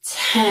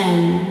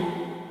10.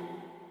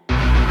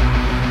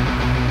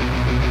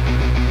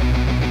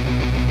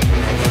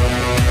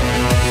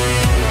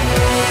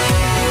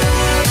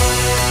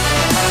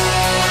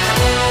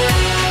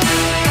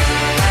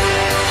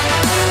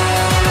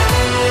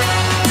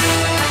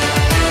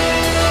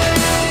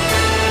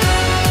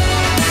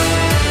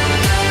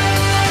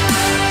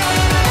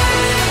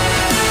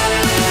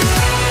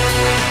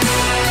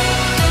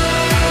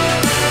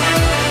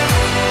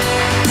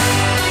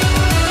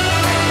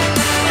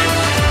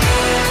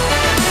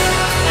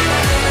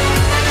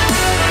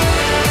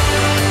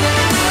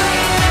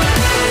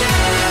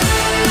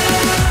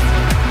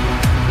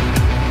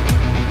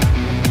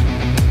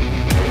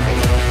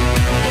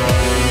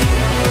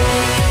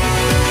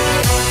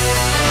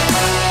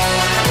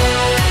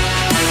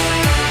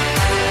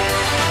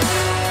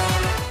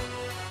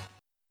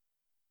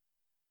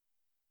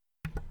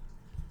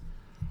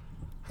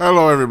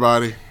 Hello,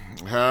 everybody.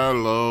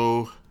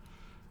 Hello,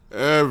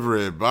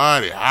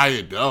 everybody. How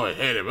you doing?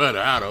 Hey, everybody.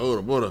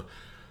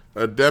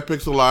 A Dead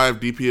Pixel Live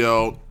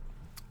DPL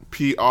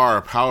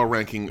PR Power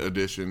Ranking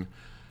Edition.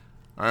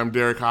 I am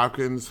Derek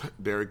Hopkins,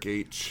 Derek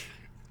H.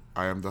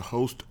 I am the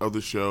host of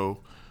the show.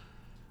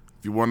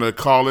 If you want to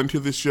call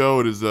into the show,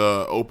 it is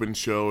an open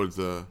show. It's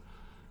a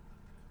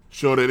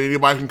show that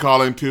anybody can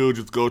call into.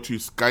 Just go to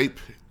Skype,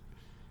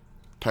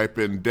 type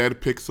in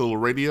Dead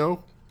Pixel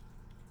Radio,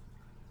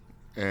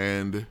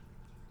 and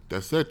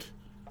that's it.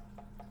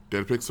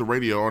 Dead Pixel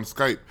Radio on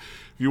Skype.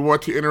 If you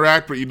want to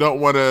interact but you don't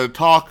want to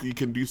talk, you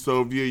can do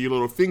so via your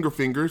little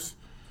fingers.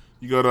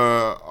 You go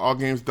to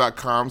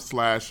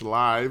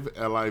allgames.com/live,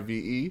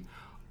 L-I-V-E,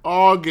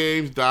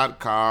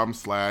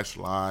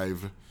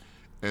 allgames.com/live,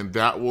 and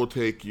that will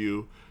take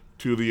you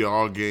to the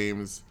All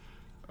Games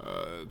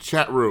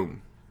chat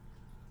room.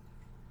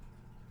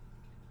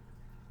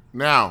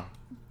 Now,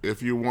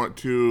 if you want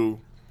to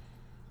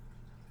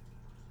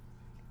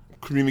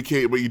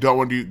communicate but you don't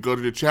want to go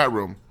to the chat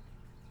room,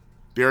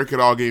 Derek at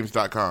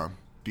allgames.com,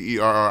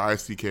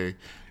 DERRICK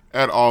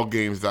at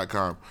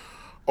allgames.com.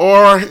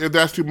 Or if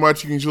that's too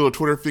much, you can use your little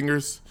Twitter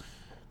fingers.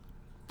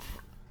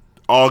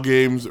 All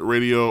Games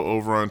Radio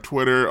over on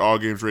Twitter, All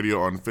Games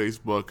Radio on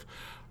Facebook,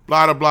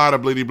 blah blah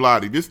blitty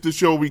blotty. This is the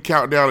show we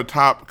count down the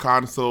top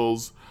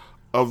consoles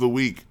of the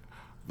week.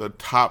 The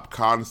top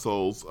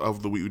consoles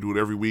of the week. We do it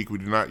every week. We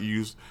do not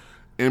use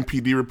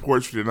NPD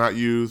reports. We do not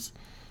use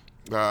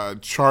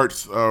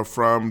charts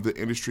from the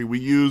industry. We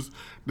use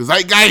the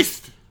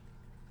zeitgeist.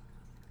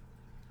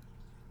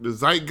 The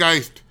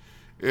zeitgeist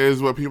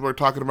is what people are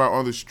talking about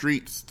on the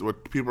streets,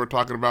 what people are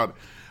talking about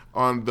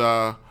on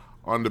the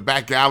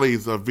back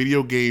alleys of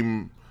video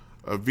game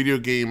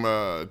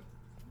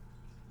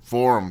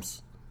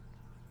forums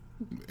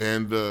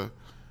and the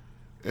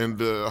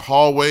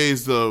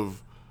hallways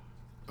of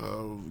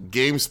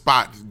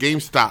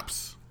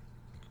GameStops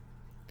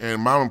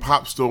and mom and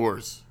pop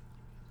stores.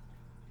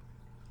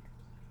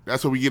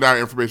 That's where we get our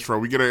information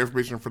from. We get our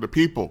information from the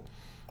people.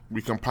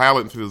 We compile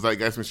it into the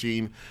Zeitgeist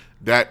machine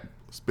that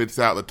spits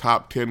out the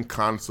top 10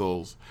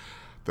 consoles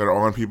that are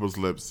on people's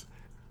lips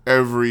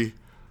every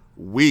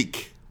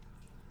week.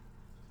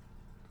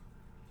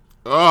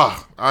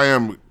 I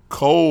am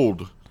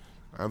cold.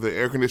 I have the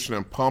air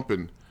conditioning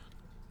pumping.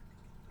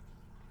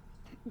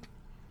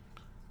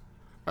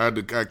 I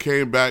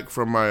came back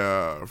from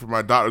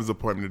my doctor's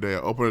appointment today. I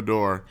opened the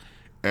door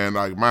and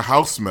my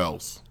house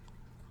smells.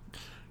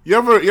 You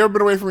ever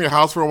been away from your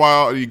house for a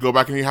while and you go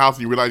back in your house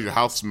and you realize your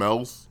house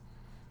smells?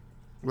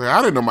 Like,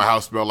 I didn't know my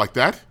house smelled like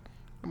that.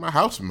 My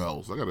house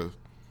smells. I'm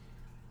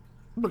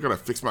gotta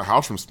fix my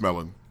house from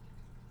smelling.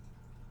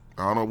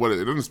 I don't know what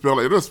it doesn't smell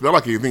like. It doesn't smell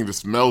like anything. It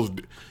just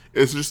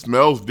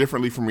smells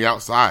differently from the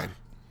outside.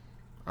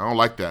 I don't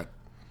like that.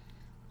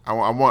 I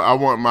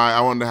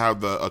want to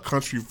have a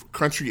country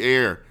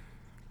air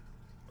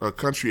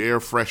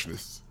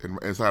freshness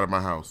inside of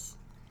my house.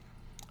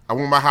 I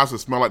want my house to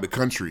smell like the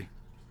country.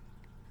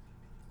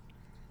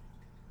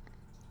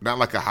 Not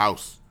like a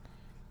house.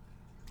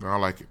 I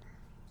don't like it.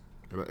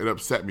 It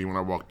upset me when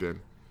I walked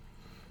in.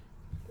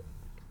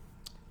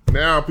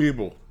 Now,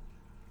 people,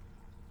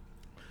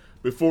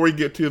 before we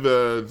get to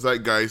the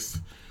zeitgeist,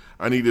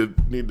 I need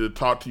to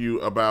talk to you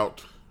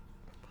about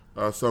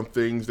some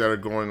things that are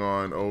going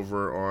on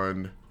over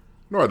on...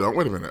 No, I don't.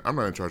 Wait a minute. I'm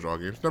not in charge of All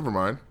Games. Never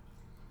mind.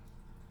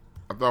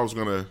 I thought I was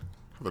going to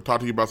have to talk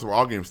to you about some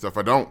All Games stuff.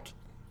 I don't.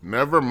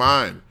 Never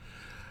mind.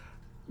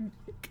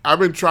 I've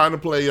been trying to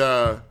play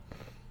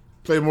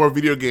more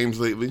video games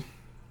lately.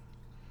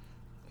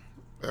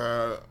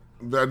 I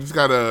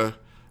got a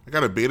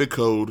beta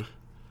code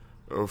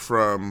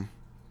from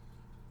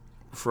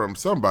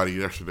somebody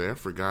yesterday. I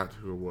forgot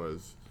who it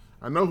was.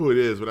 I know who it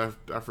is, but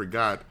I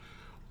forgot.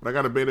 But I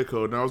got a beta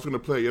code, and I was going to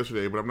play it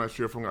yesterday, but I'm not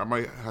sure if I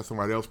might have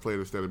somebody else play it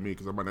instead of me,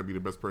 because I might not be the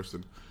best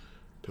person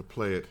to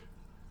play it.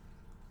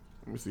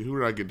 Let me see.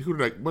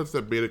 What's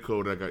that beta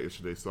code I got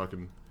yesterday so I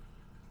can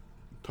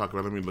talk about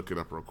it? Let me look it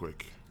up real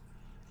quick.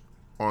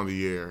 On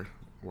the air.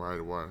 Why?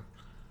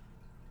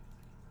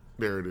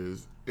 There it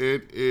is.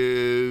 It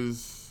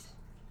is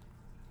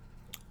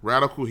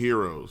Radical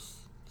Heroes.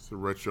 It's a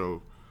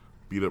retro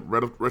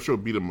retro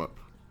beat 'em up.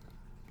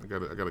 I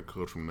got a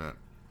code from that.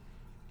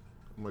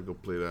 I'm gonna go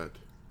play that.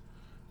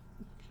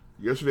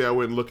 Yesterday I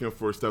went looking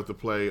for stuff to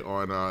play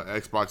on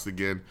Xbox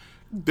again.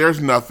 There's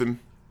nothing,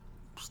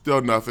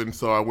 still nothing.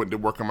 So I went to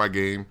work on my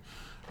game.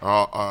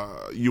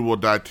 You Will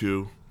Die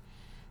 2,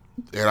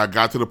 and I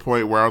got to the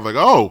point where I was like,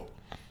 oh,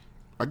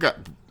 I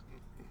got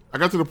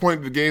to the point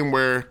of the game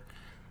where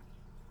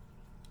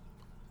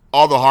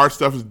all the hard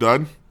stuff is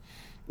done,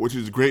 which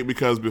is great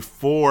because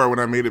before, when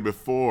I made it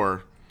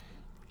before,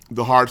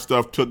 the hard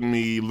stuff took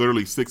me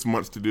literally 6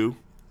 months to do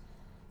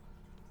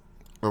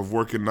of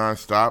working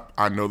nonstop.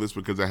 I know this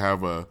because I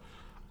have a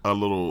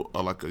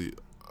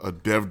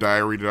dev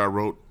diary that I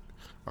wrote.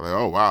 I'm like,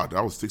 oh wow,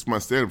 that was 6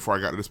 months in before I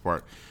got to this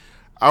part.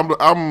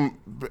 I'm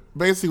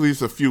basically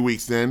just a few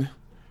weeks in.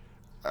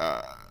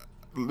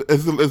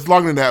 It's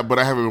longer than that, but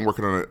I haven't been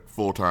working on it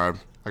full time.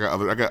 I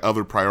got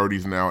other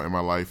priorities now in my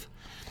life,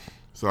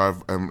 so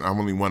I'm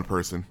only one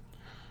person.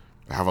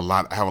 I have a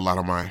lot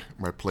on my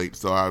plate,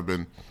 so I've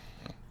been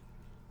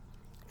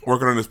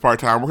working on this part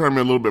time. Working on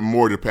it a little bit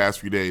more the past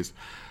few days,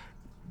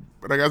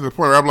 but I got to the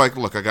point where I'm like,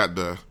 look, I got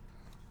the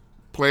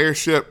player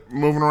ship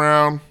moving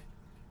around.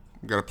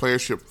 I got a player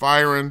ship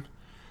firing.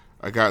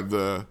 I got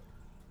the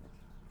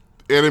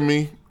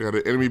enemy. I got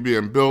an enemy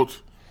being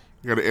built.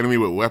 I got an enemy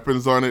with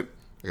weapons on it.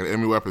 I got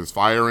enemy weapons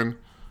firing.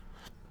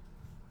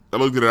 I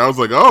looked at it. I was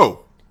like,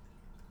 oh,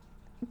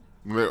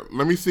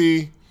 let me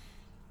see.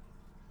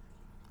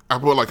 I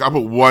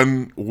put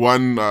one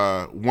gun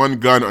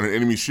on an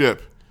enemy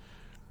ship.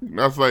 And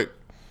I was like,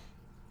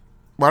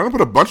 well, I don't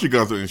put a bunch of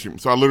guns on an enemy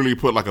ship. So I literally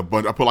put I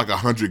put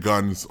 100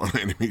 guns on an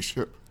enemy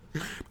ship.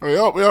 I mean,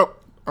 yep.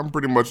 I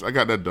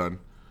got that done.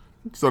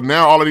 So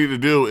now all I need to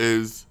do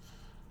is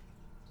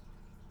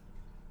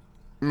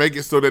make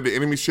it so that the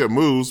enemy ship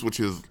moves, which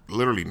is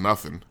literally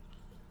nothing.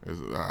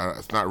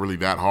 It's not really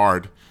that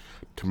hard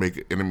to make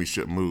an enemy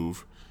ship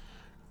move.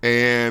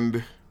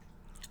 And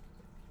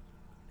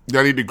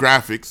I need the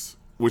graphics,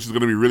 which is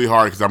going to be really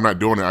hard because I'm not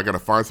doing it. I got to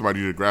find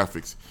somebody to do the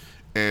graphics.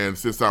 And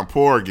since I'm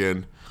poor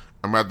again,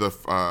 I'm at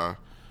the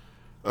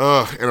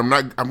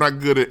and I'm not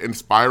good at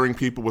inspiring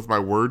people with my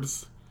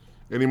words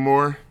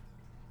anymore.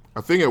 I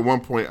think at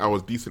one point I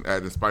was decent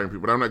at inspiring people,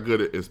 but I'm not good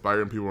at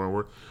inspiring people with my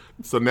words.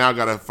 So now I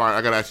gotta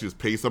actually just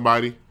pay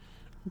somebody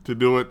to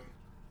do it,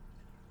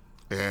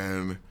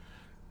 and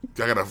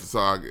I gotta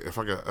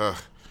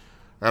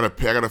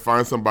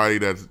find somebody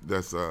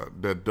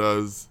that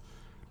does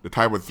the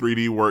type of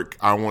 3D work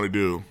I want to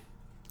do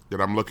that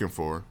I'm looking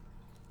for,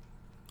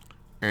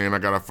 and I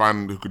gotta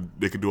find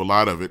they could do a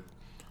lot of it.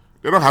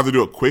 They don't have to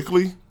do it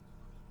quickly.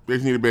 They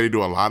just need to be able to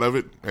do a lot of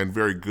it and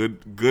very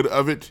good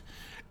of it,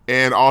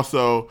 and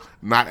also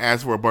not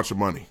ask for a bunch of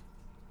money,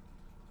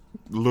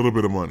 a little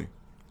bit of money.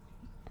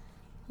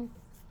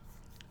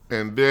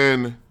 And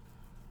then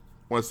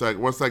once I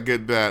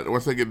get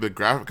the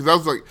graphic, because I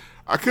was like,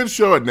 I could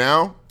show it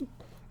now,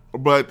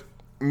 but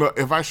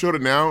if I showed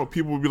it now,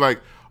 people would be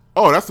like,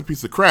 "Oh, that's a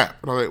piece of crap."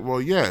 And I'm like,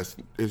 "Well, yes,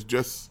 it's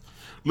just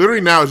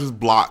literally now it's just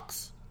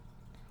blocks.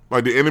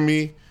 Like the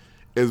enemy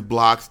is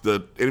blocks.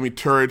 The enemy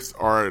turrets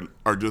are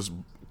just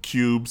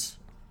cubes."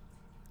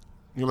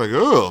 You're like,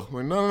 "Oh,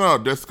 like, no,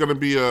 that's gonna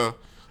be a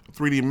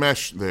 3D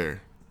mesh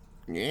there."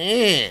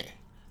 Yeah.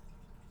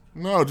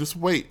 No, just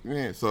wait.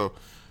 Yeah, so.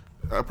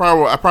 I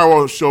probably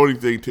won't show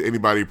anything to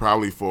anybody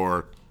probably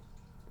for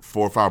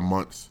 4 or 5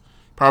 months.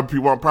 Probably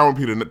won't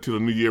be to the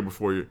new year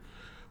before you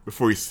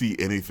see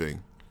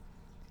anything.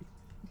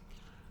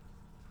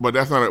 But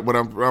that's not it. What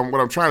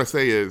I'm trying to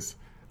say is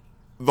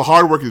the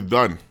hard work is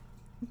done.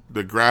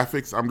 The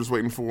graphics I'm just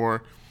waiting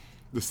for.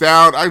 The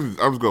sound I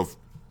just go.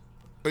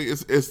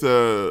 It's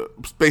a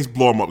space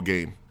blow 'em up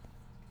game.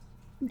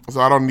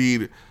 So I don't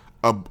need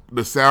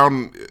the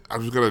sound. I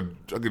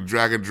can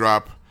drag and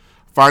drop.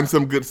 Find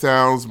some good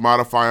sounds,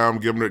 modify them,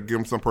 give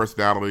them some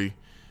personality,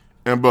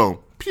 and boom,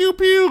 pew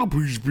pew,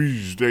 boosh,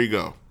 boosh, there you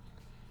go.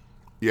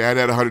 You add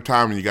that 100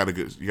 times, and you got a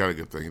good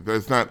thing.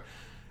 It's not.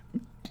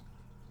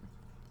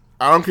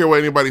 I don't care what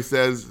anybody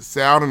says.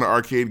 Sound in an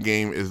arcade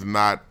game is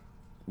not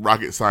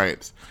rocket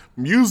science.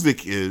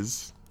 Music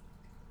is.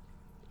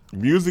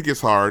 Music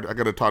is hard. I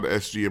got to talk to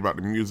SG about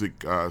the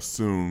music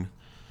soon.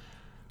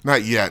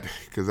 Not yet,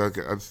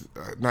 because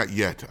not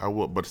yet. I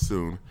will, but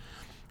soon.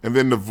 And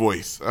then the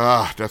voice.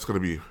 That's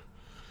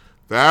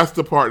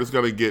the part that's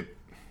gonna get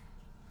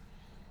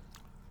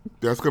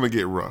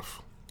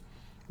rough.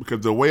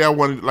 Because the way I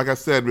wanted, like I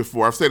said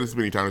before, I've said this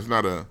many times, it's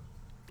not a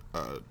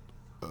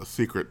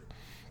secret.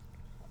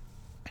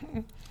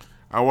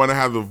 I want to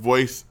have the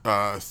voice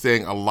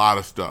saying a lot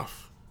of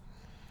stuff.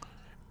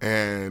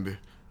 And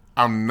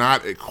I'm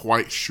not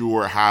quite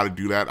sure how to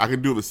do that. I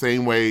can do it the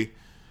same way,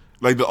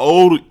 like the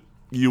old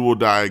You Will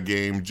Die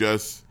game,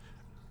 just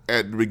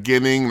at the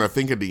beginning, and I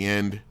think at the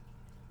end,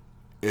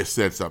 it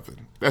said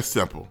something. That's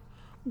simple.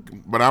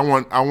 But I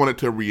want it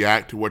to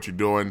react to what you're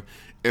doing,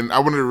 and I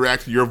want it to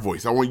react to your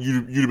voice. I want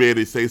you to be able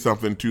to say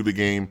something to the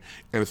game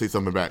and to say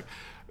something back.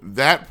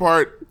 That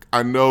part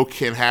I know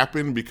can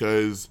happen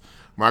because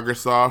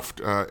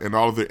Microsoft and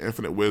all of their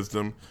infinite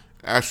wisdom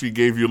actually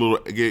they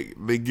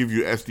give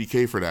you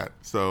SDK for that.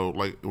 So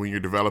like when you're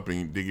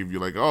developing, they give you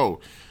like, oh,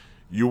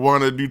 you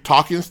want to do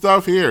talking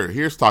stuff?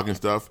 Here's talking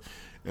stuff.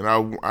 And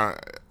I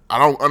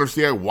don't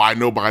understand why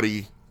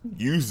nobody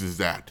uses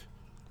that.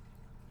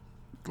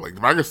 Like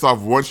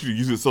Microsoft wants you to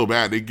use it so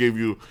bad.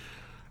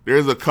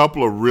 There's a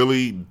couple of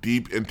really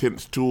deep,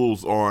 intense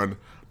tools on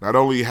not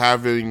only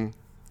having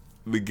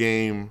the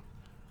game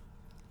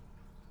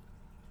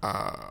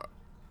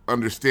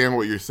understand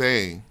what you're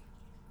saying,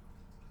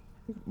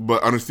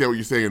 but understand what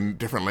you're saying in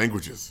different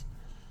languages.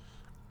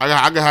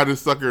 I could have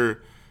this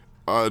sucker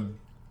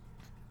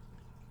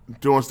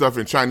doing stuff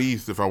in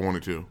Chinese if I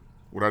wanted to,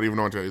 without even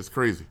knowing Chinese. It's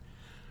crazy.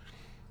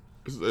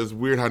 It's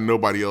weird how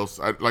nobody else.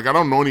 I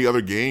don't know any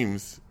other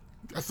games.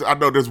 I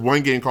know there's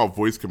one game called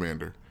Voice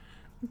Commander,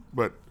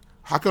 but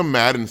how come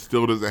Madden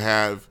still doesn't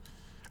have?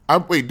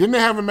 Wait, didn't they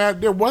have a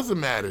Madden? There was a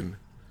Madden.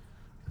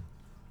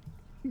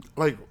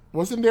 Like,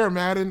 wasn't there a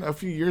Madden a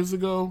few years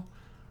ago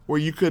where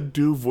you could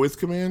do voice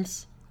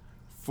commands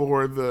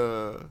for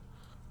the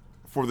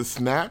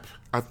snap?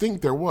 I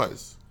think there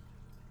was.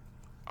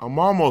 I'm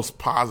almost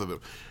positive.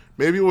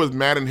 Maybe it was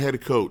Madden Head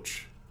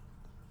Coach.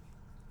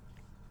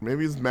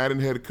 Maybe it's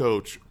Madden Head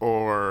Coach,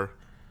 or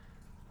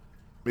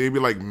maybe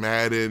like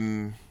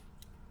Madden.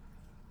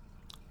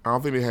 I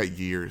don't think they had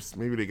years.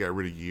 Maybe they got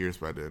rid of years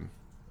by then.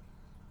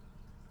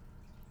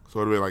 So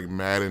it would have been like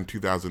Madden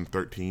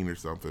 2013 or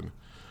something.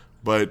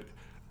 But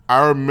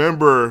I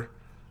remember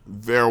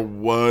there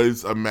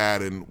was a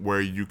Madden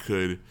where you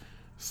could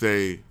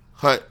say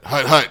hut,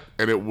 hut, hut,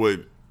 and it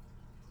would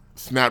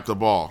snap the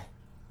ball.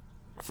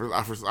 For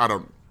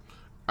some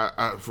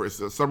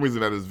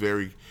reason that is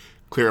very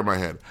clear in my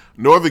head.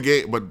 No other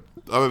game, but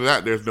other than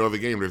that, there's no other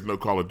game. There's no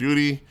Call of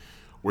Duty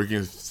where you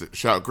can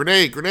shout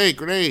grenade, grenade,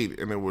 grenade,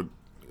 and it would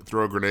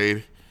throw a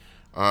grenade.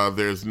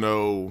 There's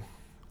no,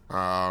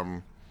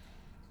 what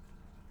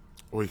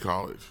do you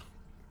call it?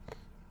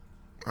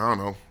 I don't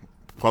know.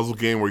 Puzzle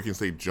game where you can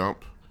say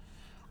jump,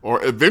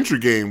 or adventure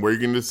game where you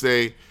can just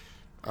say,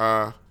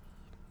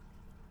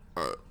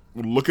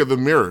 look at the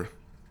mirror,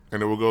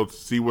 and it will go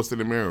see what's in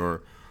the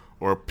mirror,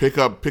 or pick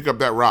up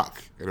that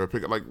rock, and it'll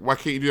pick up. Like, why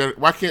can't you do that?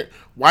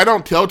 Why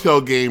don't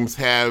Telltale games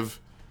have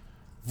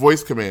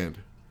voice command?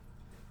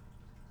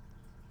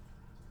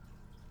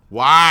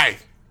 Why?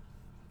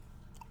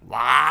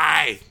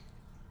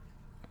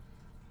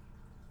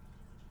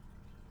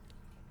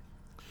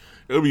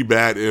 It would be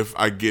bad if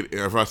I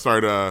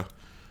start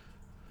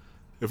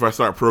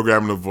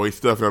programming the voice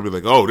stuff, and I'll be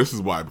like, oh, this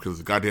is why, because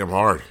it's goddamn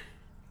hard.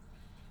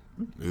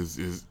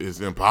 It's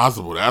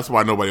impossible. That's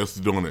why nobody else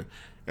is doing it.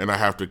 And I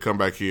have to come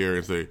back here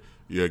and say,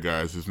 yeah,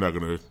 guys, you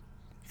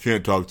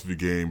can't talk to the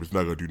game. It's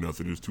not gonna do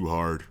nothing. It's too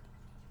hard.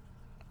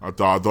 I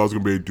thought I was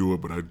gonna be able to do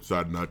it, but I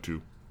decided not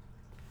to.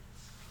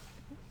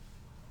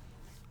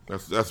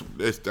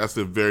 That's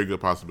a very good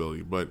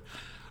possibility. But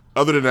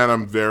other than that,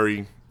 I'm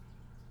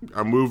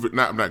moving.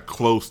 I'm not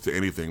close to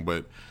anything,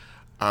 but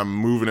I'm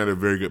moving at a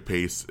very good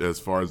pace as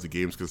far as the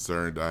game's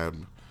concerned.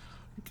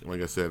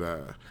 Like I said,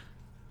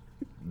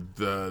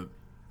 the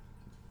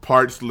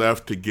parts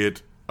left to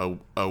get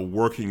a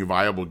working,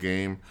 viable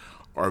game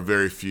are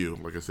very few.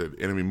 Like I said,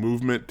 enemy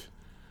movement,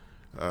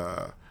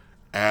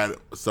 add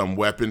some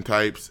weapon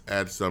types,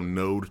 add some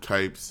node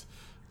types,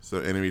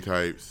 some enemy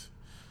types.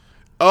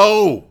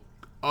 I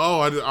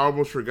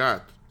almost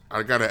forgot.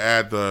 I got to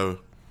add the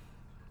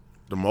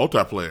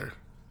multiplayer.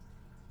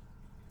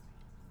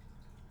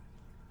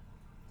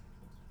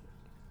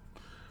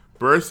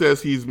 Burr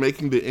says he's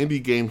making the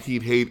indie game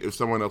he'd hate if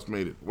someone else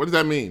made it. What does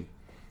that mean?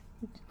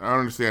 I don't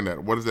understand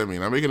that. What does that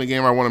mean? I'm making a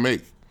game I want to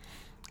make.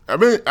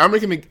 I'm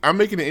making an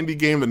indie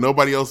game that no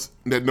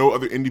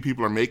other indie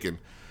people are making.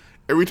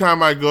 Every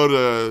time I go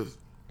to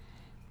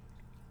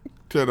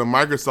the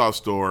Microsoft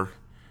store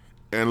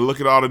and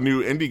look at all the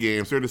new indie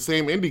games, they're the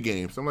same indie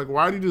games. I'm like,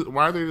 why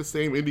are they the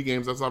same indie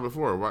games I saw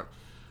before? Why?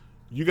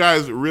 You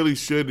guys really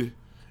should.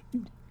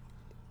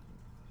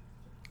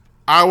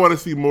 I want to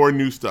see more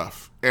new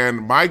stuff,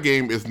 and my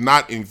game is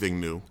not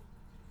anything new.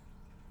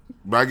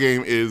 My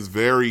game is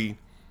very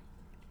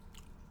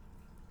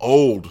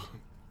old.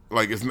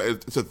 Like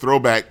it's a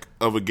throwback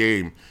of a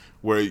game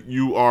where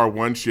you are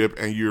one ship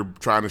and you're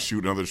trying to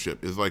shoot another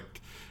ship. It's like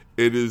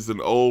is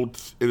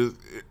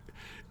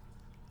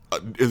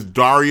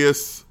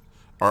Darius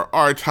or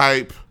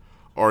R-Type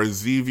or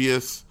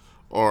Xevious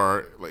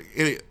or like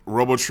any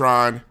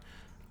Robotron.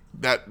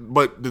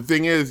 But the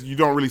thing is, you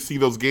don't really see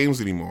those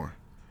games anymore.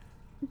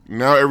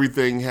 Now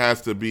everything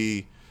has to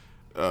be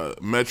some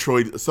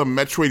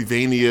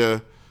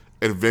Metroidvania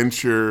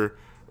adventure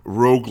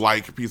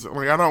roguelike piece. I'm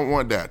like, I don't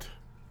want that.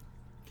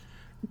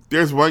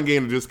 There's one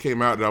game that just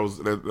came out that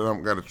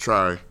I'm gonna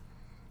try,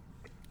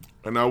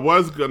 and I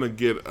was gonna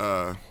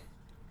go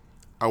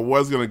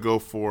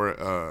for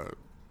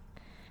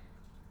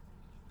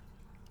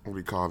what do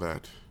you call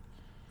that?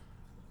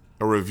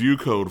 A review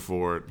code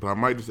for it, but I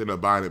might just end up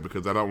buying it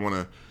because I don't want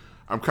to.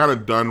 I'm kind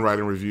of done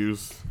writing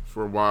reviews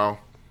for a while,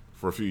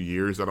 for a few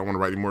years. I don't want to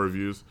write any more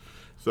reviews,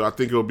 so I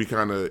think it'll be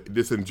kind of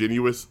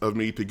disingenuous of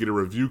me to get a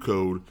review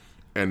code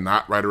and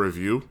not write a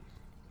review,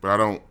 but I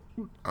don't.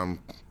 I'm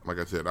like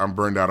I said, I'm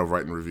burned out of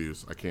writing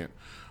reviews. I can't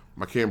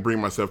bring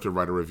myself to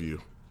write a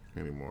review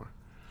anymore.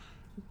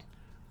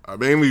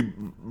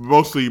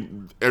 Mostly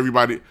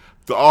everybody,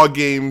 the All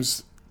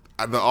Games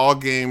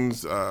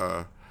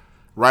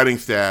writing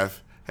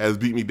staff has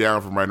beat me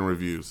down from writing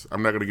reviews.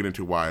 I'm not going to get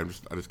into why. I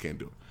just can't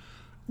do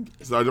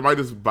it. So I might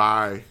just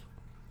buy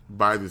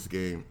this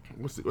game.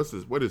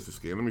 What is this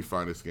game? Let me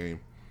find this game.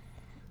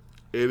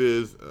 It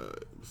is.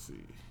 Let's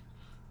see.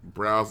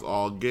 Browse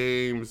all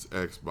games.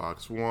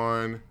 Xbox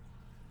One.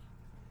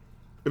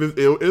 It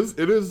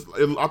is.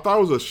 I thought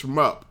it was a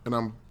shmup, and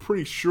I'm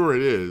pretty sure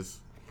it is.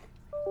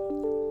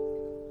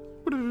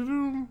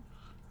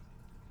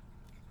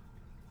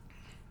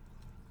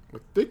 I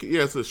think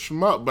it's a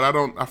shmup, but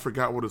I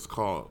forgot what it's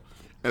called.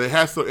 And it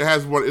has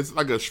one. It's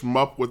like a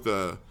shmup with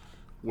a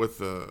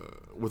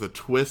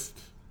twist.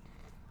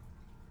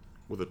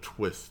 With a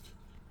twist.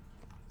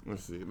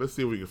 Let's see if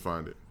we can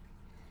find it.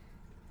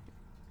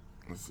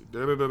 Let's see.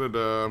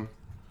 And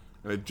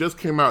it just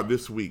came out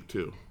this week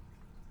too.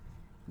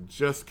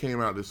 Just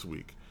came out this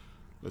week.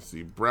 Let's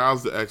see.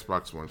 Browse the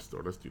Xbox One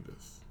store. Let's do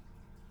this.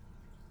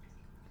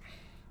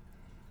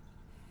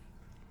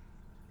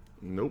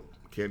 Nope,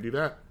 can't do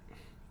that.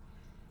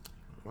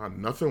 Wow,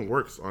 nothing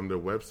works on their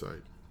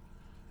website.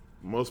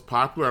 Most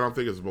popular? I don't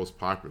think it's most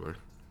popular.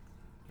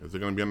 Is it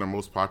going to be on the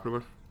most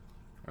popular?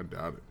 I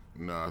doubt it.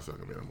 No, it's not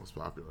going to be on the most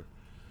popular.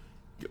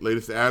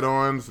 Latest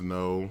add-ons?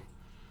 No.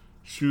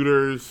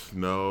 Shooters?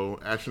 No.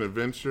 Action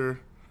adventure?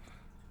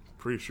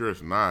 Pretty sure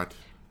it's not.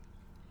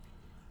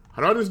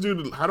 This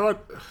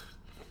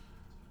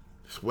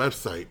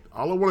website.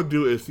 All I want to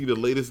do is see the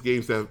latest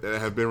games that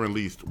have been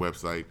released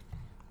website.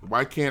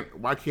 Why can't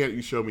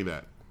you show me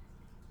that?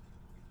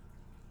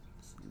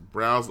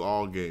 Browse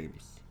all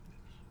games.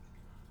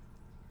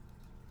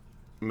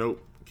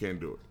 Nope, can't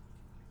do it.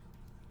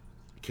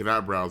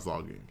 Cannot browse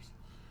all games.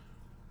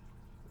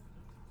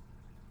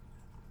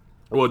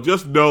 Well,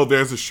 just know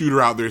there's a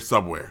shooter out there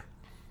somewhere.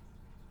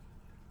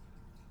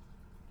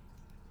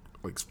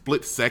 Like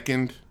Split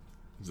Second.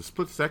 Is it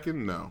Split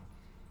Second? No.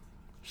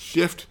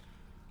 Shift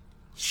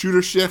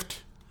shooter,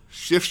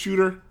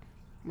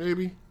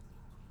 maybe.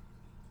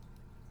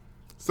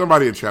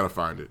 Somebody in chat will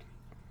find it.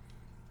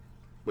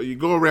 But you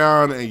go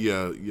around and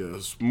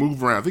you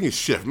move around. I think it's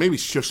shift. Maybe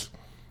shift.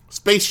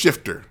 Space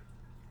Shifter.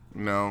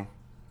 No.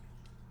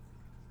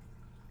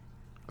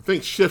 I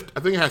think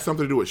it has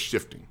something to do with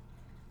shifting.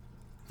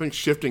 I think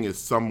shifting is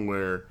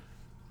somewhere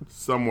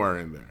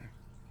in there.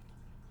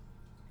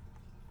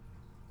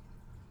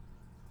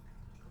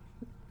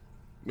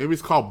 Maybe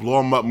it's called Blow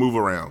 'em Up, Move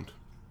Around.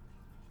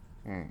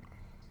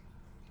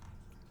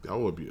 That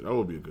would be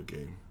a good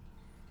game.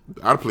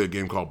 I'd play a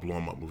game called Blow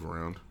 'em Up, Move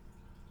Around.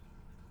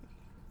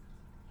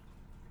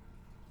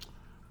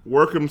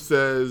 Workham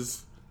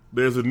says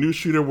there's a new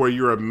shooter where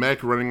you're a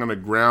mech running on the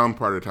ground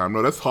part of the time.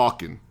 No, that's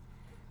Hawken.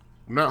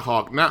 Not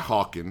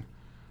Hawken.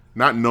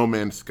 Not No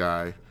Man's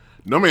Sky.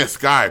 No Man's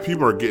Sky,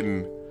 people are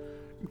getting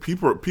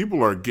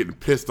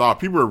pissed off.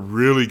 People are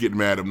really getting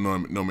mad at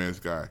No Man's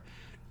Sky.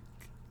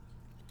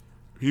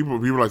 People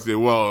like say,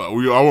 well,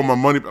 I want my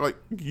money. Like,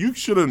 you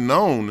should have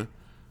known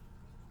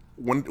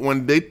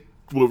when they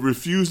would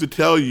refuse to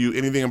tell you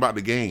anything about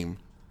the game.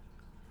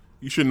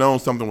 You should have known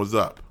something was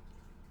up.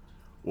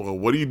 Well,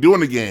 what do you do in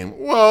the game?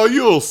 Well,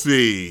 you'll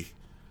see.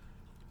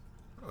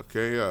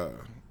 Okay,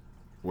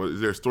 what is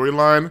there a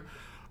storyline?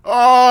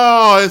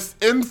 Oh, it's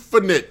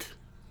infinite.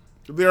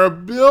 There are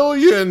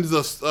billions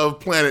of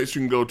planets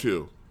you can go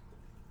to.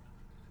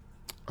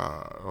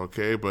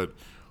 Okay, but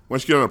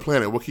once you get on a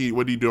planet, what do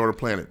you do on a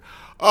planet?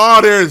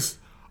 Oh, there's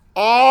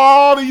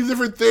all these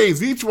different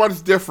things. Each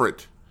one's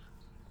different.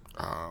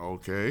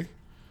 Okay.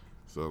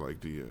 So like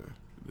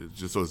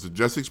it's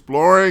just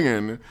exploring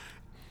and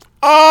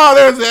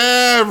there's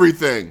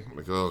everything.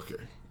 Like, okay.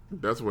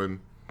 That's when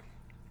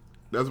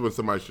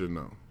somebody should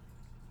know.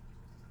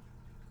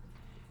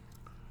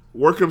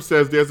 Workham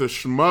says there's a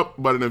shmup,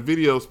 but in the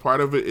videos, part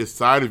of it is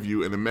side of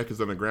you and the mech is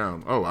on the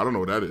ground. Oh, I don't know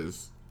what that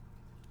is.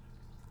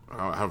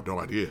 I have no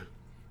idea.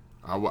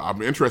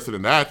 I'm interested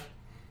in that.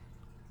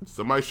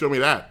 Somebody show me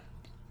that.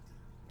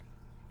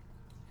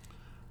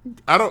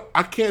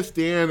 I can't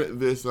stand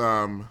this. You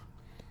know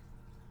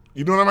what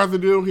I'm going to have to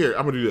do? Here,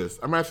 I'm going to do this.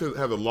 I'm going to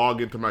have to log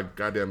into my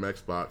goddamn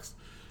Xbox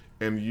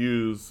and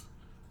use,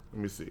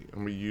 let me see.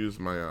 I'm going to use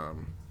my,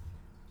 I'm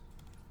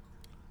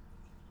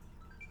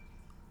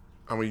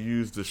going to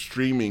use the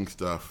streaming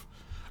stuff.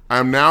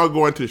 I'm now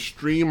going to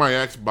stream my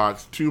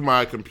Xbox to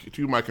my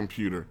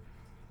computer.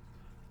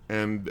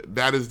 And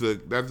that's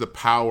the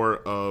power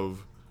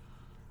of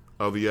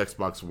the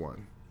Xbox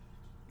One.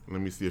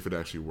 Let me see if it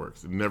actually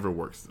works. It never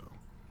works though.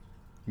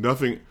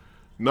 Nothing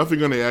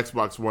on the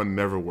Xbox One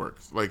never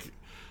works. Like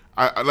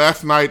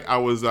last night I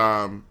was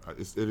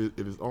it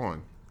is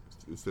on.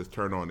 It says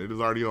turn on. It is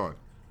already on.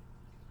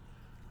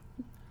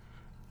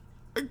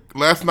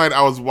 Last night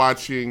I was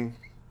watching,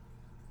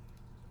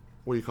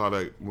 what do you call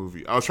that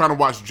movie? I was trying to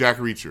watch Jack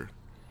Reacher.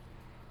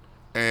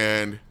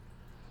 And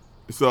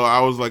so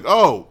I was like,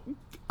 oh,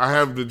 I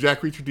have the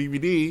Jack Reacher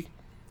DVD,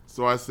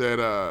 so I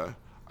said,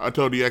 I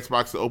told the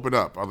Xbox to open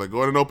up. I was like, go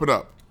ahead and open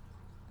up.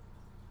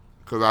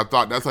 Because I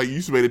thought that's how you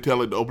used to be able to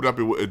tell it to open up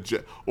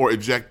or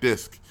eject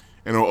disk.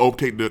 And it'll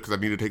overtake the, because I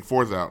need to take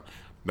 4s out.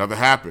 Nothing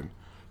happened.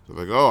 So I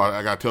was like, oh,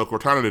 I got to tell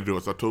Cortana to do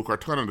it. So I told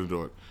Cortana to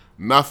do it.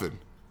 Nothing.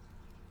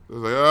 I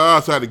was like, oh,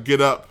 so I had to get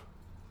up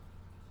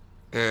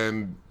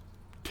and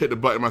hit the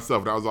button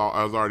myself. I was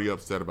already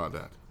upset about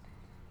that.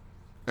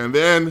 And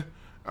then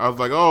I was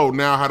like, oh,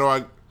 now how do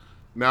I,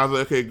 now I was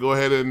like, okay, go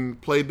ahead and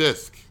play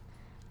disc.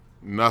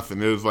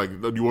 Nothing. It was like,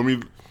 do you want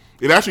me,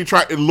 it actually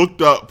tried, it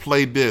looked up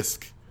play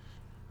disc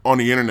on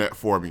the internet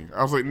for me.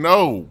 I was like,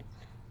 no,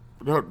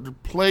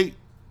 play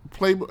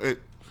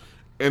it.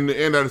 In the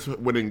end, I just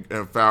went in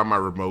and found my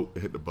remote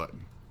and hit the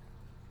button.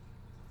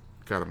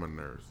 Got on my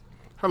nerves.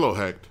 Hello,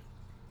 Hecht.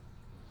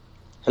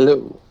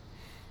 Hello.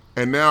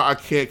 And now I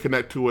can't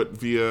connect to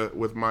it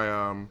with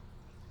my,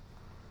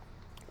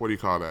 what do you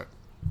call that?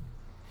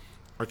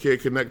 I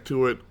can't connect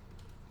to it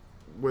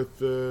with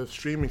the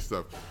streaming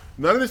stuff.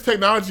 None of this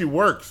technology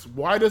works.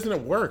 Why doesn't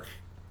it work?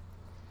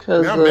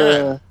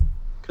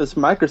 Because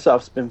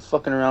Microsoft's been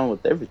fucking around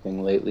with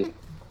everything lately.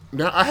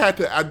 Now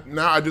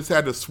I just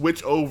had to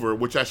switch over,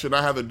 which I should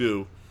not have to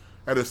do.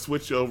 I had to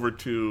switch over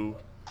to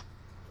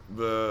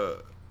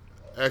the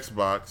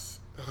Xbox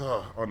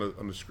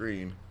on the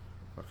screen.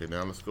 Okay,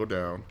 now let's go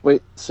down.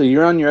 Wait, so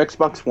you're on your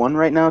Xbox One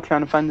right now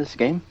trying to find this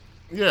game?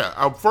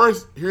 Yeah.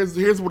 First,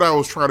 here's what I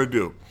was trying to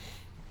do.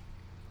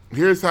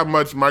 Here's how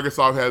much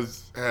Microsoft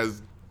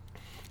has,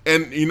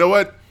 and you know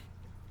what?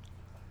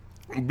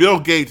 Bill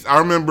Gates. I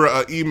remember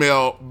an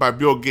email by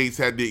Bill Gates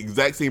had the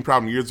exact same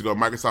problem years ago.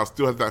 Microsoft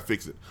still has not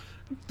fixed it.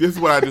 This is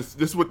what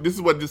this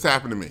is what just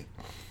happened to me.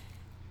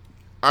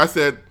 I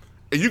said,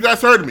 and you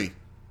guys heard me.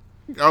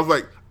 I was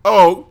like,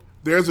 oh,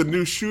 there's a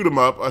new shoot 'em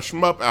up, a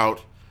shmup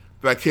out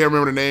that I can't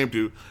remember the name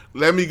to.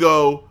 Let me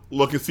go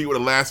look and see what the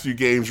last few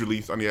games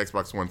released on the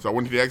Xbox One. So I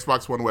went to the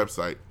Xbox One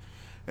website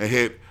and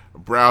hit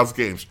browse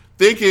games,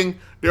 thinking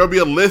there would be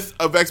a list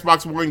of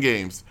Xbox One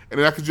games, and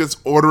then I could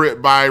just order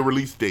it by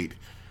release date.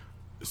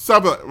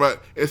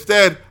 But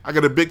instead, I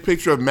got a big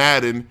picture of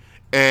Madden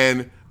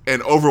and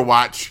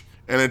Overwatch,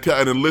 and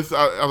a list.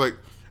 I was like,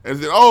 and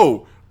said,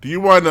 "Oh, do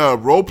you want a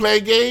role play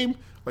game?"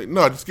 Like,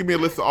 no, just give me a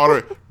list of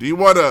all. Do you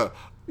want a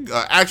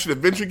action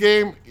adventure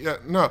game? Yeah,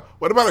 no.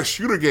 What about a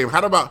shooter game?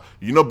 How about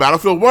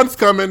Battlefield 1's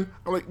coming?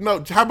 I'm like,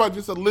 no. How about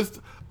just a list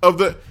of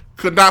the?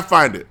 Could not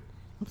find it.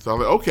 So I'm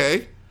like,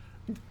 okay,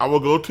 I will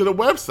go to the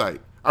website.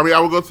 I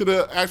will go to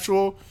the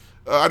actual.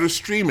 I just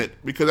stream it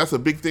because that's a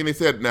big thing they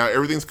said. Now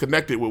everything's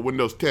connected with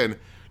Windows 10.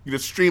 You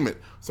just stream it.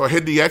 So I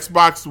hit the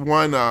Xbox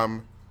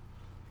One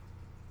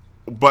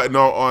button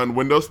on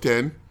Windows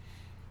 10,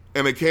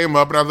 and it came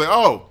up, and I was like,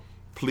 "Oh,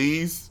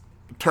 please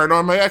turn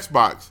on my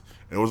Xbox."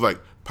 And it was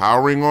like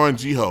powering on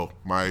Jiho.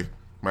 My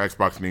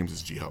Xbox name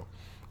is Jiho,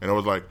 and it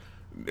was like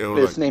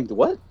It's named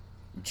what?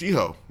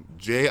 Jiho,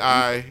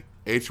 Jihyo.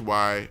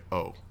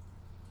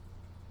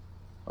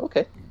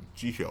 Okay.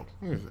 Jiho.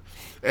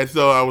 And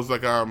so I was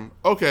like,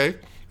 okay.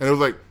 And it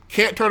was like,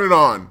 can't turn it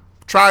on.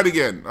 Try it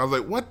again. I was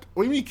like, what?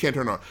 What do you mean can't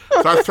turn it on?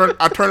 So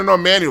I turned it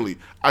on manually.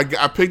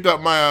 I picked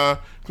up my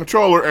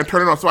controller and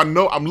turned it on. So I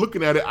know, I'm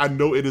looking at it. I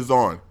know it is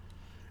on.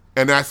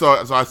 And so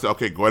I said,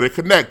 okay, go ahead and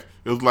connect.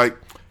 It was like,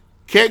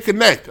 can't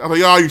connect. I was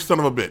like, oh, you son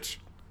of a bitch.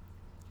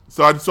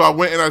 So I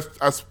went and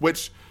I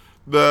switched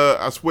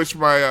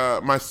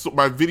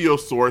my video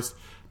source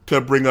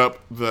to bring up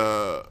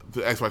the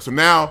Xbox. So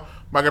now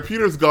my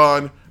computer's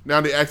gone. Now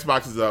the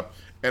Xbox is up,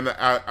 and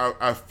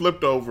I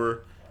flipped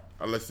over.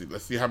 Let's see.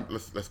 Let's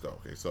go.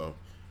 Okay, so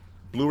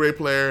Blu-ray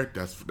player.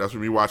 That's for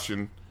me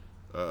watching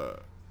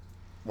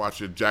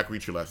Jack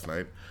Reacher last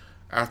night.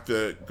 I have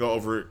to go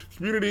over to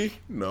Community.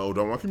 No,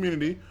 don't want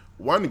Community.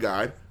 One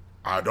Guide.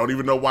 I don't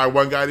even know why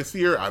One Guide is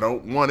here. I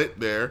don't want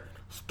it there.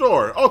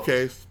 Store.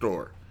 Okay,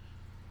 store.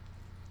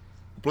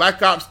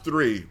 Black Ops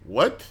 3.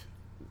 What?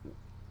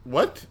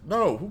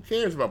 No, who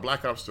cares about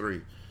Black Ops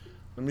 3?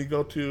 Let me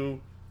go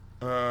to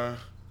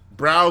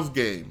Browse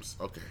Games.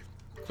 Okay,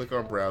 click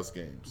on Browse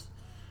Games.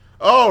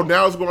 Oh,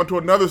 now it's going to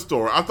another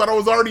store. I thought I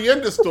was already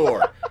in the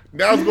store.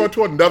 Now it's going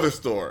to another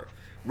store.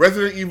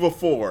 Resident Evil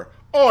 4.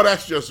 Oh,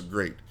 that's just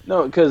great.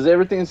 No, because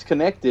everything's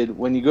connected.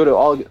 When you go to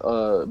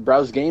all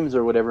Browse Games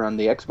or whatever on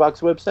the Xbox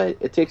website,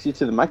 it takes you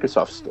to the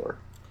Microsoft store.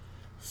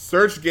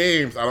 Search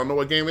games. I don't know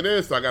what game it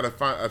is, so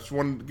I just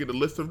want to get a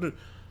list of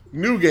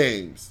new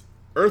games.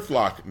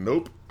 Earthlock.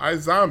 Nope.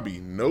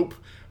 iZombie. Nope.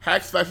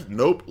 Hack Slash.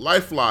 Nope.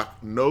 LifeLock.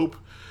 Nope.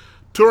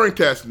 Turing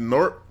Test.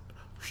 Nope.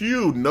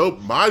 Hue. Nope.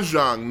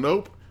 Mahjong.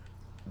 Nope.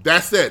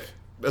 That's it.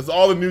 That's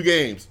all the new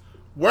games.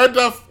 Where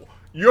the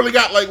you only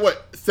got like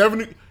what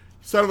 70?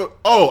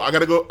 Oh, I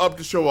gotta go up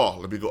to show all.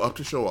 Let me go up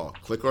to show all.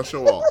 Click on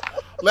show all.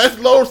 Let's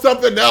load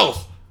something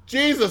else.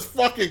 Jesus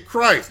fucking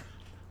Christ.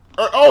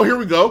 Oh, here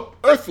we go.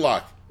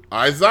 Earthlock.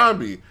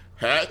 iZombie.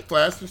 Hack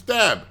Slash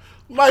Stab.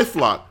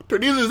 LifeLock.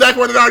 These are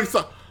exactly what I already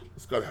saw.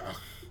 Let's go.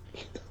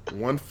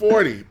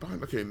 140.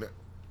 Okay.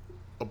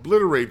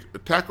 Obliterate.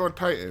 Attack on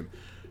Titan.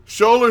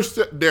 Shoulder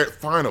there.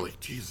 Finally.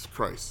 Jesus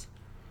Christ.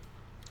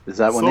 Is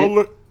that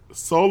one?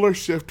 Solar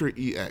Shifter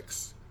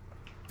EX.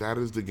 That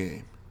is the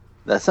game.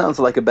 That sounds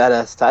like a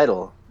badass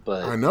title,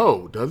 but I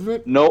know, doesn't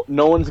it? no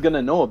one's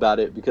gonna know about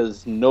it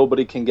because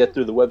nobody can get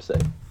through the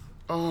website.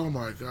 Oh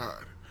my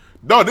god!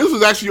 No, this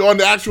was actually on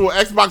the actual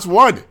Xbox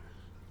One.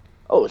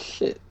 Oh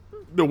shit!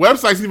 The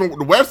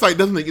website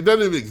doesn't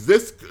even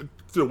exist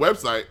to the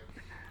website.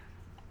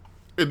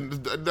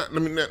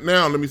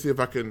 Let me see if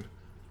I can.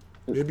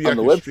 Maybe on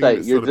the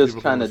website, you're just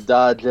trying to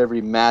dodge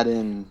every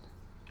Madden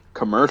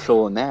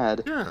commercial and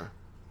ad. Yeah.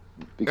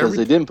 Because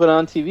they didn't put it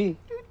on TV.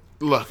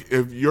 Look,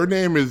 if your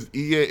name is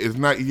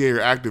not EA or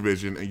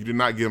Activision, and you did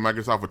not give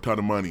Microsoft a ton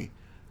of money,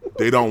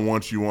 they don't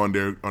want you on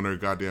their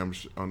goddamn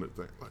on the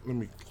thing. Let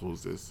me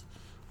close this.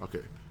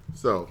 Okay,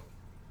 so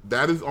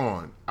that is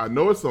on. I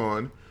know it's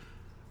on.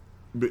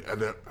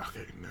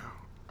 Okay, now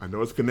I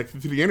know it's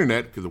connected to the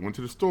internet because it went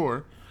to the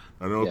store.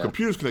 I know the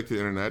computer's connected to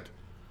the internet.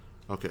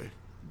 Okay,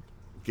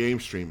 game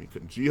streaming,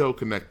 Jiho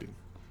connecting.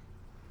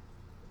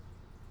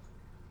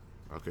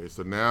 Okay,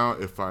 so now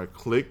if I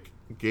click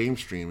game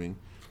streaming,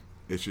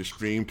 it should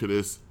stream to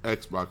this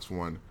Xbox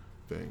One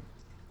thing.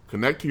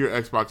 Connect to your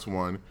Xbox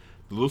One.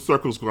 The little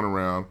circle's going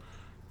around.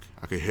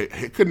 Okay,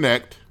 hit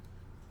connect.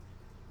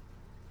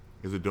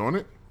 Is it doing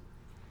it?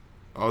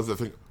 Oh, is that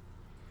thing?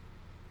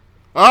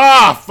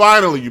 Ah,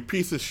 finally, you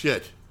piece of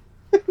shit.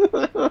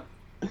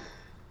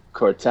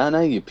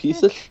 Cortana, you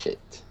piece of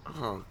shit.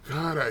 Oh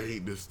God, I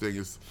hate this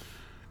thing.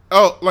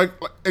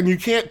 And you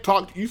can't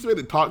talk. You said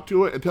to talk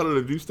to it and tell it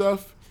to do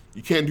stuff.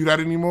 You can't do that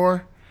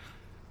anymore.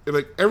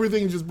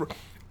 Everything just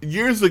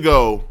years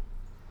ago.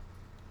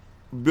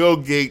 Bill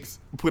Gates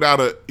put out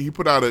an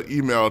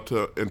email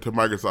into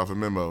Microsoft, a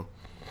memo,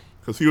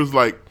 because he was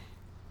like,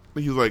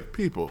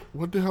 people,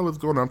 what the hell is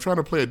going on? I'm trying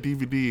to play a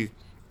DVD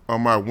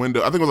on my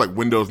Windows. I think it was like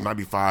Windows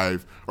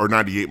 95 or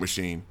 98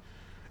 machine,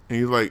 and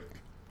he's like,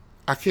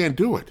 I can't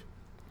do it.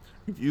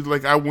 He's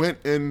like, I went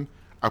and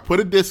I put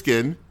a disc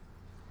in,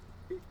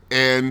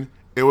 and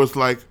it was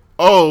like,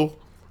 oh,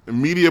 the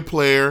media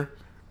player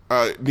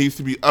needs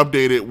to be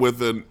updated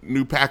with a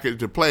new package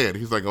to play it.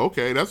 He's like,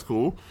 okay, that's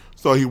cool.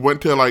 So he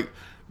went to like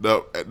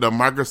the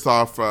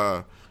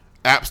Microsoft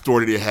App Store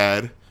that he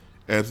had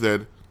and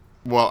said,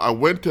 well,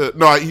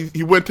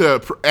 he went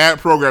to add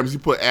programs. He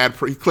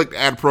clicked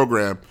add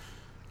program,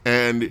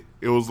 and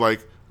it was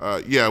like,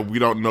 yeah, we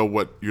don't know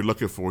what you're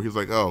looking for. He's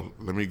like, oh,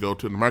 let me go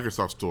to the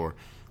Microsoft Store.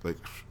 Like,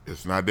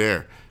 it's not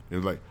there. And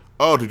he's like,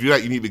 oh, to do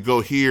that, you need to go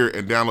here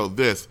and download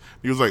this.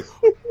 He was like,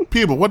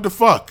 people, what the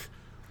fuck?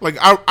 Like,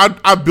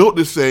 I built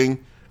this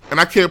thing, and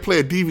I can't play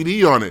a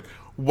DVD on it.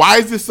 Why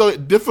is this so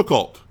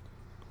difficult?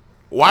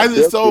 Why is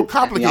it so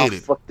complicated?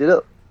 Y'all fucked it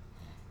up.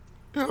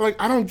 Yeah, like,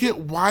 I don't get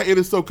why it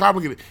is so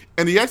complicated.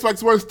 And the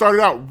Xbox One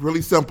started out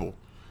really simple.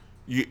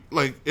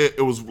 It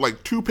was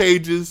like 2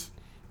 pages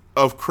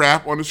of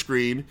crap on the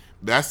screen.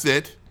 That's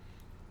it.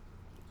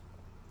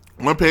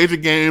 1 page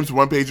of games,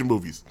 1 page of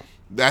movies.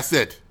 That's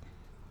it.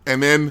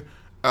 And then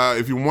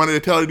if you wanted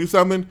to tell it to do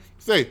something,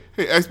 say,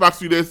 hey, Xbox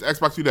do this,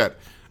 Xbox do that.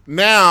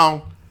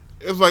 Now,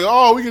 it's like,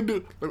 oh, we can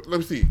do, let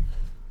me see.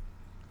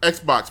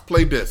 Xbox,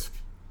 play disc.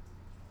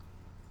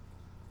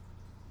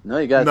 No,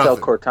 you gotta tell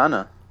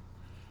Cortana.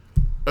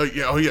 Oh,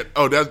 yeah.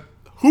 Oh,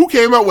 who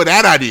came up with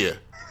that idea?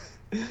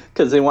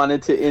 Because they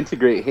wanted to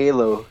integrate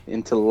Halo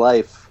into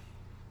life.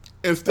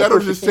 Instead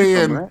of just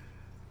saying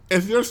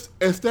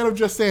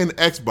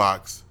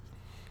Xbox,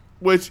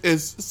 which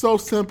is so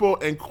simple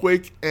and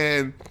quick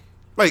and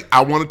like,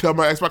 I want to tell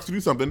my Xbox to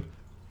do something,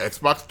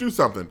 Xbox do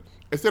something.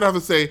 Instead I have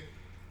to say,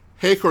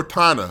 hey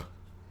Cortana,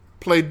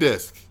 play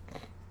disc.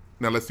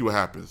 Now let's see what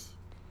happens.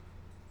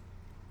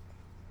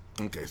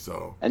 Okay,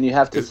 so. And you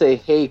have to say,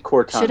 hey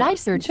Cortana. Should I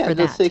search for that?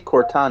 Just say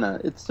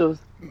Cortana. It's so,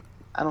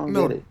 I don't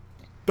get it.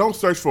 Don't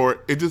search for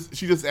it.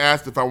 She just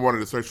asked if I wanted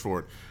to search for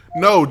it.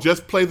 No,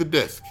 just play the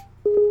disc.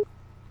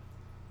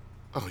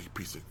 Oh, you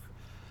piece of.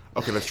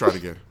 Okay, let's try it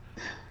again.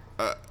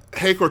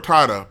 Hey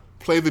Cortana,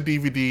 play the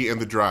DVD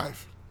and the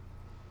drive.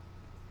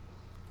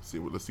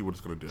 Let's see what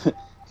it's gonna do.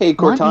 Hey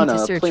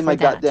Cortana, play my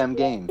goddamn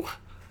game.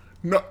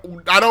 No,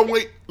 I don't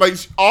wait. Like,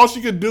 all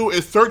she can do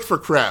is search for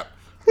crap.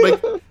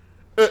 Like,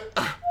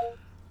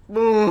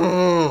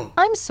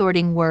 I'm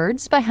sorting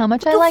words by how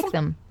much I like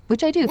them,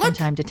 which I do from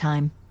time to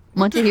time.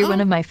 Want to hear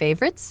one of my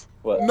favorites?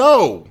 What?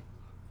 No.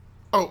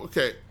 Oh,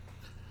 okay.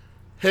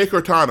 Hey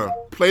Cortana,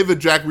 play the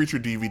Jack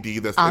Reacher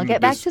DVD that's I'll in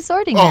get back to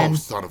sorting then. then. Oh,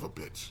 son of a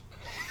bitch.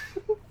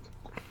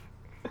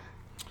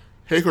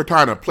 Hey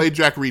Cortana, play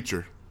Jack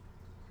Reacher.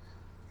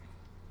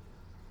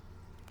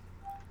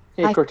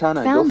 Hey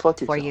Cortana, go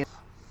fuck yourself. For you.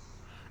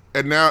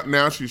 And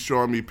now she's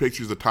showing me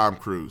pictures of Tom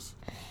Cruise.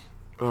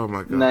 Oh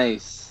my god.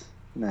 Nice.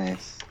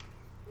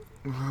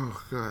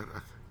 Oh god.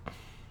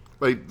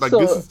 Like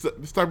this is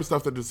this type of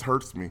stuff that just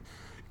hurts me.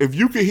 If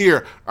you could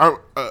hear,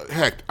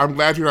 heck, I'm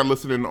glad you're not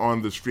listening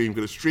on the stream,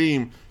 because the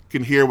stream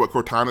can hear what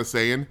Cortana's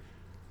saying.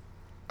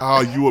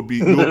 Oh, you would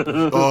be.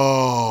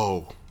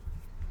 Oh.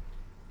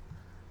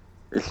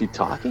 Is she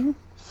talking?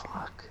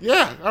 Fuck.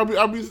 Yeah, I'll be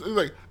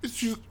like,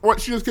 she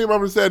just came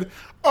up and said,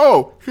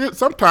 "Oh,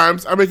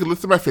 sometimes I make a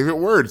list of my favorite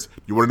words.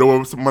 You want to know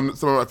what some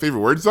of my favorite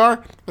words are?"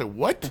 I'm like,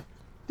 what?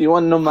 Do you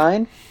want to know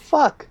mine?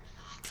 Fuck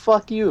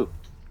you.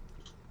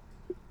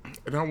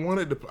 And I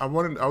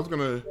was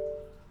gonna.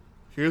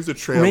 Here's the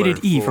trailer.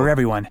 Rated E for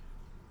everyone.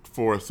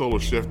 For a Solar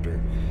Shifter,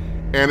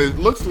 and it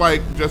looks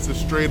like just a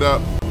straight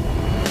up.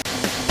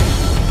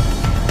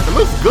 It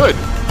looks good.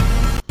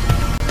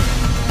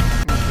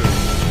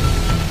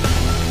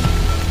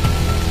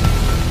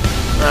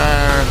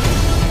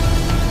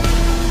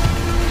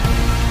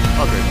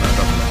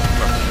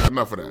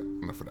 Enough of that.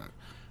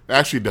 It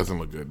actually doesn't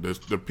look good.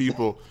 The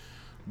people,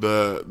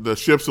 the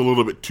ship's a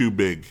little bit too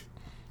big.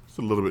 It's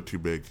a little bit too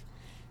big.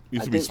 It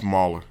needs to be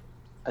smaller.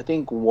 I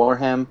think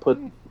Warham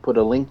put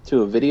a link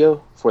to a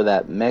video for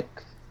that the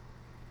mech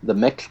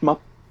shmup.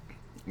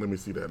 Let me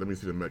see that. Let me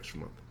see the mech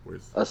shmup.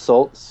 Where's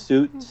Assault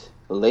Suit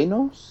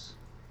Lenos?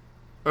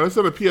 Oh, it's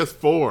on the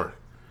PS4.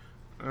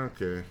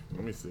 Okay,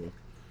 let me see.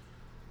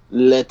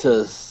 Let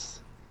us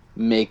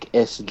make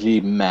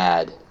SG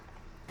mad.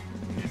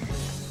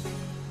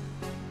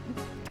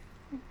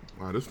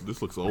 Wow,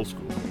 this looks old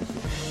school.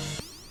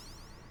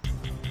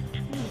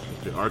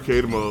 Okay,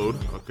 arcade mode.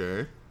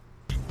 Okay.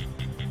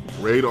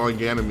 Raid on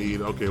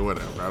Ganymede. Okay,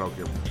 whatever. I don't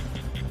care.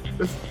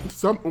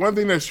 One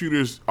thing that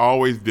shooters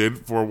always did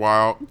for a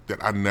while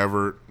that I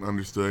never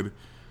understood.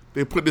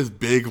 They put this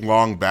big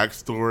long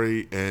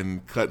backstory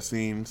and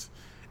cutscenes,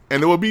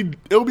 and it would be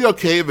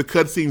okay if the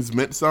cutscenes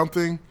meant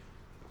something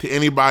to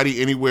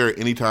anybody, anywhere,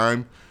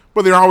 anytime.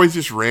 But they're always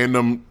just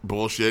random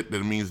bullshit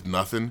that means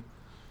nothing.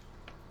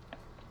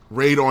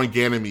 Raid on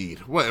Ganymede.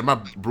 What, am I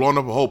blowing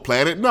up a whole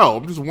planet? No,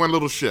 I'm just one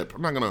little ship.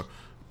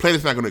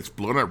 Planet's not gonna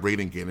explode. I'm not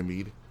raiding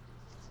Ganymede.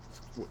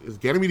 Is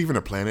Ganymede even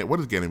a planet? What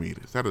is Ganymede?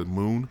 Is that a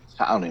moon?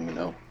 I don't even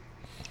know.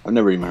 I've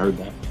never even heard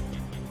that.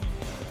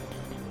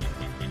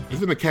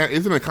 Isn't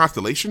it a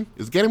constellation?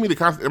 Is Ganymede a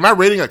constellation? Am I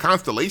raiding a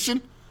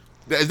constellation?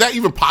 Is that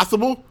even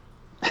possible?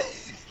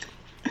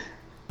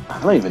 I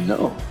don't even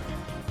know.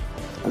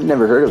 I've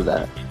never heard of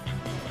that.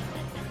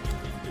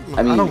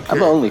 I mean,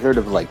 I've only heard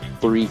of like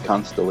 3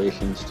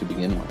 constellations to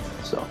begin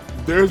with, so.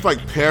 There's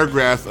like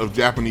paragraphs of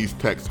Japanese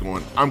text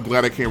going, I'm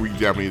glad I can't read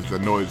Japanese. I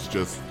know it's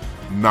just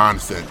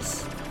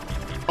nonsense.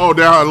 Oh,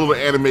 now a little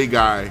anime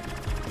guy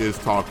is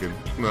talking.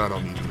 No, I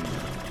don't need to read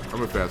that. I'm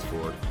gonna fast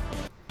forward.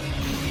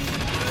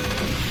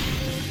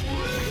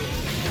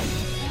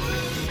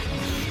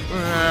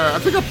 I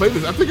think I played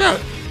this.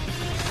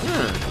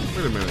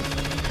 Wait a minute.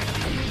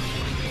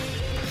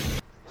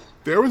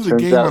 There was a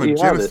game on a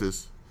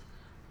Genesis.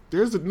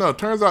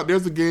 Turns out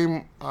there's a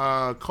game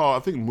called, I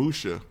think,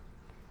 Musha,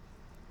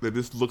 that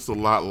this looks a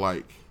lot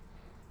like.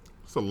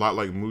 It's a lot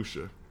like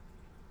Musha.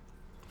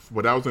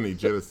 But that was on a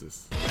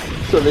Genesis.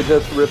 So they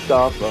just ripped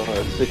off a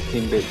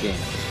 16-bit game.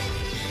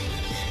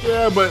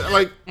 Yeah, but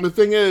like the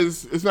thing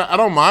is, it's not. I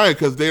don't mind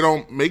because they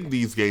don't make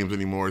these games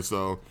anymore.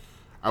 So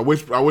I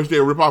wish they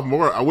would rip off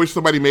more. I wish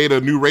somebody made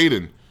a new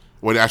Raiden.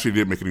 Well, they actually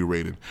did make a new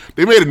Raiden.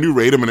 They made a new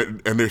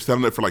Raiden and they're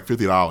selling it for like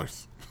 $50.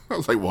 I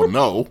was like, well,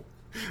 no,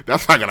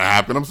 that's not gonna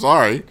happen. I'm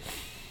sorry.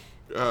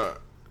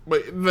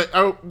 But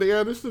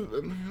yeah, this is.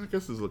 I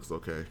guess this looks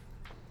okay.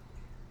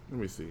 Let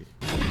me see.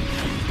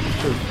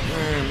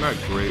 Not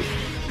great.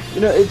 You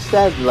know, it's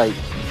sad, like,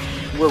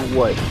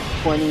 we're,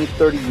 20,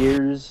 30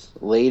 years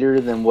later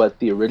than what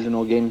the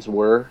original games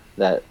were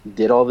that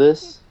did all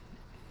this,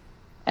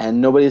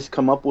 and nobody's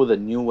come up with a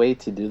new way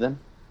to do them?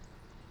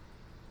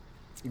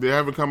 They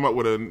haven't come up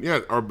with a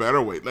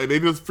better way. Like,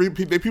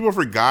 people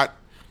forgot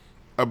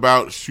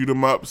about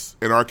shoot-em-ups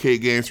and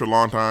arcade games for a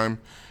long time,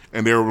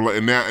 and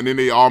then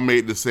they all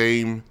made the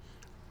same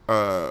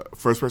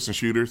first-person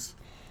shooters.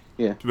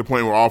 Yeah. To the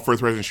point where all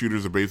first-person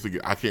shooters are basically,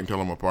 I can't tell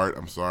them apart.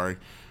 I'm sorry.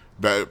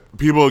 That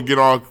people get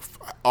all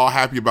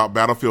happy about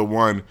Battlefield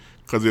 1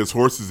 because there's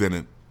horses in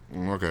it.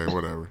 Okay,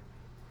 whatever.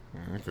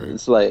 Okay.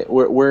 It's like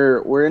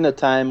we're in a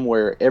time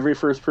where every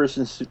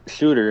first-person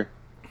shooter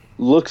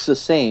looks the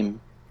same,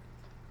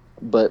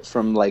 but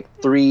from like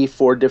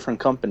 3-4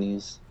 different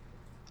companies.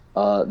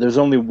 There's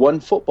only one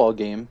football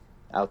game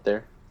out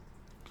there.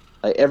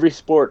 Like every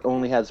sport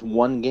only has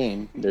one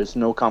game. There's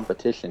no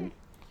competition.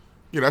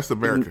 Yeah, that's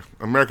America.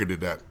 America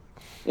did that.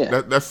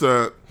 Yeah. That's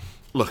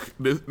look.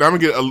 Now I'm gonna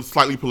get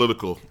slightly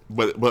political,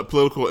 but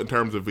political in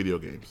terms of video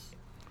games.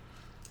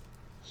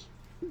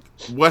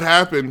 What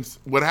happened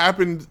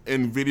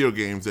in video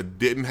games that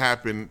didn't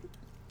happen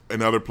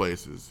in other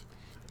places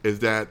is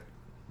that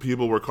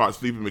people were caught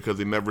sleeping because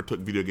they never took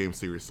video games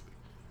seriously.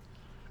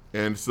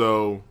 And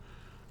so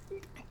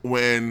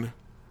when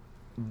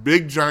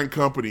big giant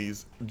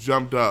companies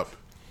jumped up,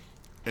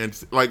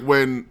 and like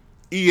when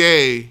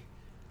EA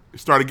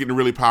started getting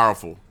really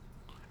powerful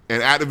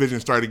and Activision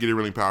started getting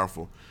really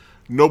powerful,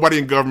 nobody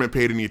in government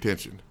paid any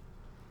attention.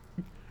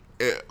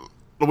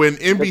 When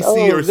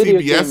NBC or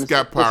CBS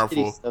got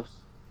powerful,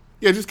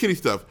 yeah, just kiddie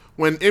stuff.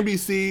 When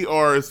NBC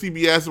or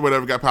CBS or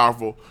whatever got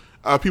powerful,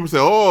 people say,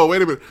 "Oh,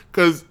 wait a minute,"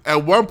 because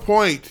at one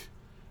point,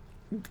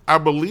 I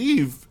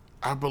believe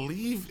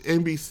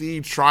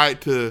NBC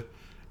tried to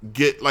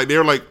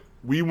they're like,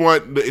 we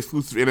want the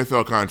exclusive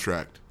NFL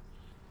contract,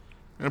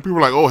 and people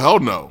were like, oh hell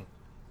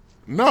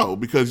no,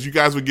 because you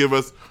guys would give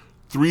us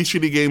 3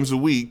 shitty games a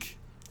week,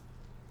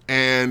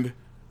 and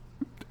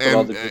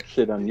all the good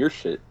shit on your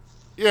shit.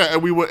 Yeah,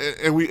 and we want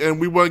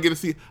to get to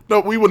see.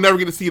 No, we will never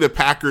get to see the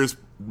Packers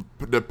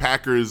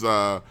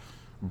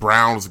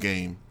Browns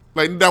game.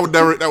 Like that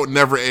would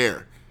never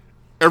air.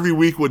 Every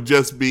week would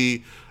just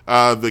be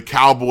the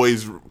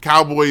Cowboys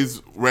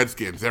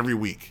Redskins every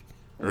week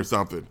or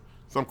something,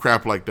 some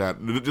crap like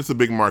that. Just the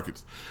big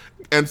markets,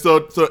 and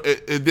so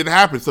it didn't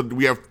happen. So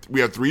we have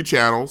 3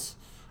 channels.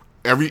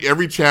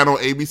 Every channel,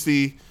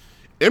 ABC,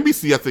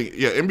 NBC, I think,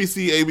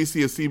 NBC,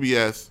 ABC, and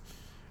CBS,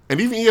 and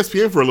even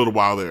ESPN for a little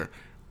while there.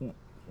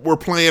 We're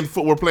playing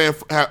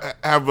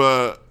have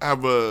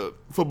a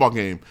football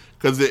game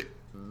because the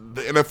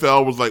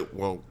NFL was like,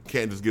 well,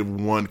 can't just give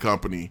one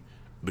company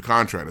the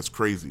contract. It's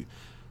crazy.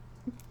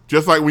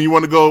 Just like when you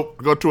want to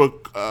go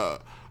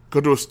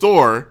to a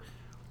store,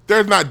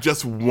 there's not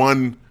just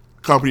one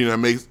company that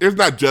makes. There's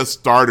not just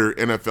starter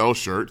NFL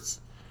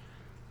shirts.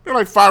 There are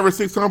like 5 or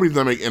 6 companies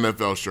that make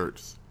NFL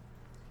shirts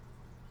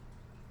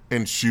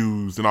and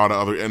shoes and all the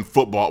other and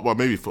football. Well,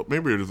 maybe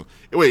it is.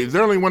 Wait, is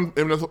there only one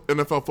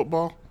NFL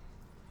football?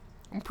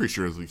 I'm pretty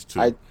sure there's at least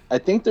 2. I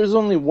think there's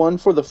only one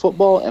for the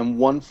football and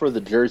one for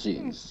the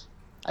jerseys.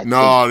 I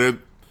know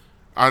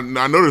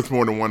there's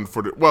more than one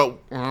for the. Well,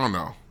 I don't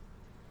know.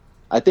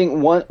 I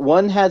think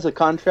one has a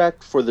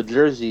contract for the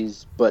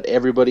jerseys, but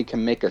everybody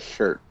can make a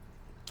shirt.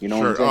 You know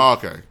what I'm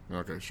saying?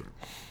 Okay, sure.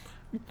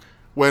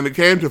 When it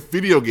came to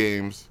video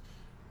games,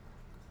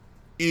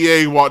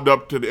 EA walked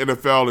up to the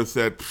NFL and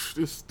said,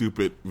 "This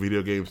stupid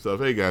video game stuff.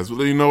 Hey guys,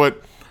 well, you know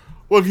what?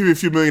 We'll give you a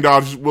few $1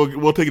 million.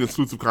 We'll take an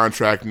exclusive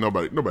contract.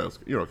 Nobody else.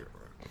 You don't care,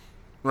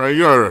 right?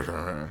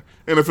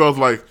 NFL's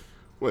like,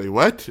 wait,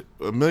 what?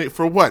 $1 million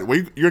for what?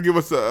 You're gonna give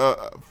us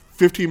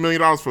 $15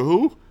 million for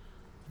who?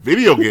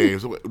 Video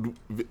games?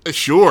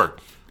 Sure.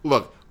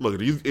 Look,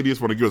 these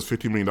idiots want to give us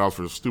 $15 million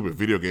for a stupid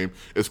video game.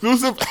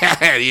 Exclusive?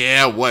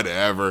 Yeah,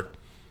 whatever.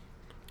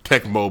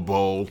 Tecmo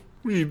Bowl.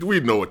 We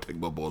know what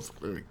Tecmo Bowl is.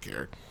 I don't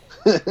care.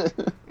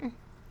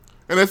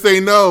 And they say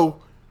no.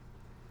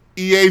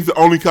 EA's the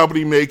only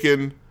company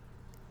making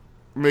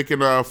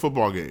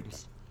football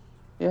games.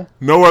 Yeah.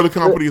 No other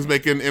company is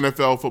making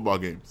NFL football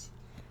games.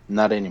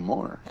 Not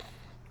anymore.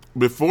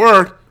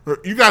 Before,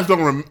 you guys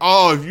don't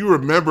if you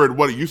remembered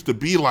what it used to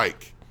be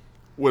like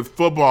with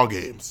football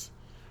games.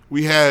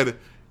 We had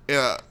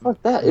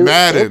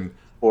Madden.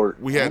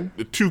 We had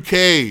the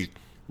 2K.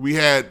 We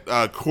had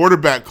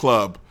Quarterback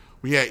Club.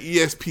 We had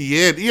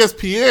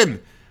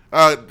ESPN.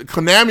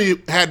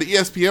 Konami had the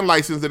ESPN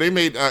license and they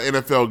made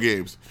NFL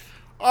games.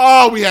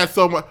 Oh, we had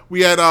so much. We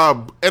had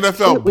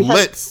NFL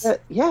Blitz.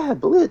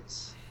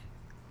 Blitz.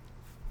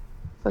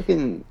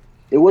 Fucking,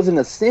 it wasn't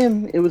a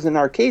sim. It was an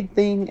arcade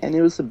thing, and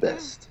it was the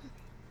best.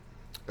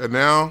 And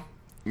now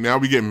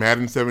we get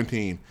Madden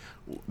 17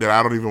 that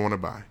I don't even want to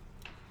buy.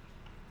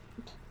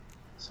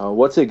 So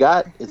what's it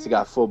got? It's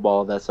got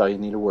football. That's all you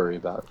need to worry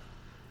about.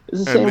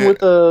 It's the same with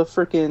the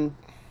freaking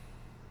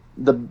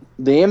the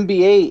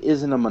NBA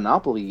isn't a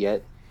monopoly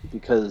yet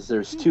because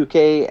there's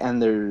 2K and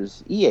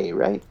there's EA,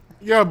 right?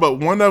 Yeah, but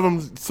one of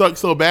them sucked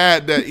so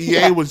bad that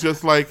EA was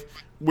just like,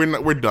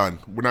 we're done.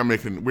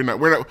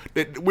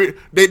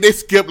 They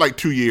skipped like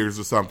 2 years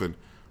or something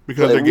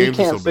because their games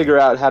are so bad. We can't figure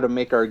out how to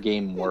make our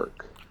game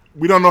work.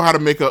 We don't know how to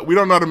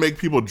make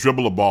people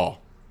dribble a ball.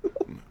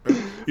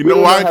 You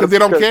know why? Because they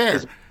don't care.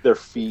 Their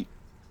feet.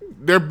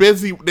 They're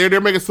busy.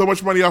 They're making so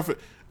much money off it.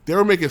 They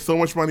were making so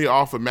much money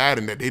off of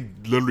Madden that they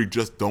literally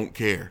just don't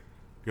care.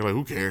 You're like,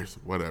 who cares?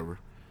 Whatever.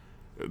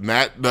 And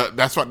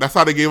that's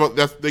how they gave up.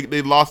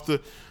 They lost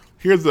to.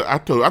 I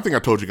think I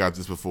told you guys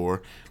this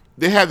before.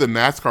 They had the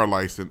NASCAR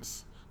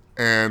license,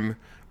 and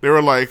they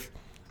were like,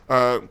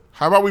 "How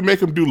about we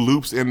make them do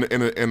loops in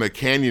a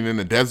canyon in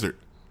the desert?"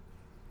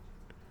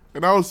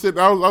 And I was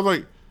sitting. I was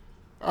like,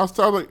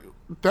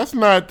 that's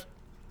not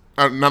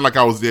like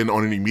I was in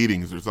on any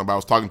meetings or something. I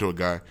was talking to a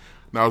guy,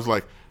 and I was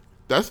like,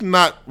 that's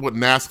not what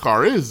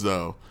NASCAR is,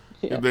 though.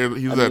 Yeah.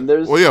 He's like,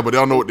 well, yeah, but they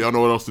don't know what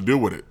else to do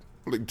with it.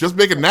 Like, just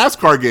make a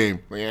NASCAR game.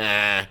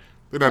 Yeah,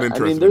 they're not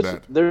interested in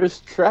that.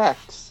 There's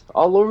tracks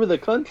all over the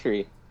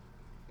country,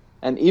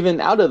 and even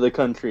out of the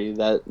country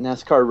that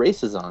NASCAR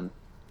races on.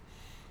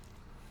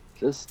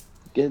 Just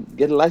get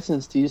a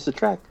license to use the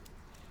track.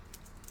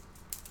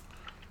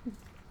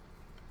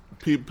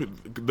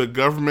 The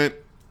government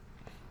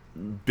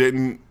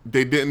didn't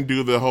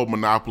do the whole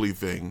monopoly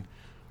thing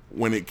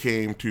when it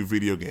came to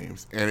video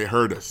games, and it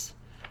hurt us,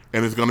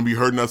 and it's going to be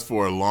hurting us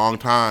for a long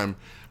time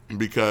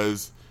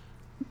because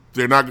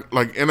they're not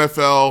like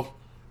NFL.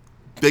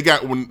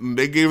 When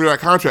they gave her that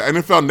contract,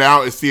 NFL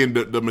now is seeing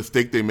the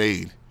mistake they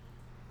made.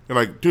 They're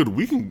like, dude,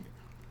 we can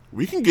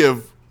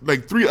give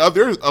like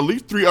at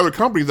least three other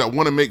companies that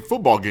want to make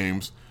football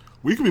games.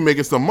 We could be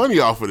making some money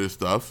off of this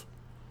stuff,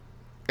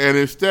 and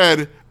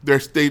instead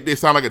they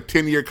sign like a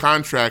 10-year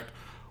contract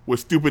with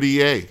stupid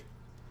EA.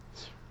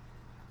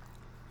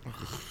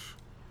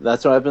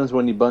 That's what happens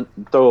when you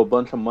throw a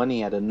bunch of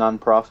money at a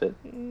nonprofit,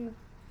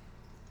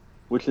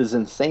 which is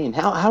insane.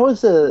 How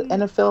is the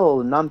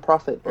NFL a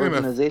nonprofit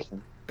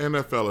organization?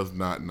 NFL is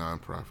not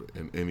nonprofit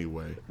in any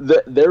way.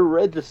 They're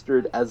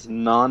registered as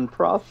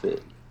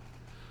nonprofit,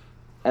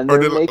 and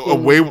they're making a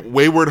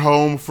wayward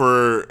home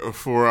for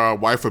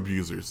wife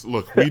abusers.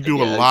 Look, we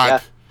do a lot.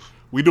 Yeah.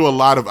 We do a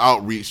lot of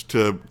outreach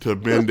to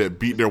men that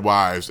beat their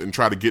wives and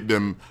try to get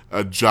them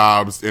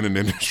jobs in an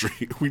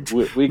industry. We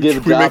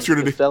give jobs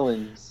to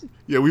felons.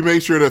 Yeah, we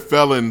make sure that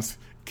felons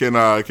can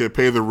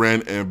pay the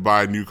rent and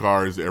buy new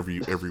cars every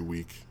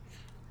week.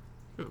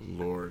 Good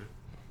Lord,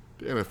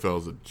 the NFL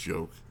is a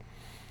joke.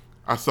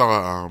 I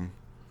saw.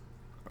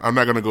 I'm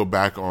not gonna go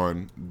back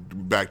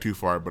too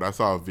far, but I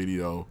saw a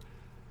video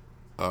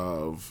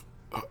of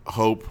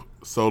Hope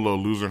Solo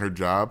losing her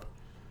job.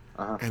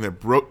 And it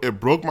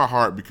broke my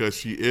heart because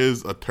she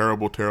is a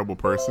terrible, terrible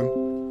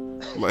person.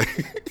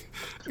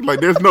 Like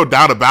there's no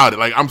doubt about it.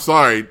 Like, I'm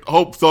sorry,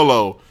 Hope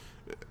Solo,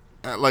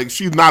 like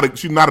she's not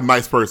a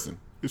nice person.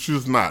 She's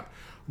just not.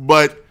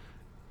 But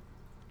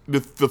the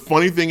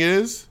funny thing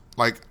is,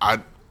 like, I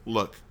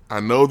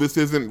know this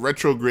isn't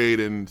retrograde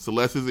and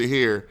Celeste isn't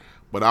here,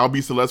 but I'll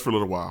be Celeste for a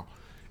little while.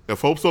 If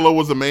Hope Solo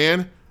was a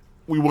man,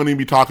 we wouldn't even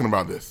be talking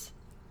about this.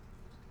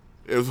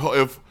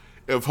 If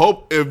there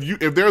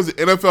was an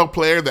NFL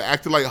player that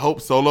acted like Hope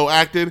Solo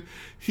acted,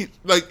 she'd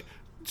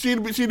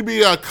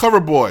be a cover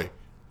boy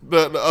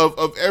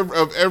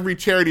of every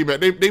charity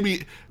event.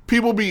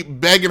 People be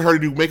begging her to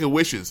do Make-A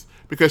Wishes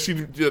because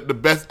she's the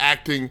best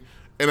acting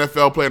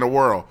NFL player in the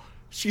world.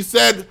 She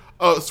said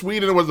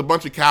Sweden was a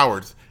bunch of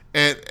cowards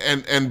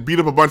and beat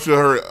up a bunch of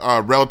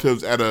her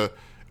relatives at a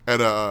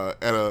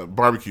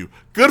barbecue.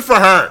 Good for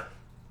her.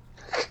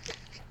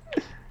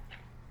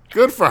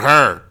 Good for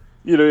her.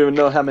 You don't even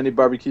know how many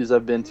barbecues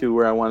I've been to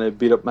where I want to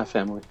beat up my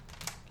family.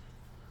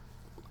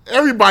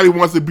 Everybody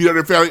wants to beat up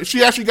their family.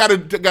 She actually got to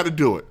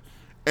do it,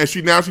 and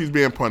she's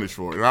being punished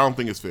for it. And I don't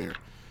think it's fair.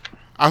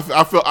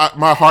 I feel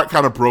my heart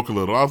kind of broke a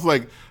little. I was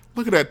like,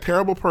 look at that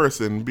terrible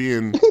person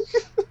being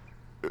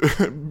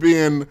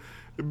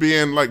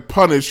like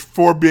punished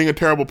for being a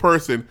terrible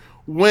person.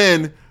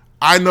 When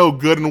I know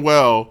good and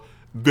well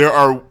there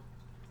are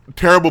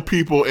terrible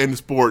people in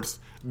sports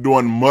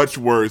doing much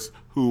worse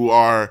who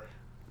are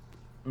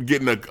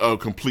getting a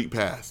complete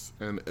pass,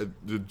 and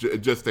it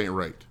just ain't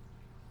right.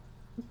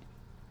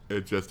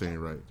 It just ain't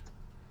right.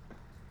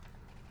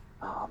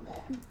 Oh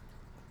man,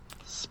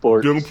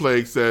 sports.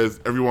 Doomplague says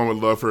everyone would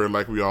love her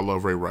like we all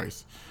love Ray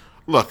Rice.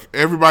 Look,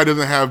 everybody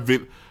doesn't have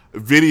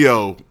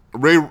video.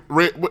 Ray,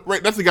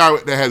 that's the guy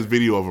that has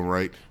video of him,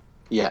 right?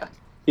 Yeah,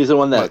 he's the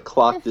one that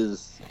clocked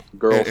his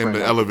girlfriend in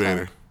the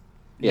elevator.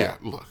 Yeah.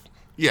 Look,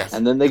 yes,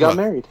 and then they got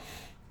married.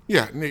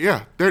 Yeah.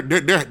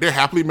 They're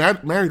happily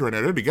married right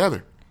now. They're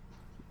together.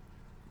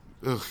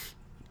 Ugh,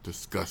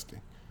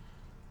 disgusting.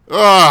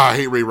 I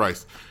hate Ray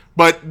Rice.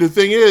 But the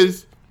thing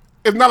is,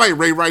 it's not like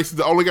Ray Rice is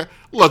the only guy.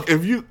 Look,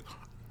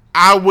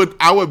 I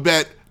would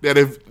bet that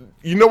if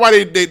you know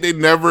why they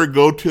never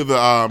go to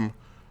the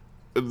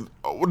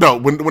no,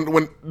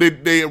 when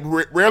they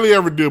rarely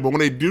ever do, but when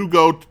they do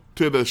go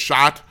to the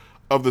shot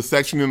of the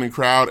section in the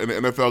crowd in the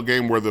NFL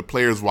game where the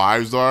players'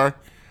 wives are,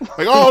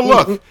 like, oh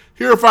look,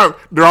 here are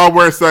 5. They're all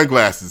wearing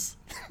sunglasses.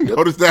 Yep.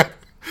 Notice that.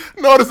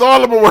 Notice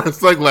all of them are wearing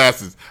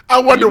sunglasses.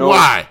 I wonder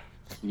why.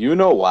 You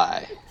know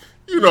why.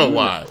 You know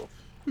why.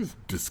 These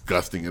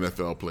disgusting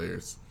NFL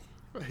players.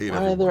 I hate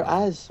Why are their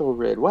eyes so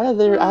red? Why are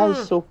their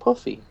eyes so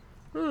puffy?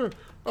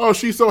 Oh,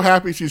 she's so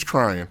happy she's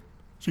crying.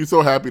 She's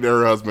so happy that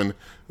her husband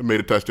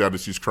made a touchdown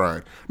that she's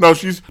crying. No,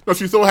 she's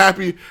so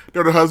happy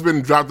that her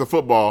husband dropped the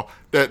football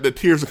that the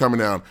tears are coming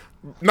down.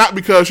 Not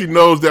because she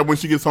knows that when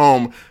she gets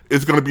home,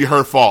 it's going to be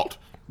her fault.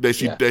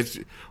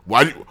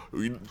 Why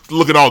you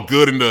looking all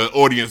good in the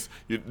audience?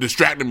 You're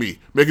distracting me,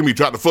 making me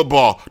drop the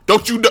football.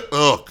 Don't you know?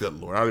 Oh, good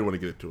Lord. I didn't want to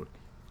get into it.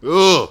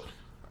 Ugh.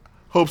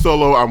 Hope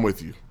Solo, I'm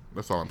with you.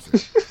 That's all I'm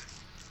saying.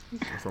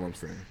 That's all I'm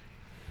saying.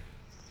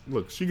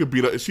 Look, she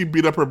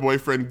beat up her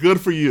boyfriend.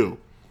 Good for you.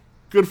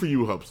 Good for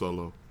you, Hope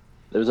Solo.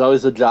 There's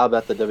always a job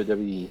at the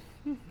WWE.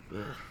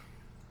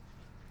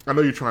 I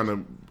know you're trying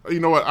to. You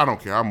know what? I don't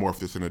care. I'll morph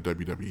this into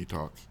WWE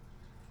talks.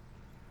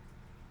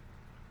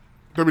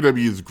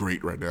 WWE is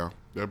great right now.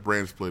 That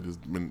brand split has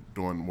been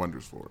doing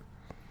wonders for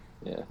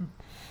it. Yeah.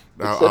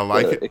 I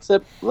like it.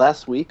 Except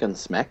last week on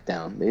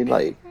SmackDown,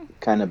 they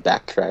kind of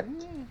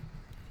backtracked.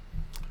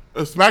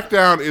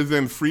 SmackDown is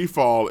in free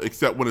fall,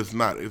 except when it's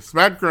not.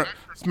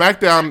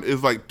 SmackDown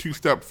is like 2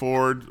 steps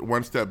forward,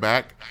 1 step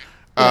back,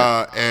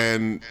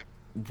 and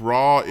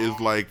Raw is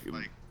like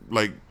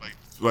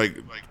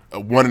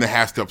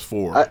 1.5 steps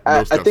forward.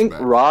 I think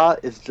back. Raw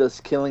is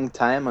just killing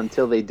time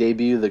until they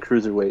debut the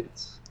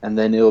cruiserweights, and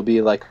then it'll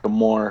be like a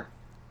more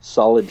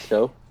solid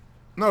show.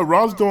 No,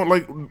 Raw's doing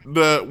like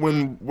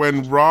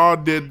when Raw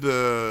did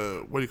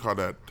the what do you call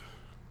that?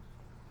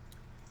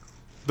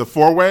 The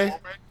 4-way.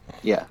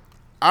 Yeah.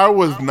 I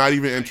was not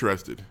even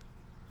interested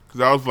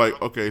because I was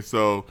like, okay,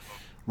 so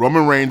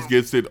Roman Reigns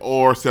gets it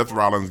or Seth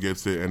Rollins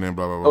gets it, and then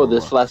blah blah blah.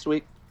 This last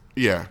week.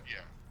 Yeah,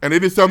 and they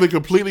did something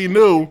completely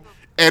new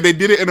and they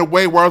did it in a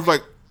way where I was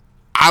like,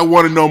 I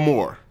want to know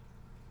more.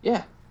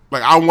 Yeah.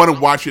 Like, I want to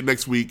watch it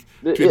next week.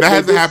 That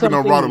hasn't happened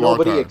on Raw in a long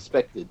time. Nobody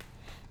expected.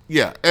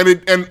 Yeah,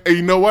 and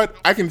you know what?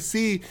 I can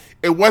see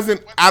it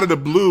wasn't out of the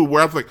blue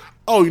where I was like,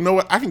 oh, you know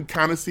what? I can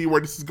kind of see where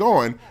this is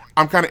going.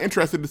 I'm kind of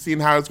interested to seeing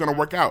how it's going to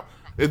work out.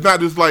 It's not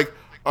just like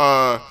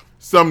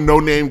some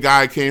no-name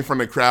guy came from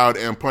the crowd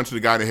and punched the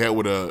guy in the head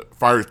with a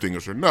fire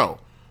extinguisher. No.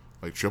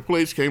 Like, Triple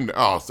H came to...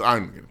 Oh, so I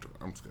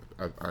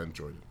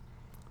enjoyed it.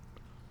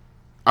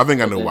 I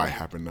think I know why it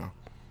happened, though.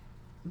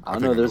 I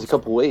don't know. There's a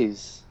couple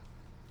ways.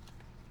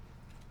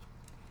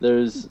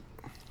 There's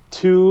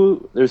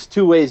two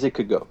ways it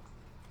could go.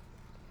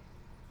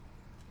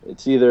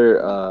 It's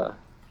either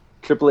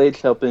Triple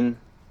H helping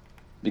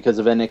because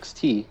of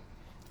NXT.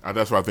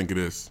 That's what I think it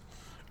is.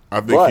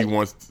 I think he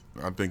wants.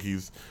 I think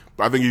he's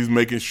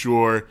making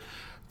sure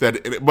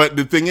that. But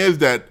the thing is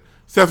that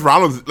Seth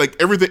Rollins, like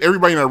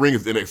everybody in that ring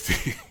is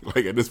NXT.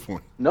 Like at this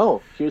point.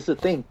 No, here's the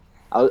thing.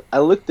 I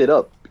looked it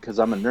up because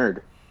I'm a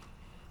nerd.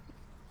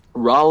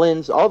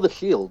 Rollins, all the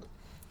Shield,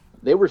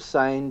 they were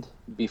signed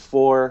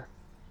before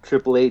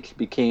Triple H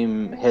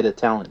became head of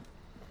talent.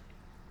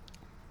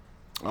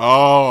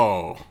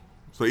 Oh,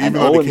 so even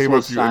though Owens they came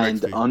was up to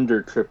signed NXT.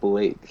 under Triple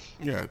H.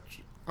 Yeah,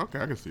 okay,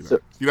 I can see that. So,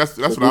 see, that's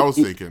what I was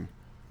thinking.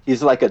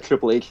 He's like a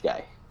Triple H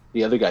guy.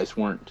 The other guys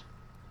weren't.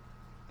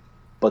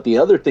 But the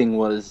other thing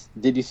was,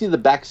 did you see the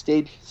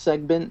backstage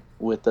segment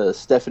with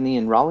Stephanie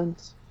and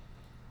Rollins?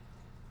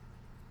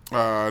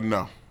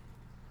 No.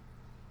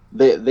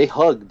 They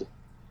hugged,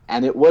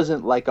 and it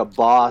wasn't like a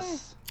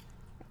boss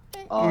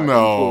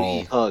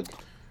employee hug.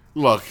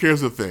 Look,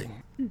 here's the thing.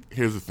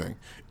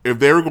 If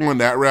they were going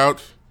that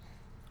route,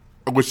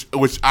 which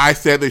I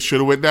said they should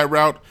have went that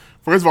route.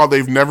 First of all,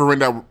 they've never went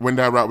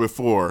that route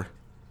before.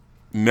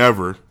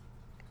 Never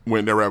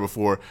went that route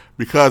before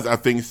because I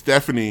think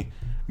Stephanie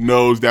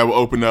knows that will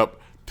open up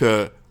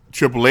to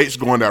Triple H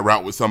going that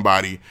route with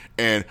somebody,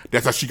 and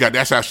that's how she got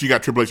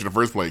Triple H in the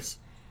first place.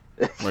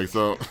 Like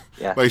so,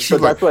 yeah. Like so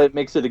that's why it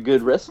makes it a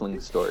good wrestling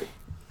story.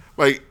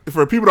 Like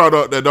for people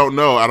that don't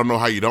know, I don't know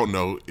how you don't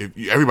know.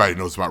 Everybody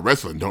knows about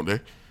wrestling, don't they?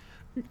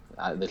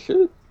 They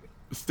should.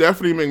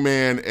 Stephanie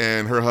McMahon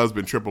and her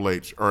husband Triple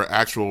H are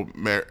actual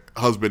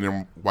husband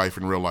and wife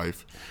in real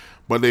life,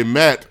 but they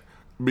met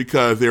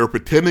because they were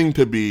pretending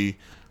to be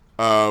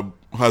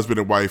husband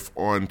and wife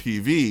on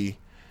TV,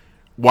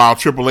 while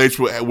Triple H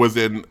was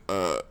in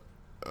a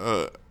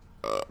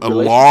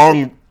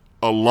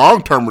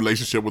long-term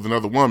relationship with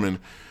another woman,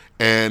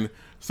 and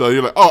so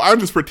you're like, oh, I'm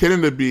just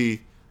pretending to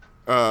be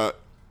on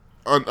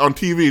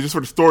TV just for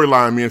the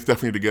storyline. Me and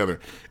Stephanie together,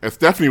 and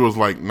Stephanie was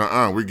like,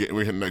 "Nuh-uh, we're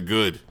hitting that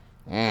good.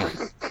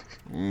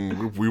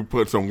 We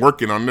put some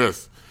work in on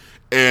this,"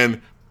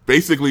 and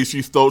basically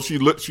she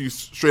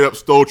straight up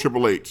stole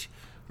Triple H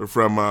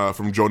from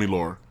Joni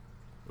Lore,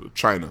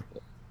 China.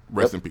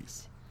 Rest in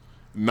peace.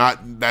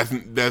 That's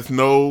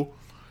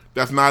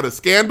not a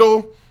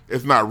scandal.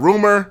 It's not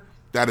rumor.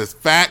 That is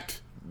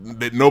fact.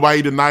 That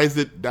nobody denies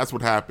it. That's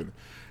what happened.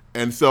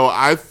 And so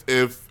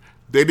if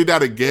they did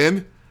that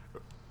again,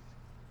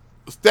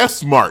 Steph's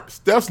smart.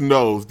 Steph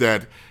knows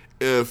that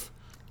if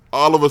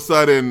all of a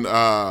sudden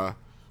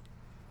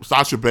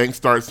Sasha Banks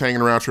starts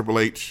hanging around Triple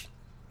H,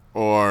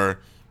 or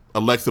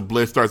Alexa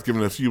Bliss starts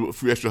giving a few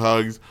extra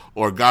hugs,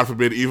 or God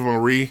forbid Eva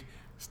Marie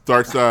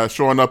starts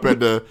showing up at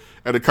the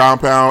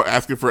compound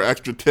asking for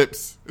extra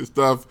tips and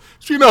stuff,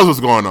 she knows what's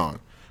going on.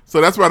 So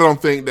that's why I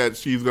don't think that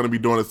she's going to be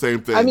doing the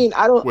same thing. I mean,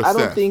 I don't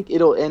Seth. think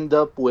it'll end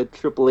up with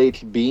Triple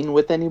H being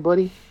with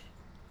anybody.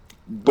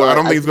 But I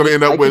don't think it's going to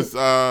end up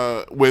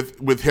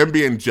with him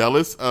being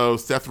jealous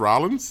of Seth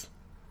Rollins.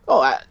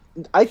 Oh,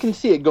 I can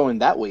see it going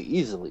that way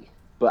easily,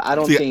 but I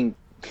don't think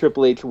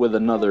Triple H with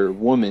another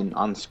woman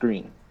on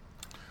screen.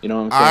 You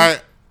know what I'm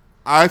saying?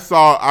 I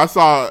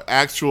saw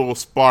actual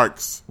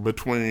sparks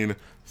between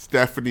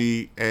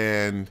Stephanie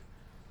and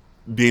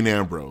Dean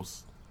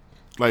Ambrose.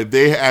 Like,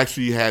 they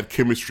actually had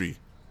chemistry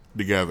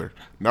together.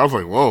 And I was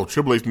like, whoa,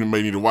 Triple H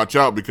may need to watch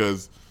out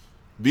because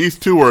these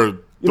two are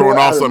throwing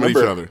off something at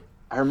each other.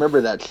 I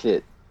remember that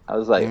shit. I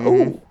was like,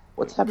 oh,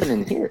 what's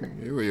happening here?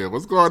 Yeah,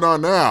 what's going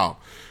on now?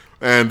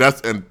 And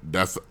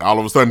that's all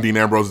of a sudden Dean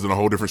Ambrose is in a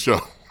whole different show.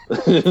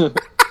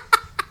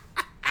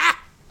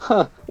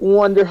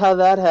 Wonder how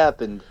that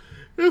happened.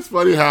 It's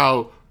funny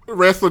how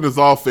wrestling is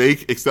all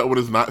fake except when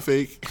it's not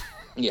fake.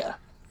 Yeah.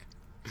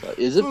 So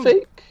is it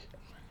fake?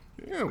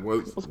 Yeah,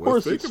 of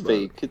course it's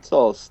fake. It's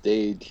all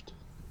staged,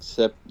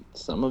 except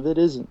some of it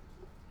isn't.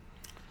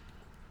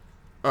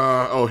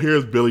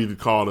 Here's Billy to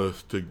call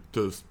us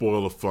to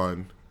spoil the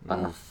fun.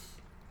 All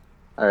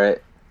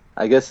right,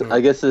 I guess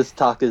this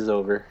talk is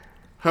over.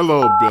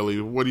 Hello, Billy.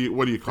 What are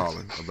you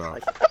calling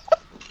about?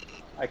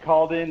 I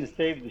called in to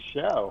save the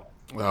show.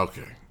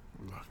 Okay.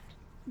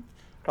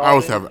 Hi,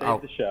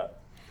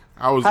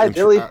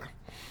 Billy.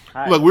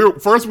 Look,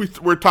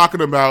 we're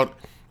talking about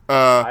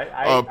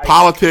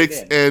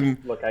politics and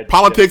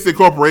politics and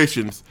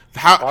corporations.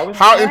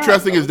 How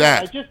interesting is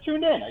that? I just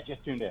tuned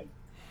in.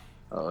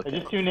 Oh, okay. I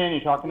just tuned in. You're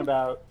talking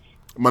about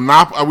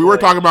We were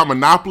talking about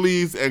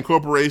monopolies and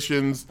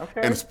corporations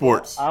and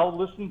sports. Well, I'll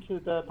listen to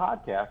the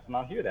podcast and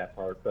I'll hear that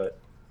part. But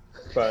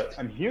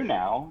I'm here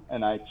now,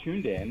 and I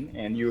tuned in,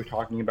 and you were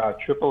talking about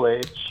Triple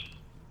H,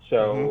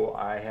 so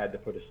I had to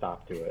put a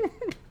stop to it.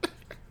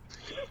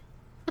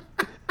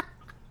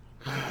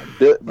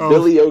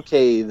 Billy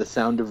O.K., the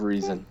sound of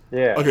reason.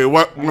 Yeah. Okay,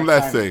 one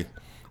last thing.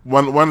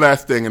 One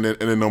last thing, and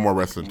then no more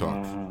wrestling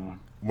talk.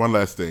 One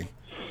last thing.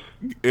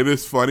 It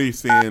is funny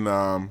seeing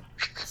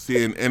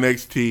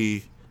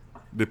NXT,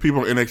 the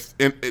people in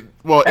NXT,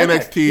 not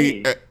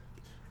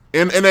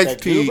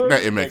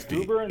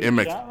MXT,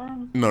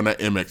 no, not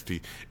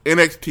MXT,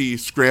 NXT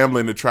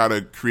scrambling to try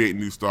to create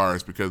new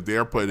stars because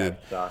they're putting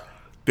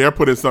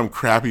some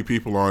crappy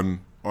people on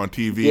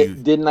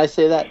TV. Didn't I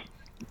say that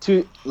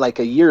like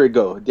a year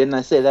ago? Didn't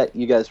I say that?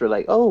 You guys were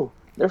like, "Oh,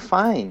 they're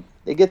fine.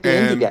 They get the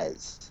indie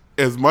guys."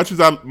 As much as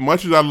I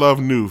love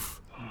Noof,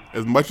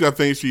 as much as I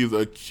think she's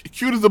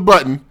cute as a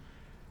button,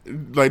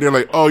 like they're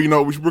like, "Oh,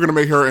 we're gonna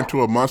make her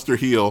into a monster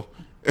heel,"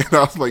 and I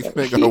was like,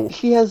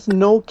 she has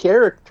no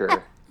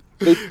character.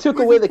 They took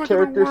away the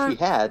character she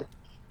had.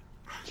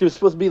 She was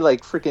supposed to be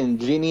like freaking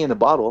genie in a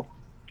bottle.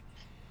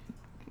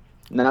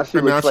 Now she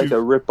looks like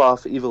a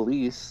rip-off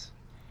Ivelisse.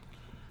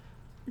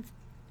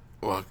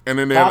 Look, and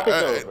then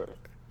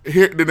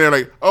they're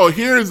like, "Oh,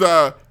 here's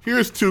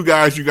two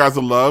guys you guys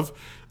will love,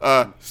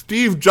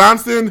 Steve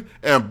Johnson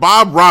and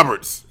Bob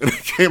Roberts." And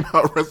it came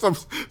out with some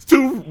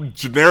two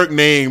generic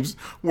names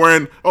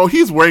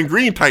he's wearing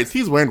green tights,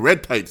 he's wearing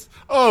red tights.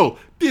 Oh,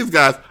 these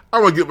guys,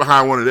 I'm gonna get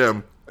behind one of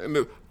them. And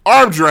the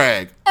arm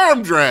drag,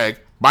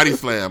 body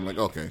slam. Like,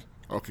 okay,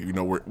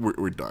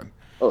 we're done.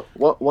 Oh,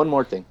 one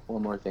more thing.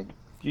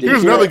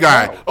 Here's another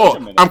guy. Oh,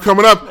 I'm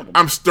coming up.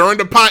 I'm stirring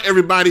the pot,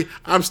 everybody.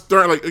 I'm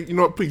stirring. Like, you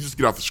know what? Please just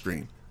get off the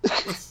screen.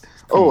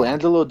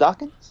 Angelo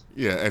Dawkins?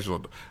 Yeah,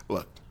 Angelo.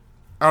 Look,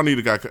 I don't need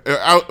a guy.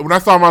 When I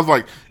saw him, I was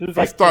like,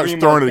 start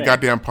stirring the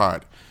goddamn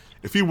pot.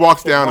 If he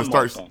walks down and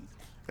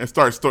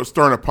starts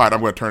stirring a pot, I'm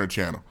going to turn the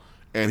channel.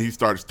 And he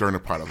started stirring the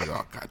pot. I was like,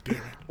 oh, god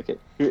damn it.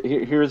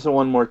 Okay, here's the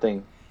one more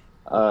thing.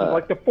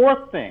 Like the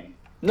fourth thing.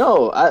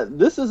 No, I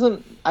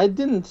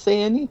didn't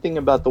say anything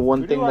about the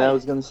one thing that I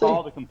was going to say.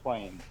 Call to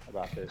complain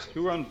about this.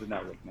 Who runs the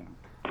network now?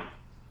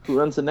 Who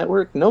runs the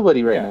network?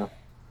 Nobody now.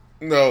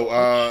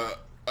 No,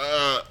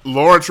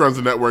 Lawrence runs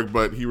the network,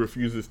 but he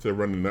refuses to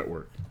run the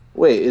network.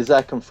 Wait, is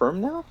that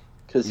confirmed now?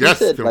 Because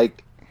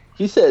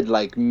he said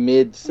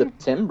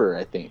mid-September,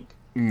 I think.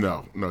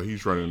 No,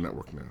 he's running the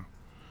network now.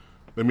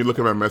 Let me look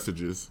at my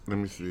messages. Let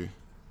me see.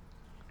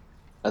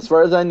 As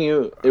far as I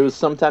knew, it was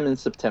sometime in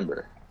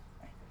September.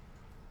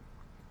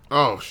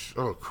 Oh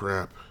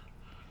crap!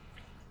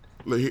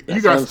 You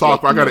guys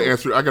talk. I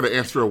gotta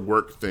answer a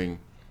work thing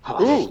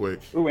real quick.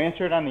 Ooh,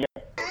 answer it on the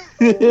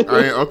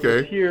air.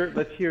 Okay.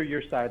 Let's hear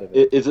your side of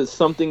it. Is it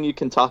something you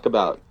can talk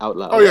about out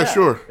loud? Oh yeah,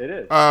 sure. It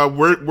is.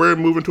 We're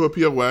moving to a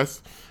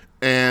POS,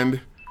 and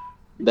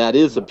that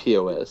is a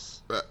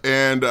POS.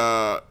 And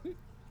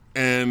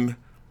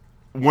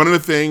one of the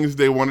things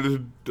we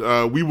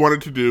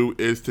wanted to do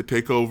is to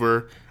take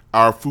over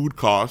our food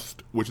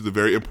cost, which is a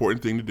very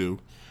important thing to do.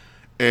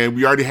 And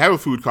we already have a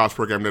food cost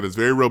program that is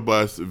very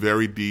robust,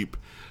 very deep,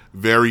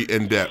 very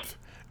in-depth.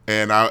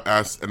 And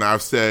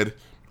I've said,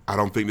 I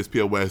don't think this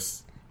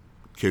POS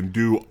can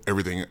do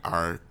everything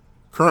our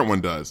current one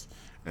does.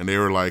 And they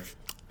were like,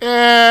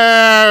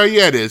 yeah,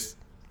 it is.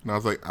 And I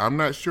was like, I'm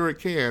not sure it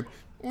can.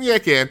 Yeah,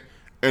 it can.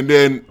 And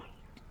then,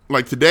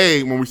 like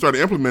today, when we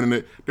started implementing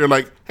it, they're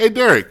like, hey,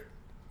 Derek,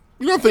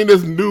 you don't think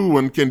this new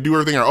one can do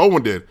everything our old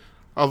one did?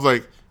 I was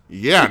like,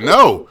 yeah,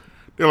 no.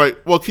 They're like,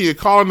 well, can you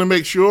call them to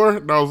make sure?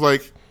 And I was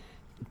like,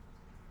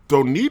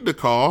 don't need to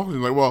call.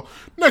 And like, well,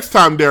 next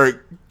time, Derek,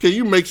 can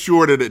you make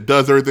sure that it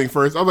does everything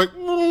first? I was like,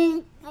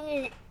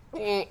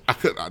 I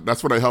could.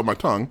 That's when I held my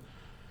tongue.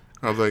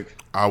 I was like,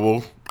 I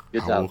will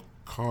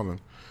call them.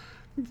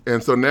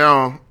 And so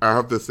now I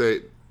have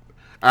to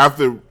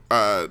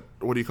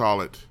what do you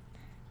call it?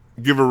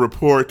 Give a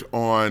report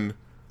on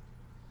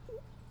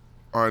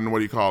what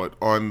do you call it?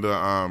 On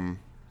the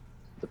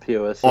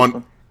POS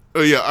system.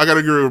 Yeah, I got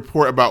to give a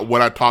report about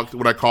what I called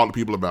the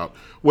people about,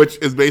 which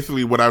is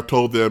basically what I've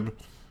told them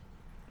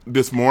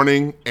this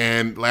morning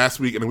and last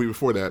week and the week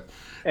before that.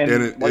 And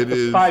it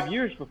is 5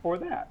 years before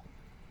that.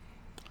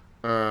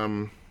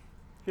 I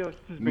feel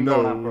like this has been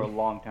going on for a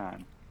long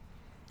time.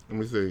 Let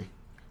me see.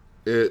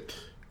 It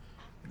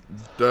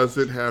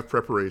doesn't have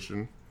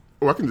preparation.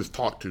 Oh, I can just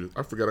talk to it.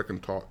 I forgot I can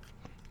talk.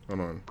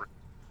 Hold on.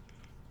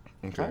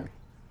 Okay.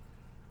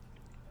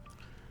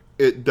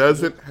 It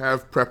doesn't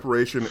have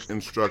preparation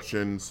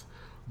instructions,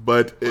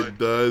 but it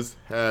does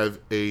have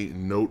a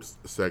notes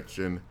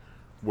section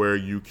where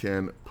you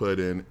can put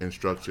in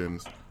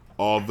instructions,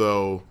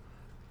 although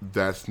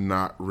that's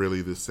not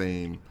really the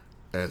same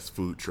as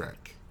Food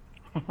Track.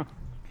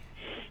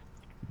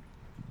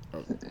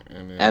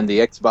 And the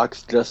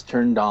Xbox just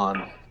turned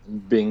on,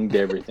 binged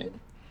everything.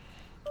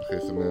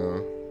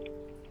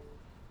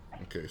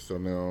 Okay, so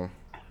now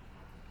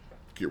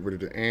get rid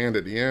of the "and"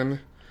 at the end.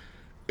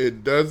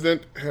 It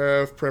doesn't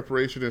have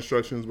preparation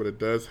instructions, but it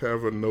does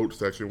have a note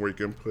section where you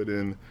can put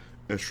in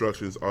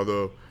instructions,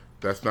 although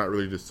that's not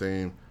really the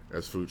same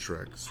as Food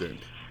Track sent.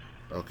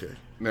 Okay.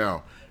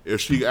 Now,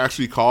 if she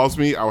actually calls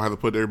me, I will have to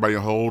put everybody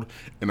on hold,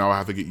 and I will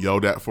have to get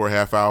yelled at for a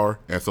half hour,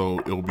 and so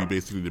it will be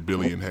basically the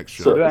Billy and Hex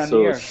show.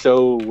 So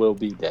show will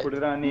be dead. Put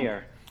it on the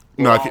air.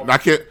 No,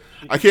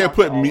 I can't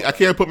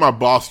put my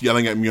boss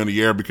yelling at me on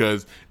the air,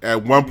 because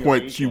at one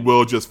point she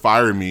will just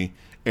fire me,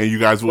 and you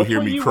guys will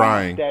hear me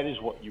crying. That is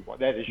what you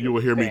want. That is you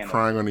will hear me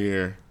crying on the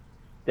air.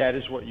 That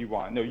is what you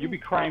want. No, you'll be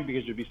crying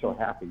because you'll be so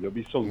happy. You'll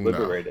be so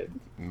liberated.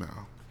 No.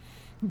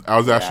 I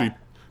was actually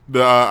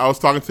I was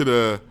talking to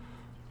the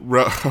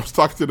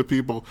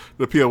people,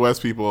 the POS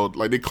people.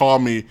 Like, they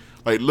called me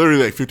like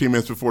literally like 15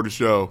 minutes before the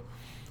show,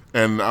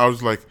 and I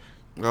was like,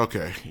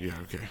 okay.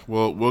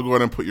 Well, we'll go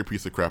ahead and put your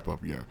piece of crap up.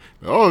 Yeah.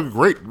 Oh,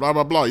 great. Blah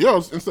blah blah.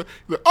 Yo.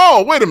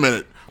 Oh, wait a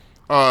minute.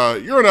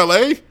 You're in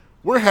LA.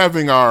 We're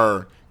having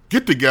our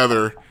get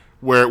together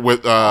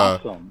with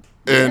awesome.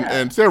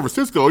 and San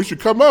Francisco. You should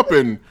come up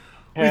and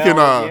we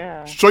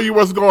can show you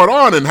what's going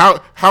on and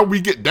how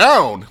we get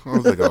down. I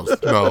was like,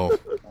 no,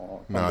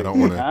 I don't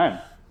want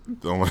to.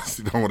 Don't want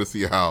to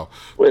see how.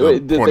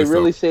 Wait, did they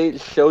really say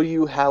show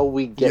you how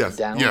we get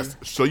down? Yes,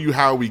 show you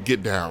how we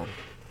get down.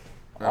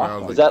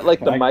 Awesome. Is that like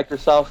the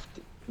Microsoft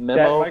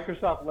memo? That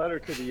Microsoft letter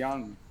to the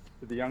young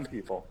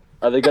people.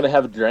 Are they going to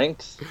have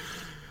drinks?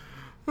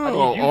 I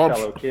need you,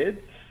 fellow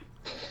kids.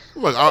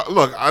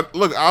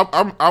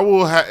 I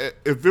will.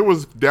 If it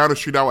was down the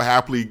street, I would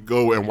happily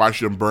go and watch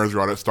them burn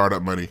through all that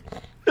startup money.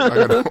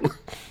 Yeah,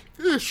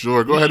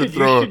 sure. Go ahead and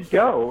throw. You should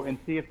go and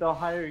see if they'll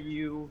hire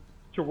you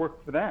to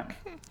work for them.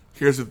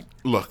 Here's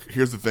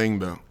the thing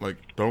though. Like,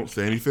 don't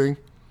say anything.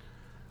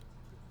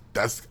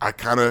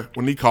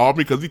 When he called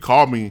me, because he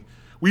called me,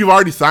 we've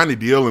already signed a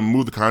deal and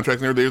moved the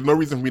contracts and everything. There's no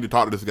reason for me to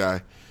talk to this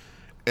guy.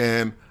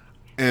 And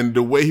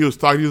the way he was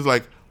talking, he was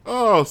like,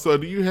 "Oh, so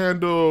do you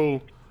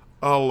handle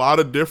a lot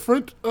of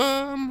different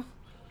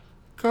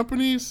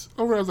companies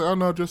over?" I was like, "Oh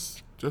no,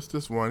 just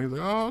this one." He's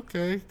like, "Oh,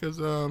 okay, because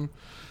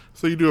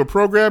so you do a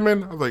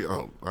programming?" I was like,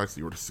 "Oh, I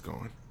see where this is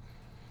going."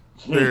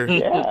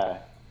 Yeah.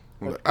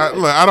 I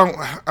don't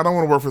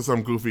want to work for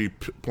some goofy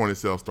point of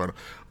sale startup,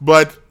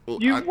 but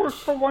you work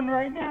for one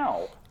right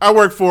now. I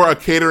work for a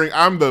catering.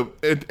 I'm the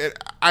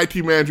IT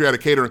manager at a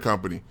catering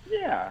company.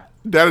 Yeah,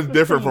 that is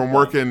different from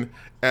working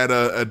at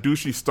a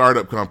douchey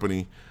startup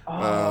company.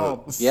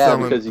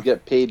 Because you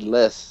get paid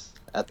less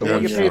at the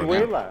one. You get paid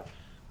way less.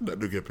 I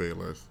do get paid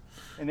less.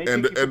 And they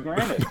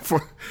take you for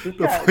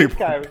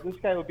granted. This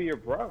guy will be your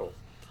bro.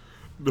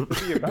 He'll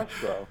be your best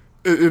bro.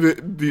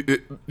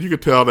 You can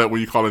tell that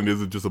when you call in,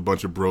 there's just a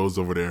bunch of bros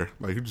over there.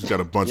 Like, you just got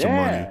a bunch of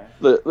money.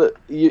 Look,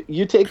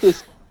 you take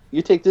this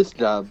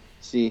job.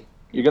 See,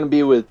 you're gonna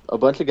be with a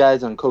bunch of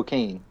guys on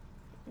cocaine.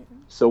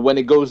 So when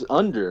it goes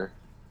under,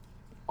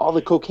 all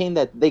the cocaine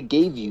that they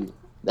gave you,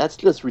 that's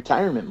just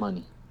retirement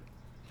money.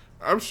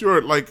 I'm sure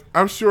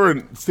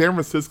in San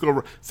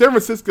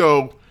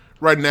Francisco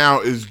right now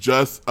is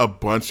just a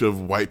bunch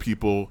of white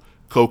people,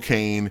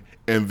 cocaine,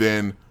 and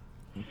then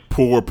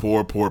poor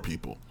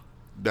people.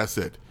 That's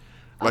it.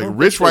 Like,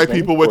 rich white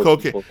people with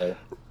cocaine.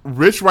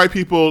 Rich white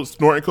people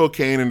snorting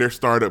cocaine in their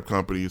startup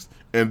companies,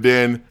 and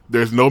then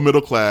there's no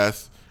middle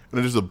class, and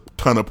then there's a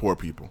ton of poor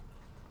people.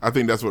 I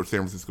think that's what San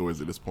Francisco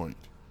is at this point.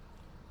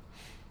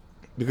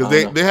 Because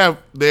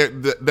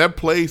that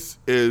place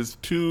is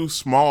too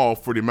small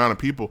for the amount of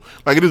people.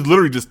 Like, it is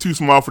literally just too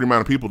small for the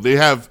amount of people. They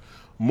have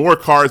more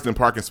cars than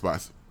parking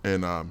spots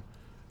in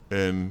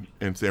San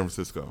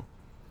Francisco.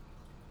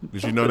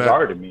 Did you know that?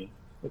 Bizarre to me.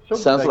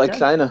 Sounds like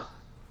China.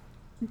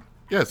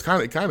 Yeah, it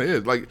kind of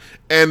is. Like,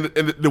 and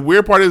the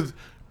weird part is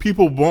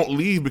people won't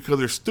leave because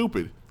they're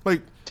stupid.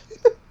 Like,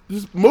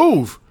 just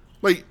move.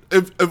 Like,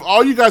 if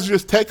all you guys are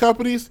just tech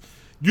companies,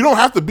 you don't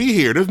have to be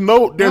here. There's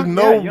no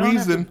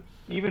reason.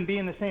 Even be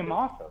in the same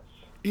office.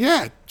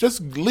 Yeah,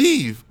 just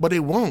leave, but they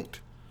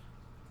won't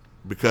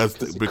because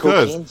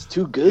cocaine's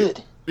too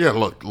good. Yeah,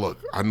 look.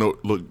 I know.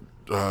 Look,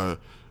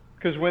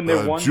 because when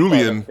their one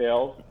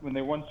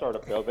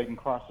startup fails, they can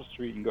cross the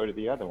street and go to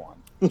the other one.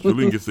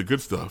 Julian gets the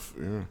good stuff.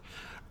 Yeah.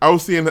 I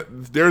was seeing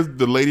there's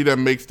the lady that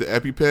makes the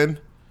EpiPen,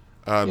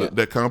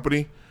 that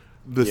company.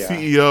 The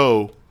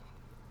CEO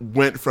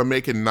went from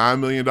making $9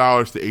 million to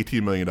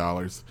 $18 million,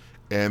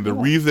 and the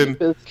reason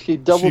she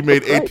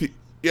made 18.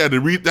 Yeah,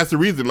 that's the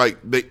reason. Like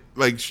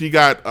she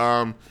got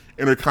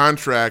in her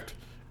contract,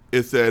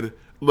 it said,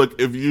 "Look,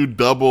 if you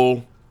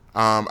double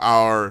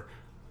our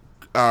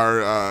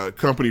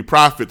company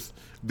profits,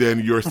 then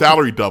your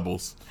salary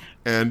doubles."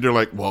 And they're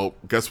like, "Well,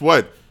 guess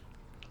what?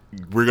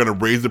 We're gonna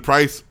raise the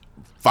price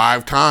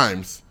 5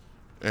 times,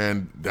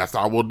 and that's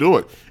how we'll do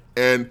it."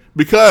 And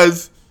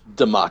because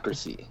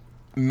democracy,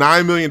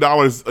 $9 million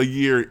a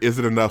year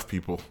isn't enough,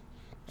 people.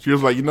 She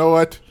was like, "You know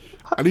what?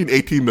 I need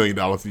 $18 million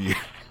a year.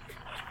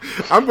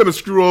 I'm going to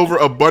screw over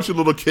a bunch of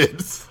little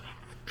kids.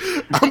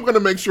 I'm going to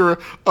make sure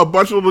a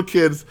bunch of little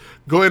kids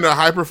go into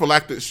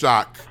hypophylactic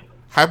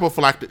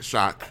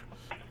shock,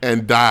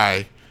 and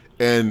die,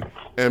 and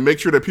make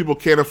sure that people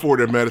can't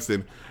afford their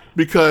medicine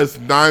because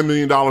 $9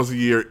 million a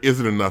year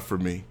isn't enough for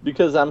me.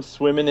 Because I'm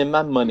swimming in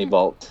my money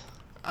vault.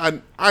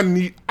 I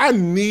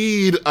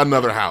need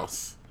another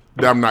house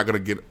that I'm not gonna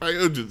get.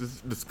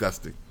 It's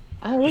disgusting.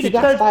 I already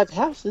got 5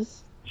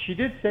 houses. She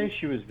did say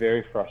she was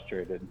very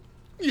frustrated.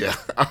 Yeah,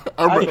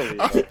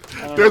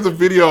 There's a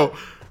video.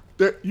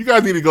 You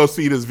guys need to go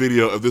see this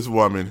video of this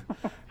woman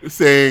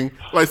saying,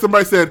 like,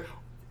 somebody said,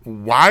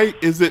 why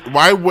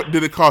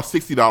did it cost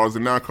 $60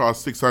 and now it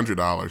costs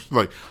 $600?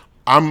 Like,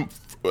 I'm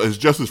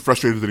just as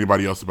frustrated as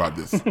anybody else about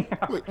this.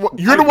 Like,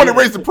 you're the one that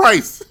raised the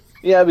price.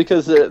 Yeah,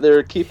 because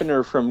they're keeping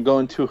her from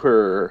going to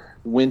her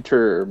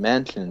winter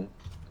mansion.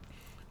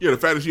 Yeah, the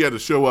fact that she had to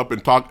show up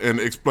and talk and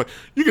explain.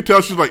 You can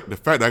tell she's like, the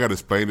fact that I got to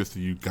explain this to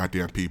you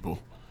goddamn people,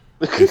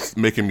 it's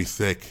making me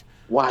sick.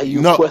 Why are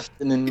you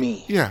questioning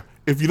me? Yeah,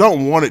 if you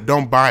don't want it,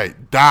 don't buy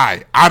it.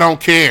 Die. I don't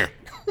care.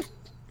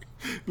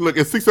 Look,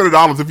 it's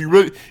 $600.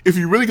 If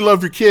you really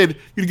love your kid,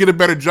 you'd get a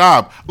better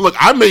job. Look,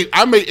 I made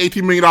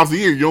 $18 million a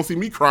year. You don't see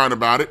me crying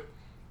about it.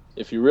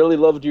 If you really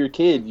loved your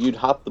kid, you'd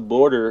hop the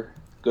border,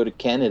 go to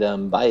Canada,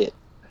 and buy it.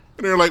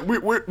 And they're like,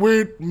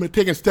 we're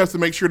taking steps to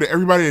make sure that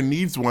everybody that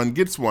needs one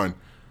gets one.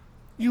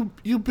 You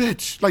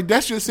bitch. Like,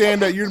 that's just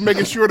saying that you're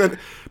making sure that.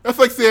 That's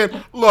like saying,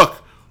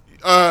 look,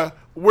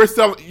 we're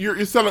selling.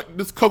 You're selling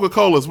this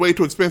Coca-Cola is way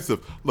too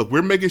expensive. Look,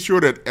 we're making sure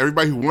that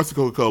everybody who wants a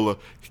Coca-Cola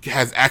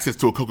has access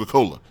to a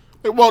Coca-Cola.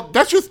 Like, well,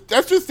 that's just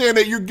saying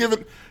that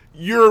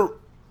you're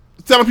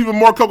selling people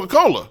more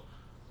Coca-Cola.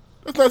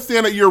 That's not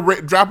saying that you're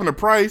dropping the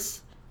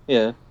price.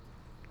 Yeah.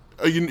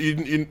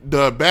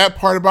 The bad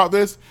part about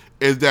this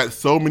is that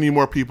so many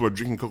more people are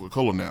drinking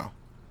Coca-Cola now.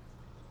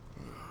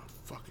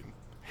 Fucking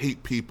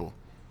hate people.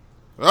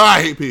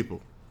 I hate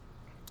people.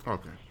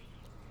 Okay.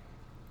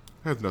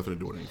 Has nothing to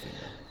do with anything.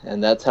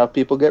 And that's how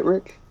people get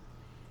rich.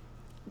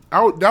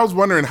 I was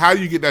wondering, how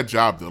do you get that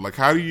job though? Like,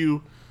 how do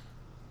you?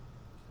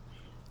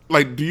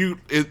 Like, do you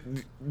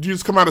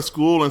just come out of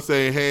school and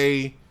say,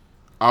 hey,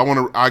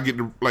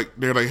 they're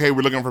like, hey,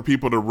 we're looking for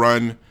people to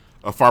run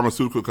a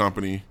pharmaceutical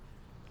company.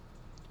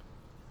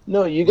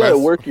 No, you got to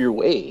work your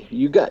way.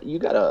 You got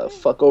to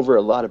fuck over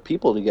a lot of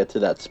people to get to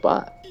that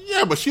spot.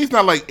 Yeah, but she's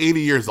not like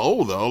 80 years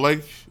old though.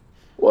 Like,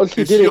 well,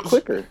 she did it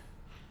quicker.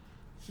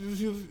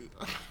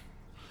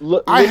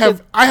 I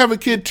have a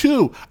kid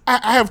too.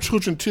 I have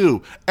children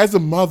too. As a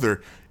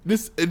mother,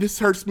 this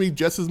hurts me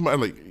just as much.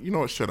 Like, you know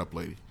what? Shut up,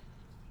 lady.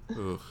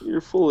 Ugh.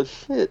 You're full of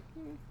shit.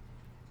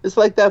 It's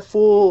like that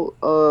fool,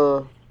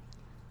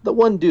 the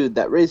one dude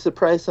that raised the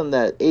price on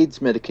that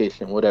AIDS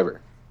medication, whatever.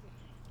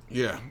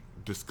 Yeah,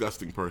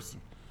 disgusting person.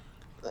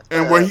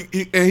 And where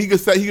he could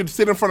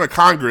sit in front of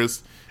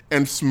Congress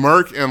and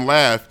smirk and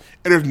laugh,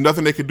 and there's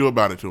nothing they could do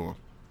about it to him.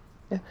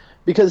 Yeah.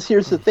 Because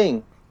here's the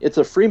thing: it's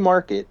a free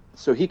market,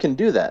 so he can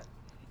do that.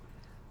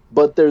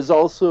 But there's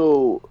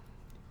also,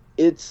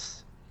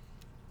 it's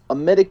a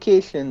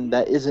medication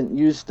that isn't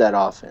used that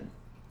often.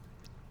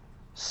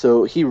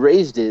 So he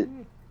raised it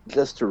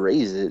just to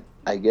raise it,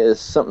 I guess.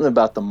 Something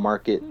about the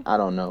market, I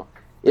don't know.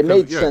 It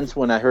made sense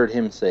when I heard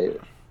him say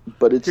it,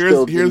 but it's here's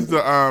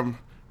the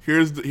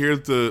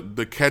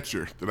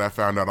catcher that I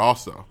found out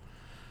also,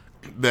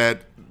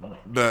 that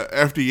the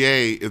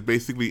FDA is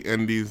basically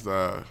in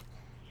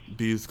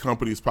these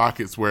companies'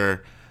 pockets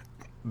where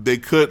they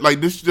could,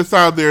 like, this just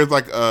how there's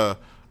like a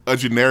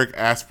generic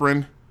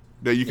aspirin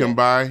that you can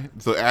buy.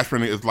 So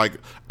aspirin is like,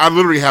 I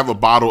literally have a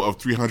bottle of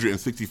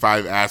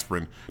 365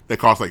 aspirin that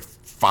costs like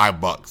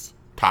 $5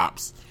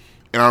 tops.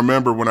 And I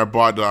remember when I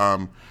bought,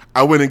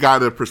 I went and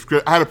got I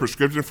had a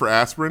prescription for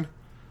aspirin,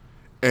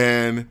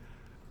 and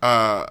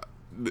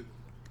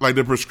like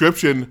the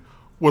prescription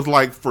was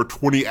like for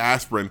 20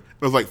 aspirin,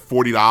 it was like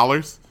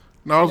 $40.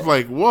 And I was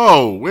like,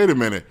 whoa, wait a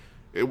minute.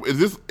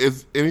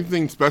 Is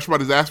anything special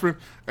about this aspirin?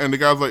 And the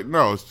guy was like,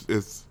 no,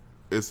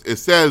 it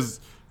says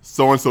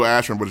so-and-so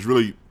aspirin, but it's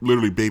really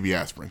literally baby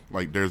aspirin.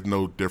 Like, there's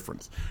no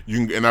difference.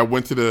 And I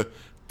went to the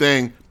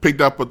thing,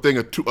 picked up a thing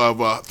of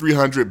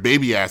 300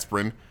 baby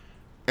aspirin,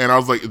 and I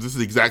was like, is this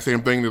the exact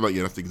same thing? They're like,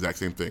 yeah, that's the exact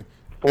same thing.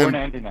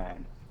 $4.99.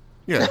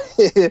 Yeah.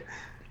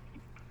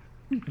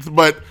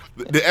 But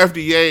the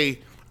FDA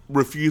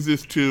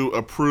refuses to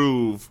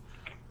approve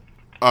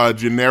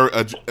generic,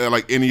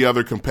 like any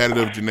other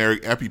competitive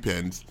generic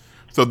EpiPens.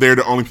 So they're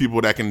the only people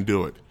that can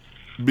do it.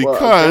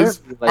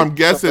 Because I'm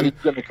guessing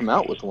somebody's going to come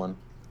out with one.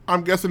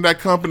 I'm guessing that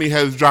company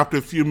has dropped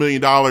a few $1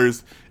 million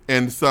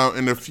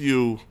in a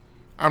few.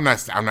 I'm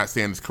not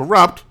saying it's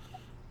corrupt,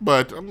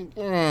 but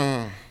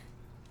The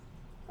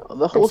I'm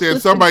whole saying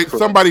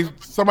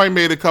somebody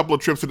made a couple of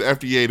trips to the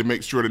FDA to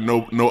make sure that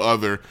no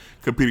other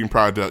competing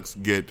products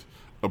get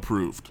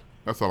approved.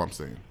 That's all I'm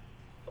saying.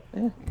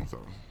 Yeah.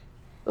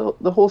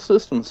 The whole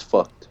system's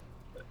fucked.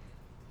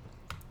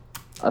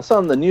 I saw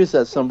in the news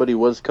that somebody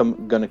was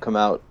going to come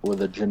out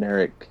with a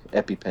generic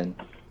EpiPen.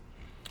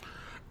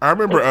 I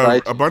remember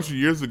a bunch of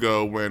years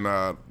ago when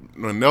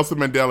Nelson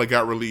Mandela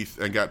got released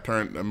and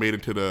made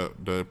into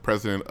the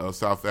president of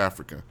South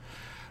Africa,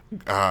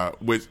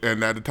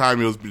 and at the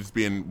time it was just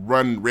being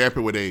run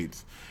rampant with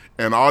AIDS,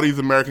 and all these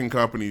American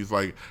companies,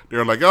 like,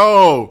 they're like,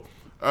 oh,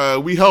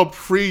 we helped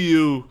free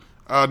you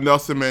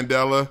Nelson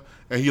Mandela,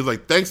 and he was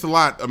like, "Thanks a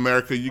lot,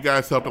 America. You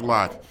guys helped a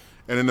lot."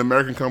 And then the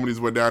American companies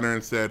went down there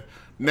and said,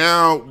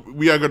 "Now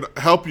we are going to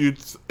help you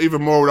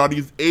even more with all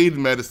these AIDS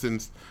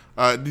medicines."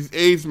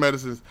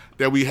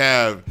 That we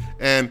have,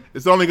 and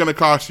it's only going to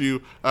cost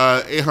you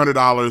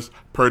 $800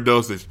 per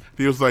dosage.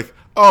 He was like,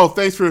 "Oh,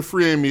 thanks for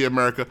freeing me,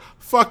 America.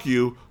 Fuck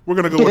you. We're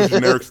going to go with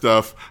generic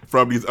stuff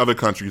from these other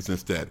countries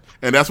instead."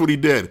 And that's what he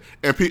did.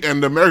 And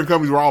the American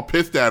companies were all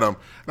pissed at him.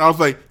 And I was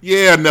like,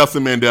 "Yeah,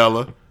 Nelson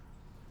Mandela.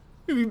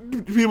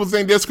 People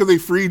saying just because they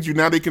freed you,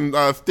 now they can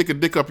stick a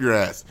dick up your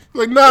ass." He's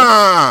like,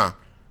 "Nah,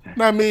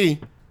 not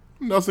me.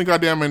 Nelson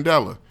goddamn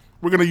Mandela.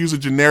 We're going to use the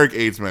generic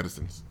AIDS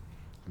medicines."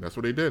 And that's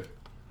what they did.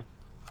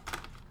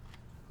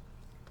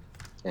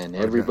 And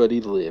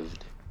everybody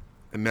lived.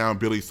 And now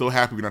Billy's so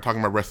happy we're not talking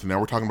about wrestling. Now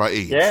we're talking about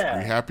AIDS. Yeah.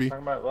 Are you happy?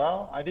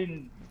 Well, I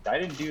didn't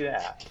do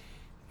that.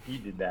 He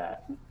did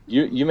that.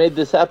 You made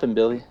this happen,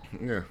 Billy.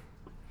 Yeah.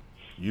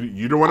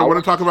 You don't want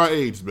to talk about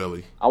AIDS,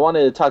 Billy. I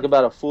wanted to talk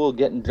about a fool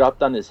getting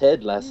dropped on his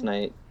head last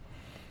night.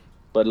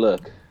 But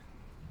look,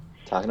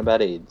 talking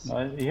about AIDS.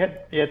 He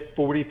had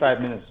 45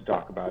 minutes to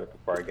talk about it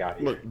before I got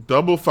here. Look,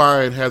 Double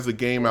Fine has a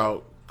game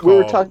out called We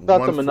were talking about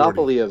the 140.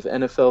 monopoly of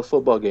NFL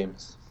football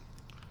games.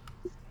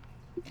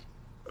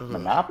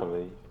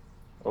 Monopoly?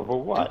 Over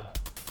what?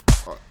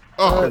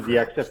 Oh, The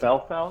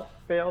XFL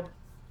failed?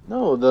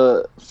 No,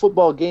 the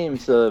football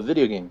games,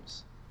 video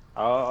games.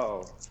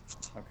 Oh,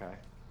 okay.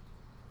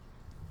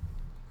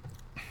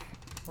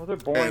 Well, they're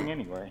boring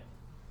anyway.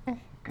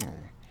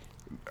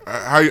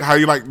 how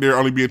you like there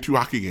only being 2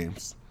 hockey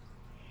games?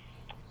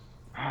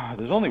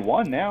 There's only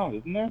one now,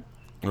 isn't there?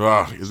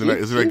 Isn't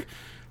it like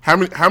how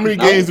many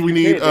games do we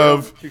need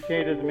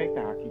 2K doesn't make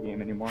the hockey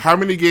game anymore. How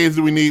many games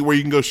do we need where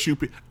you can go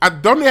shoot?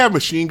 Don't they have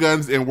machine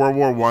guns in World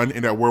War I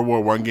in that World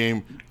War I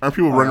game? Aren't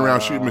people running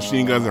around shooting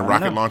machine guns and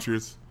rocket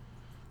launchers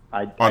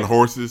on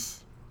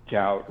horses?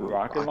 Doubt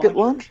Rocket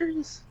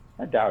launchers?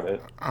 I doubt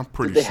it. I'm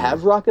pretty Did they sure.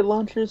 have rocket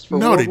launchers for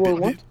No, World they War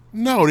didn't. I?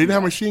 No, they didn't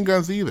have machine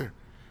guns either.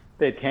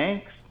 They had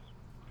tanks.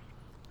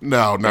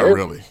 No, not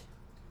Really?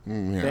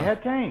 really. Yeah. They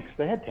had tanks.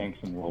 They had tanks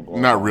in World War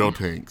Not I. real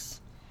tanks.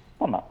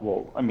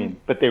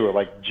 But they were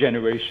like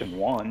Generation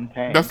 1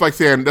 tanks. That's like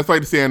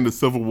saying the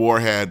Civil War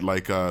had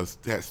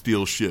had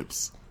steel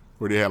ships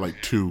where they had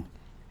like 2.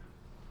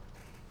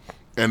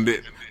 And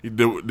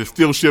the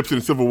steel ships in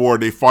the Civil War,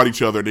 they fought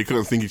each other. They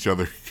couldn't sink each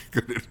other.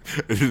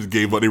 They just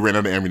gave up. They ran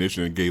out of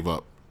ammunition and gave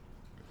up.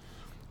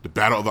 The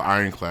Battle of the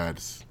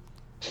Ironclads.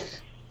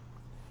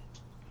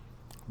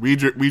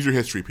 Read your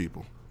history,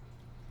 people.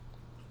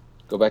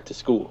 Go back to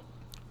school.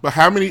 But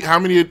how many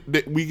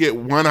we get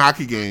one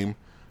hockey game,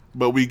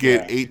 but we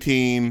get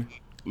 18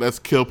 let's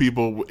kill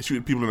people,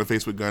 shoot people in the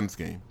face with guns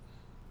game?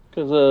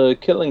 Because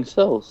killing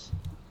sells.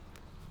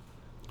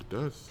 It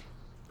does.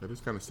 That is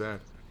kind of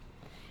sad.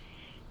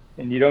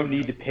 And you don't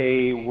need to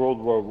pay World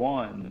War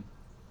I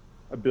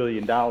 $1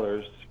 billion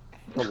to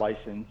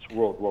license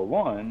World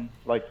War I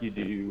like you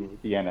do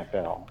the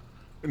NFL.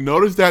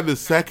 Notice that the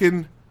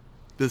second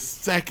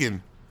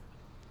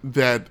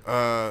that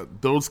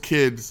those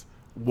kids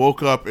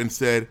woke up and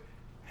said,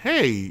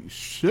 "Hey,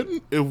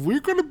 if we're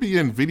going to be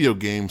in video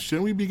games,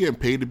 shouldn't we be getting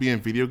paid to be in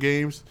video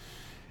games?"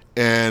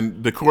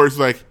 And the court's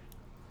like,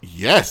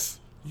 "Yes,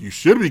 you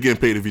should be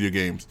getting paid in video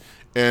games."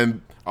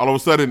 And all of a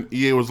sudden,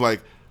 EA was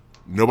like,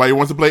 "Nobody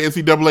wants to play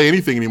NCAA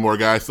anything anymore,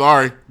 guys.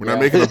 Sorry, we're not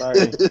making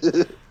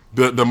them."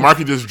 The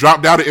market just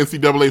dropped out of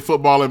NCAA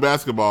football and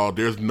basketball.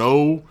 There's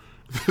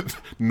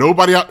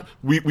nobody out.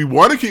 We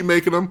want to keep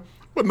making them,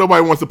 but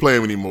nobody wants to play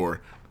them anymore.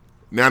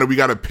 Now that we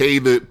got to pay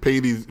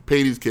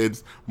these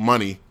kids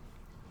money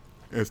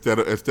instead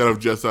of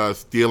just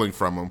stealing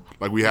from them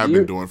like we have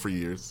been doing for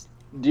years.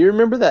 Do you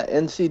remember that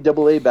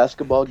NCAA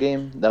basketball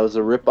game that was a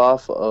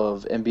ripoff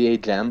of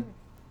NBA Jam?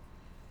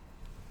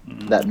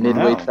 That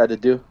Midway tried to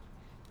do?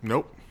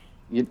 Nope.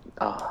 It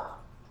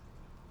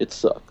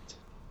sucked.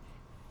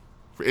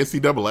 For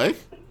NCAA?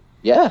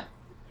 Yeah.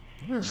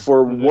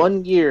 For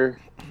 1 year,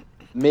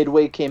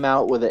 Midway came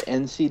out with an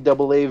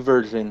NCAA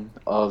version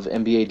of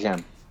NBA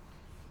Jam.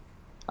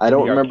 I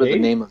don't remember the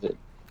name of it.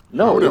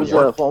 No, it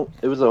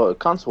was a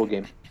console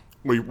game.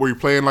 Were you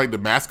playing like the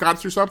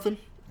mascots or something?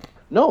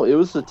 No, it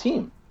was the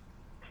team.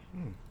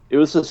 It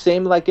was the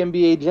same like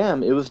NBA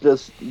Jam. It was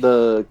just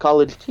the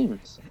college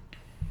teams.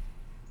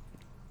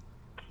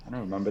 I don't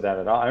remember that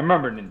at all. I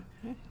remember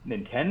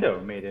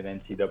Nintendo made an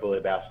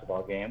NCAA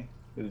basketball game.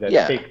 It was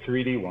that fake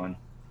 3D one.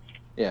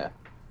 Yeah.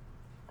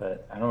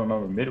 But I don't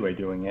remember Midway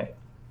doing it.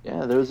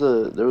 Yeah, there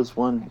was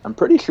one. I'm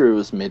pretty sure it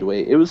was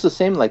Midway. It was the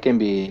same like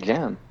NBA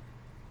Jam.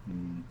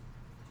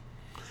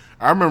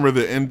 I remember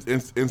the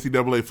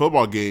NCAA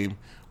football game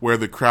where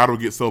the crowd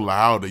would get so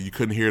loud that you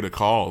couldn't hear the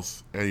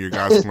calls and your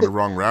guys went the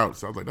wrong route.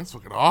 So I was like, "That's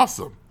fucking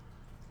awesome.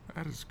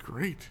 That is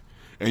great."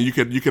 And you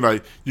can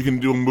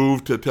do a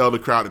move to tell the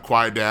crowd to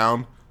quiet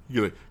down.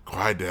 You like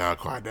quiet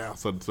down,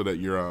 so that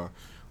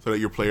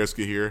your players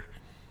can hear.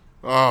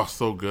 Oh,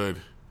 so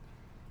good.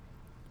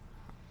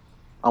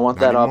 I want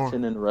that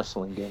option in a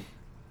wrestling game.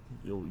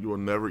 You will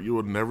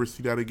never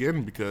see that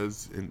again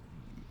because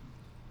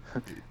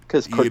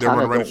Because EA didn't want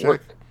Cortana to write a don't check.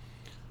 work.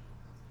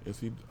 Is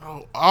he?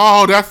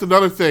 Oh, that's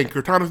another thing.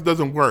 Cortana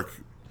doesn't work.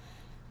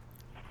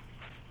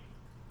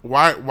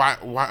 Why?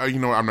 You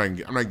know, I'm not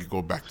gonna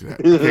go back to that.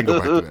 I can't go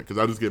back to that because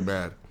I'll just get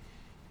mad.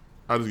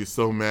 I'll just get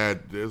so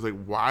mad. It's like,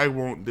 why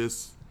won't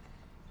this?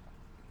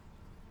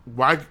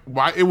 Why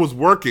it was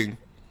working,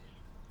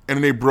 and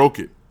then they broke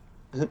it.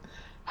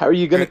 How are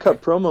you going to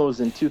cut promos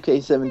in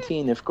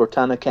 2K17 if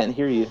Cortana can't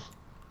hear you?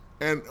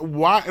 And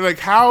why? Like,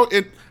 how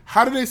did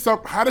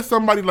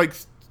somebody like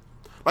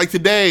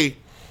today?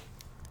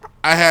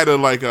 I had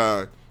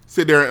to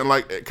sit there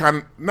and kind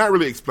of not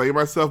really explain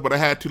myself, but I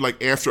had to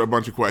answer a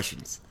bunch of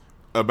questions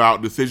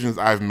about decisions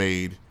I've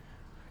made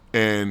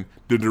and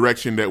the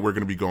direction that we're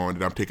going to be going,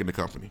 that I'm taking the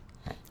company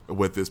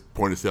with this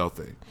point of sale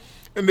thing.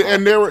 And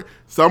there were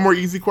some were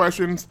easy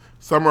questions,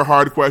 some were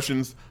hard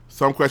questions,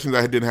 some questions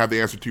I didn't have the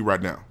answer to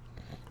right now.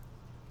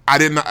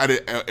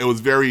 It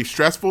was very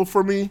stressful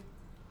for me,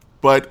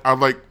 but I'm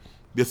like,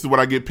 this is what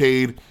I get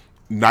paid.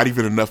 Not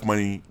even enough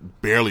money,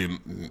 barely,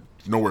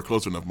 nowhere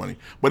close to enough money.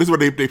 But this is what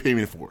they pay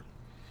me for.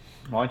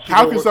 Why don't you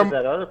go work at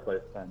that other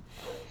place then?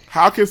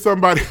 How can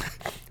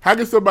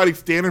somebody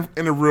stand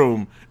in a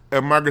room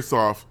at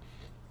Microsoft,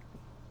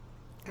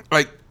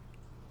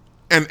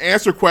 and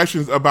answer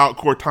questions about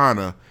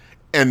Cortana,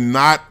 and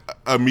not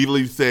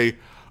immediately say,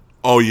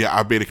 "Oh yeah,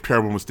 I made a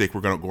terrible mistake.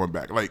 We're going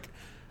back."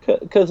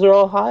 Because they're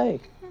all high.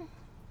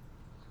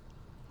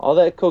 All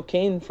that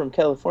cocaine from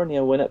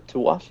California went up to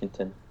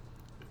Washington.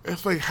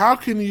 It's like, how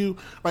can you?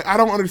 I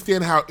don't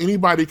understand how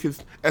anybody could.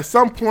 At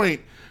some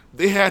point,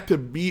 they had to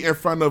be in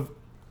front of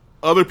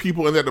other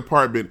people in that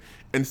department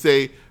and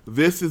say,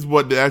 "This is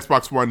what the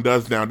Xbox One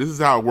does now. This is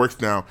how it works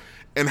now,"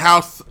 and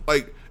how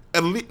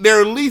there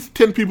are at least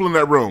 10 people in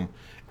that room,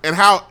 and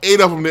how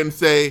 8 of them didn't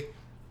say,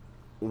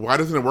 "Why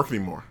doesn't it work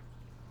anymore?"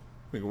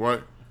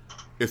 What?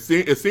 It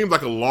seems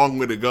like a long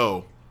way to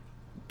go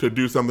to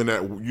do something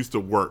that used to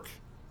work.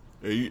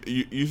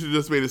 You should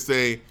just be able to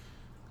say,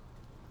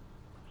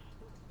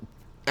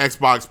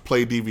 Xbox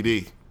play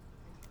DVD,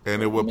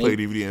 and it will play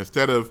DVD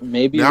instead of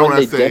maybe now when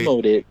they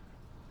demoed it.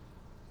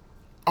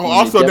 Oh,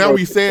 also now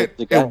we said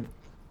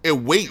it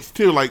waits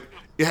too,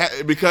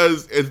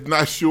 because it's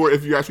not sure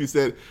if you actually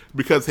said,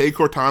 because "Hey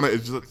Cortana"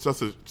 is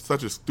just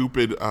such a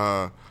stupid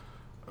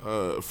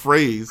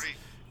phrase.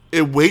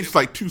 It waits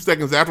 2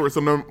 seconds afterwards,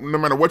 so no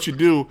matter what you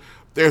do,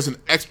 there's an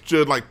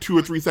extra 2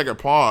 or 3 second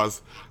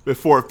pause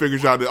before it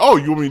figures out that, oh,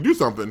 you want me to do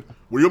something?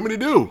 What do you want me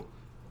to do?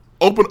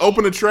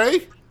 Open a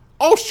tray?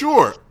 Oh,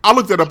 sure. I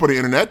looked that up on the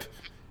internet.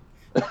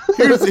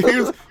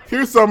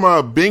 Here's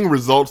some Bing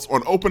results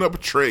on open up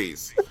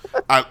trays.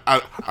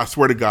 I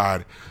swear to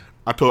God,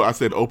 I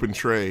said open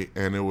tray,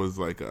 and it was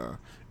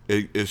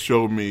it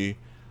showed me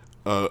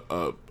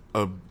a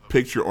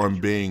picture on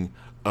Bing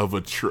of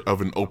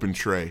an open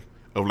tray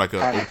of an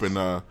open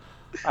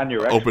on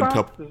your open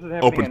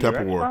Xbox? open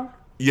Tupperware.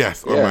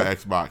 Yes, on my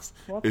Xbox.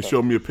 It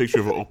showed me a picture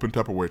of an open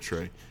Tupperware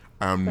tray.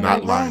 I'm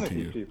not lying to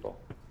you.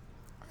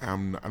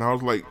 And I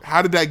was like,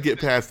 how did that get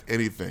past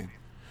anything?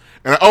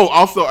 And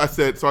I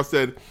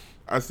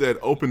said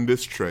open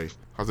this tray.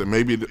 I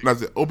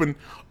said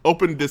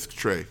open disc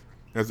tray.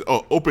 I said,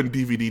 open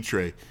DVD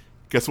tray.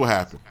 Guess what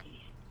happened?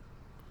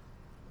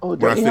 Oh,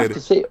 don't you have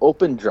to say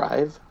open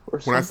drive or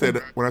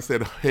something? When I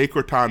said, "Hey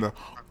Cortana,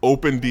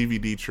 open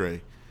DVD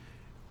tray,"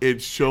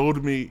 it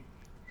showed me.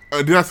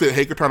 Then I said,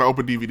 "Hey Cortana,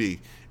 open DVD."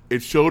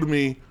 It showed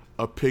me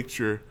a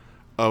picture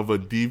of a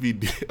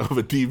DVD of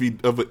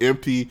an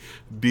empty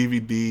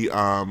DVD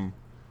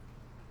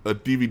a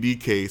DVD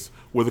case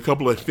with a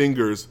couple of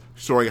fingers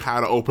showing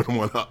how to open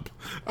one up.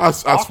 I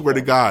swear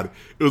to God,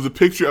 it was a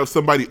picture of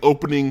somebody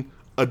opening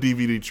a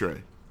DVD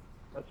tray.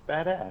 That's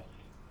badass.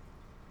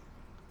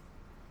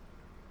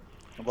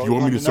 You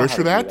want me to search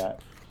for that?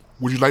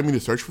 Would you like me to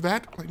search for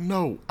that?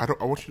 No, I don't.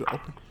 I want you to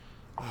open.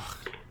 Ugh.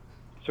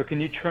 So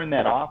can you turn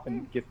that off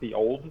and get the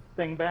old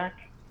thing back?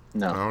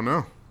 No. I don't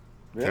know.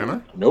 Really? Can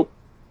I? Nope.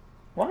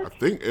 What? I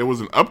think it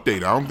was an update.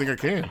 I don't think I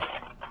can.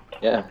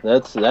 Yeah,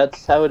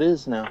 that's how it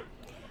is now.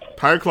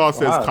 Tiger Claw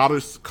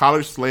says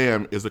College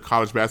Slam is a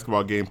college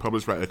basketball game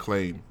published by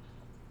Acclaim.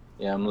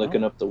 Yeah, I'm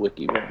looking up the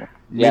wiki right now.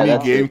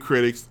 Many game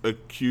critics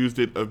accused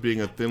it of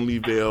being a thinly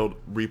veiled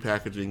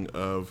repackaging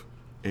of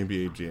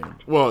NBA Jam.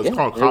 Well, it's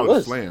called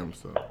College Slam,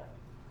 so.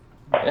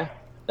 Yeah,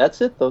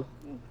 that's it though.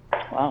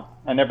 Wow,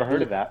 I never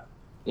heard of that.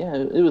 Yeah,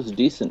 it was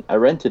decent. I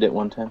rented it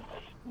one time.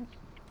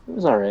 It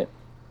was all right.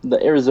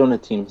 The Arizona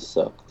team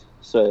sucked,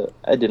 so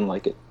I didn't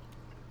like it.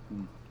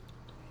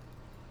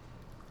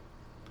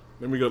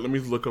 Let me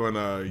look on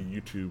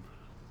YouTube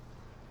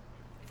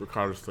for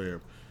College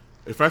Slam.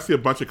 If I see a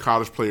bunch of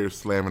college players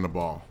slamming the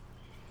ball.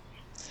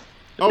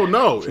 Oh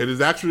no,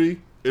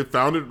 it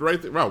found it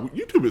right there. Wow,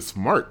 YouTube is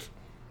smart.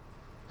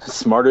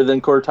 Smarter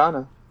than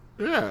Cortana.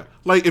 Yeah.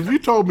 If you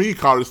told me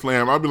College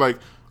Slam, I'd be like,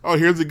 oh,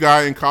 here's a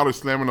guy in college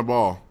slamming the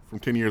ball from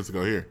 10 years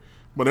ago here.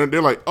 But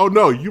they're like, oh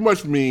no, you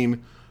must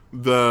mean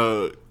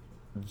the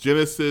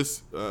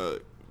Genesis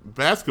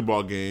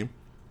basketball game,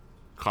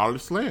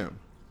 College Slam.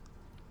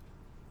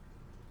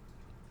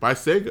 By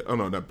Sega? Oh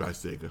no, not by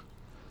Sega.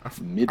 I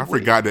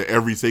forgot that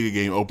every Sega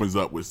game opens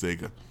up with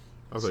Sega.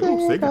 I was like, oh,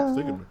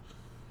 Sega.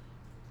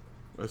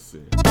 Let's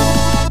see.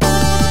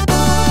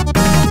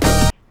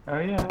 Oh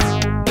yeah.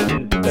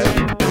 That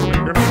is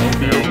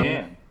NBA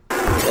Jam.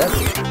 Yep.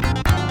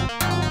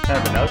 Kind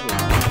of an ugly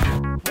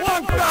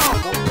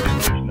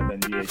version of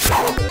NBA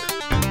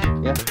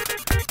Jam. Yeah.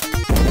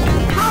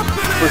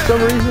 For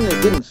some reason,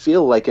 it didn't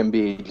feel like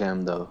NBA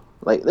Jam though.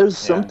 Like there's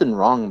something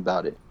wrong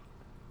about it.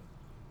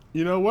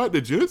 You know what?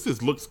 The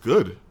Genesis looks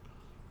good.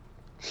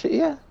 Shit,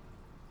 yeah.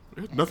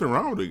 There's nothing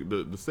wrong with it.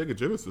 The Sega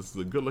Genesis is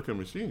a good-looking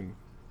machine.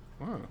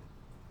 Wow.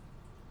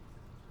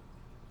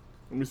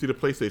 Let me see the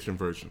PlayStation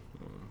version.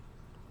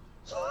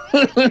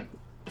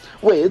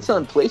 Wait, it's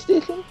on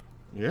PlayStation?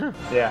 Yeah.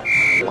 Yeah.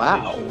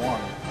 Wow. PlayStation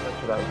 1.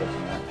 That's what I was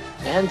looking at.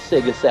 And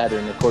Sega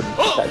Saturn, according to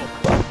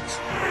Cyberpunk.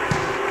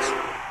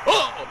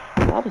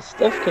 A lot of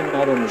stuff came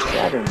out on the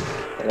Saturn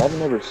that I've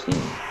never seen.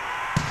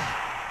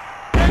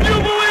 Can you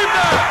believe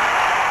that?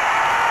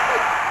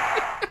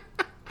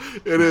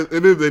 It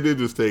is. They did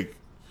just take.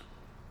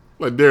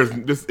 Like, there's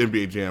this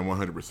NBA Jam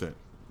 100%.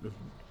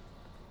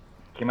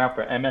 Came out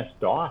for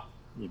MS-DOS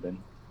even.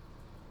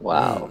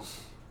 Wow.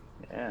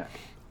 Yeah.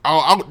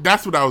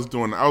 That's what I was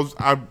doing.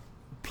 I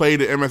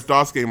played the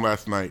MS-DOS game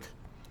last night.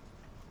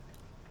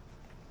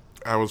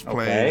 I was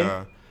playing.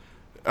 Okay.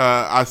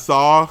 I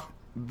saw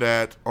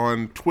that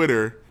on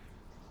Twitter.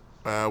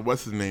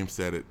 What's his name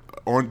said it?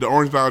 The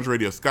Orange Lounge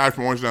Radio. Sky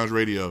from Orange Lounge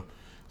Radio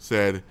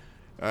said,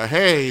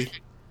 "Hey,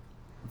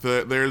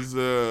 there's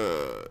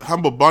a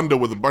Humble Bundle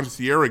with a bunch of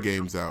Sierra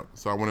games out."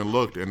 So I went and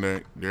looked, and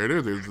there it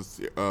is.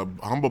 There's a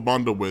Humble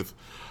Bundle with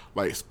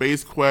like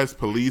Space Quest,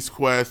 Police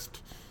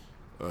Quest,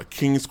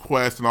 King's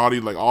Quest, and all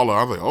these I was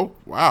like, oh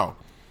wow.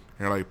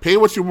 And they're like, pay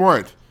what you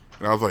want,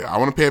 and I was like, I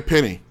want to pay a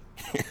penny.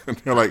 And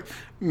they're like,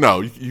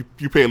 no, you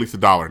pay at least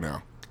 $1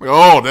 now. Like,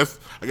 oh,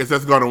 I guess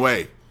that's gone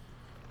away.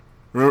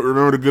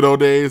 Remember the good old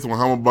days when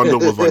Humble Bundle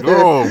was like,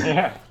 oh,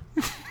 Yeah.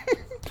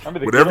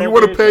 whatever you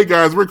want to pay,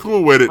 guys, we're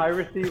cool with it.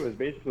 Piracy was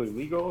basically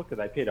legal because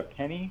I paid a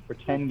penny for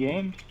 10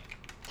 games.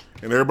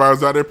 And everybody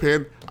was out there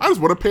paying, I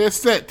just want to pay a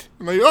cent.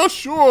 I'm like, oh,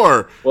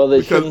 sure. Well,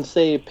 they shouldn't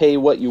say pay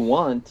what you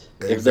want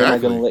if they're not Exactly.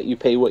 going to let you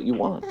pay what you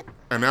want.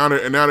 And now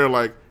they're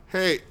like,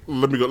 hey,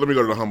 let me go to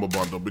the Humble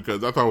Bundle,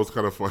 because I thought it was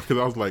kind of fun. Because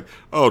I was like,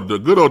 oh, the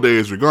good old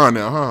days are gone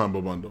now, huh,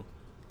 Humble Bundle?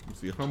 Let me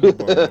see, Humble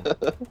Bundle.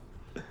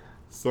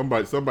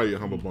 Somebody at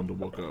Humble Bundle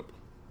woke up.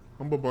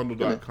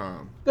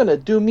 HumbleBundle.com. Gonna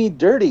do me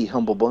dirty,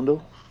 Humble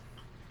Bundle.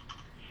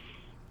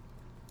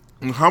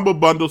 Humble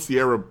Bundle,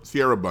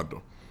 Sierra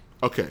Bundle.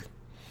 Okay.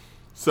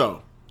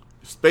 So,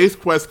 Space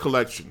Quest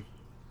Collection.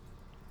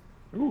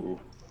 Ooh.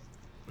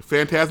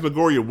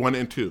 Phantasmagoria 1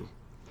 and 2.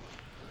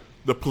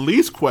 The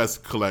Police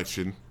Quest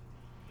Collection,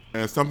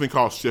 and something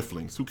called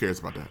Shiftlings. Who cares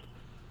about that?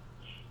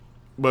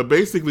 But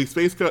basically,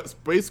 Space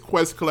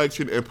Quest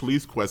Collection and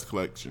Police Quest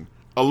Collection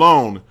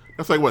alone,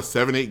 that's like, what,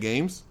 7-8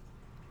 games?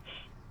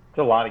 It's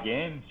a lot of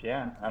games,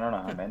 yeah. I don't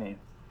know how many.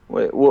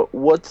 Wait,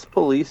 what's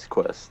Police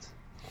Quest?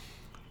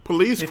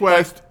 Police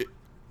Quest...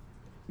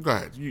 Go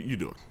ahead. You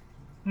do it.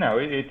 No,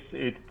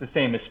 it's the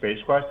same as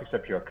Space Quest,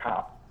 except you're a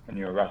cop and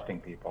you're arresting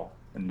people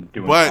and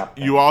doing cop But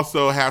things. you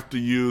also have to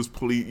use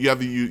police...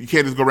 You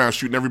can't just go around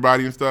shooting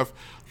everybody and stuff.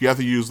 You have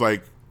to use,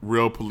 like,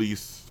 real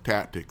police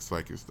tactics,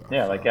 like, and stuff.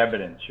 Yeah, like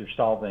evidence. You're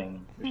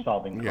solving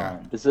crime. Yeah.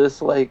 Is this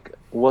like,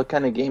 what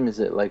kind of game is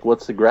it? Like,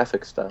 what's the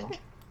graphic style?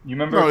 You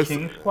remember No, it's-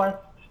 King's Quest?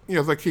 Yeah,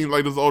 it's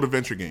like those old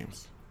adventure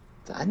games.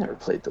 I never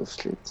played those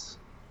shits.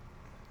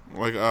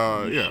 Like, You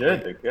yeah.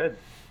 should. They're good.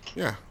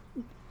 Yeah.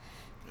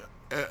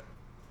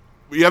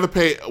 You have to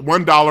pay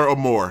 $1 or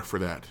more for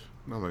that.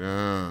 And I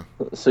was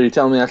like, So you're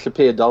telling me I should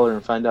pay $1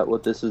 and find out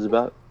what this is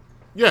about?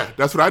 Yeah,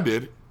 that's what I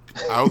did.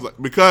 I was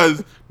like,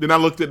 because then I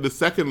looked at the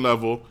second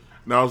level,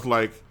 and I was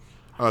like,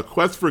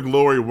 Quest for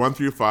Glory 1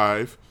 through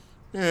 5.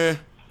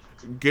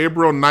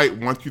 Gabriel Knight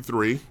 1 through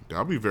 3.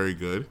 That'll be very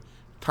good.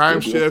 Time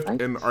Gabriel Shift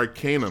Knight. and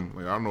Arcanum.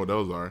 Like, I don't know what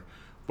those are.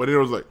 But it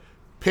was like,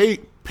 pay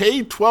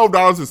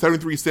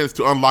 $12.73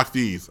 to unlock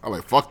these. I'm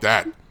like, fuck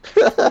that.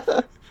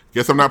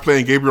 Guess I'm not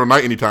playing Gabriel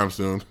Knight anytime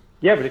soon.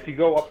 Yeah, but if you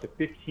go up to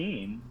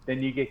 15,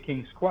 then you get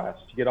King's Quest.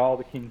 You get all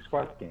the King's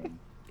Quest games.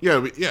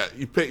 Yeah,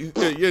 you pay.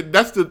 Yeah,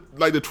 that's the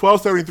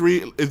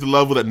 $12.73 is the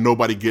level that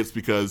nobody gets,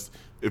 because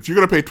if you're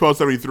gonna pay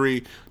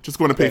 $12.73, just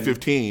going to pay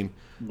 $15,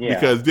 Yeah,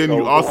 because then so-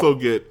 you also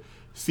get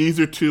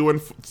Caesar 3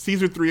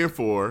 and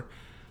 4,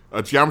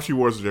 Geometry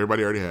Wars, which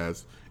everybody already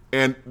has,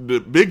 and the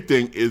big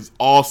thing is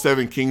all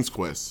 7 King's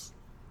Quests,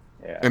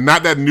 Yeah. and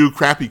not that new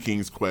crappy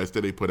King's Quest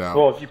that they put out.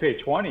 Well, if you pay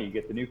 20, you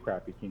get the new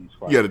crappy King's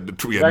Quest. Yeah, It's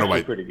yeah, actually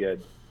nobody. pretty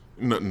good.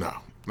 No.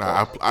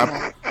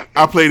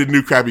 I played the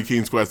new crappy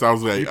King's Quest. I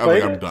was like,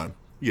 played I'm it? done.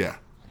 Yeah.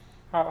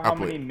 How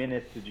played many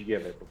minutes did you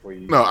give it before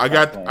you? No, I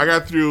stopped playing?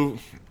 got through.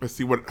 Let's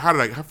see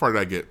how far did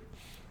I get?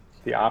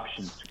 the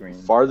option screen.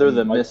 Farther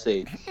than Like, Miss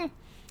 8.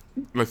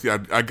 Let's see.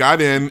 I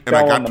got in and I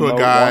fell got in the to a mode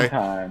guy. one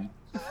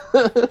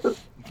time.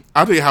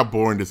 I'll tell you how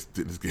boring this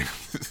game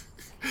is.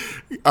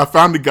 I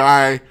found a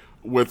guy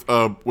with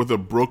a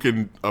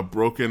broken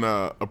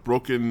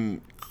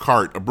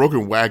cart, a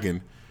broken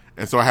wagon,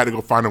 And so I had to go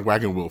find a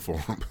wagon wheel for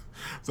him.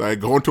 So I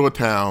go into a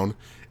town,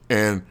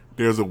 and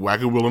there's a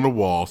wagon wheel on the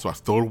wall. So I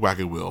stole the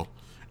wagon wheel,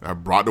 and I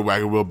brought the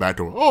wagon wheel back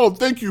to him. Oh,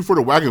 thank you for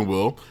the wagon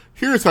wheel.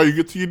 Here's how you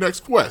get to your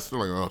next quest. I'm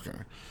like, okay.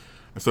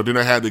 And so then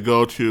I had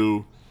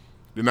to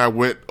then I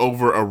went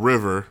over a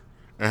river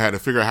and had to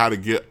figure out how to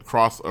get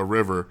across a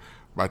river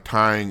by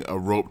tying a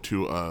rope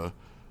to a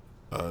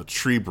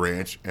tree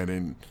branch and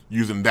then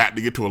using that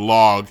to get to a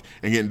log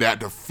and getting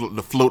that to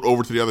float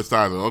over to the other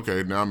side. Like,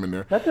 okay, now I'm in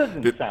there. That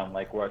doesn't sound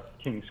like what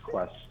King's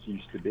Quest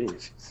used to be.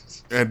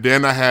 And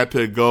then I had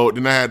to go.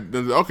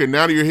 Okay,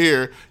 now that you're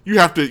here, you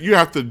have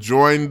to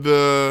join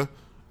the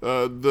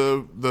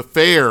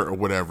fair or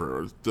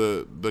whatever, or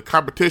the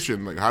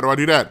competition. Like, how do I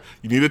do that?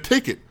 You need a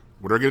ticket.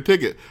 Where do I get a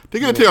ticket?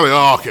 Ticket a ticket. Like,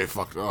 oh, okay,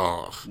 fuck.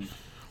 Oh.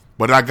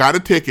 But I got a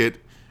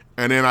ticket,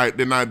 and then I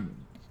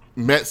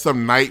met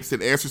some knights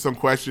and answered some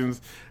questions.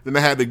 Then I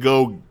had to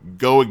go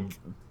and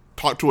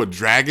talk to a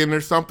dragon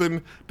or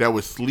something that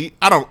was sleep.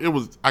 I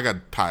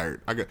got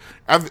tired.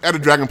 At a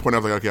dragon point, I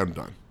was like, okay, I'm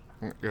done.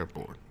 I got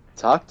bored.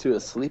 Talk to a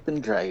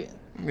sleeping dragon.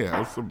 Yeah, it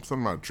was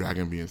something about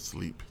dragon being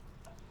asleep.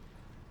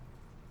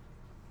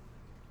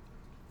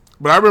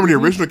 But I remember the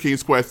original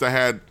King's Quest. I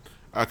had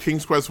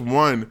King's Quest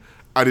 1.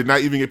 I did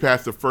not even get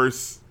past the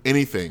first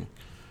anything.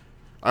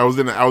 I was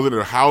in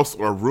a house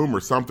or a room or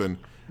something.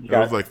 I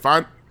was like,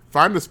 find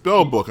the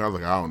spell book. I was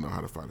like, I don't know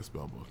how to find a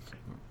spell book.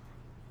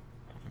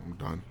 I'm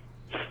done.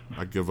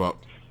 I give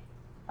up.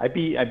 I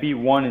beat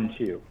 1 and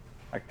 2.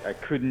 I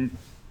couldn't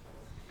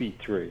beat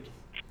 3.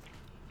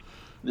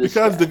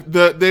 Because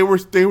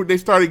they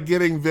started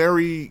getting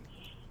very.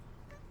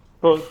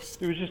 Well,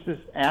 it was just this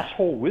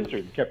asshole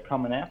wizard that kept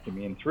coming after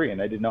me in 3,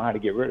 and I didn't know how to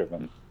get rid of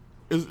him.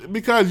 It's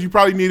because you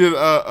probably needed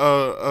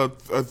a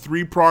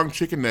 3-pronged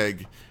chicken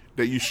egg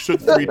that you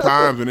shook 3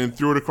 times and then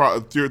threw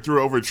it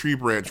over a tree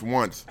branch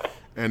once,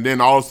 and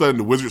then all of a sudden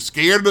the wizard's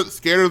scared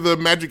of the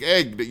magic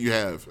egg that you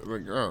have.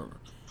 Like, oh.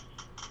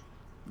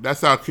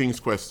 That's how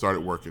King's Quest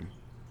started working.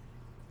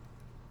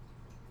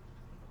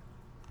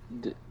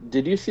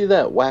 Did you see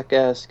that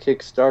whack-ass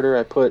Kickstarter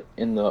I put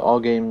in the All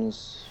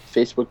Games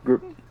Facebook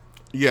group?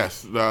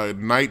 Yes,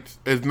 Knight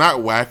is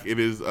not whack. It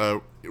is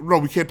no,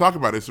 we can't talk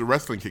about it. It's a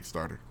wrestling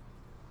Kickstarter.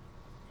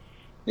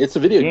 It's a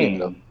video game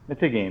though.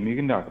 It's a game. You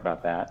can talk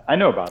about that. I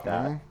know about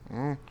that.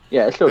 Mm-hmm.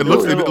 Yeah, it showed it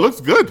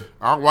looks good.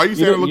 Why are you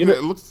saying it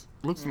looks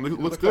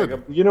good?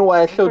 Like you know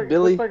why I showed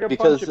Billy? It looks like a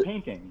because bunch of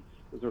paintings.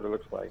 Is what it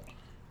looks like.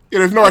 Yeah,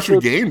 there's no actual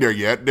game there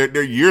yet.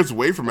 They're years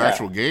away from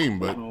actual game,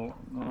 but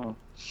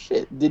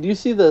shit. Did you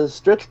see the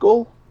stretch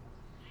goal?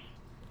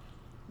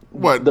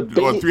 What the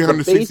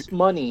 360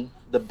 money?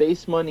 The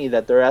base money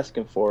that they're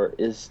asking for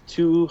is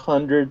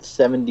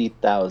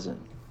 $270,000.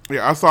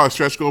 Yeah, I saw a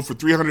stretch goal for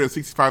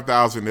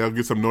 $365,000. They'll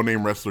get some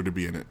no-name wrestler to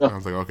be in it. I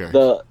was like, okay.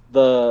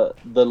 The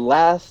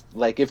last,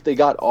 like, if they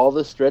got all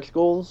the stretch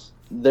goals,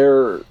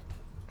 they're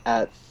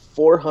at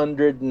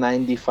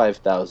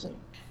 $495,000,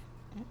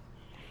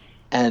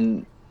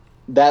 and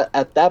that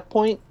at that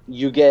point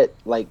you get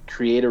like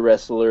create a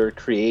wrestler,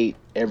 create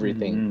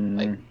everything,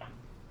 like,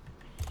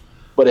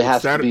 but it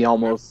has to be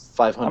almost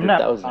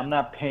 $500,000. I'm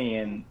not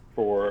paying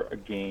for a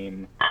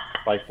game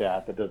like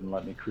that doesn't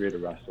let me create a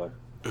wrestler.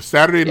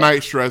 Saturday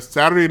nights,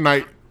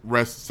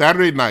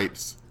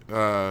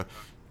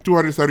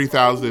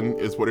 $270,000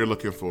 is what they're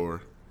looking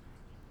for,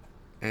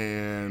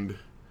 and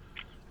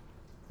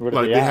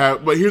like they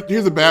have. But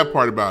here's the bad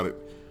part about it.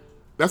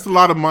 That's a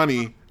lot of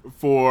money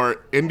for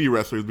indie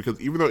wrestlers, because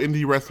even though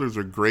indie wrestlers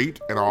are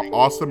great and are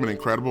awesome and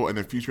incredible and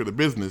the future of the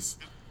business,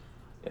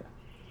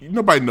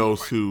 nobody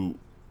knows who.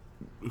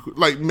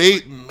 Like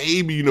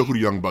maybe you know who the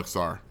Young Bucks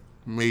are,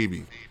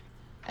 maybe,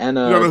 and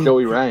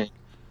Joey Ryan.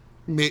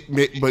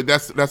 But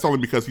that's only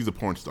because he's a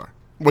porn star.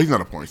 Well, he's not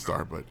a porn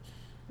star, but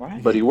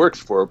he works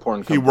for a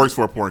porn company. He works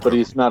for a porn company.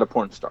 But he's not a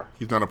porn star.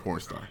 He's not a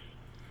porn star.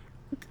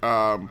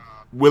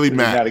 Willie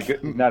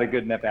Mack. Not a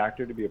good enough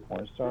actor to be a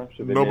porn star.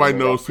 Nobody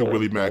knows who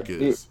Willie Mack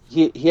is.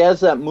 He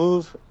has that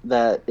move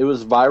that it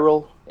was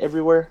viral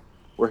everywhere,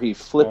 where he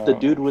flipped a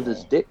dude with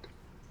his dick.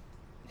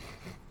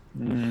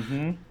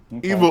 Mm-hmm.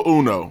 Okay. Evil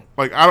Uno.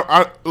 Like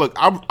I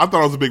thought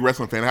I was a big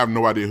wrestling fan. I have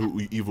no idea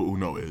who Evil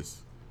Uno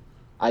is.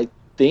 I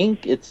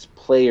think it's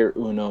Player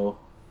Uno,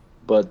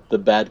 but the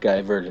bad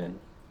guy version.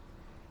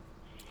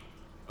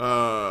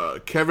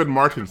 Kevin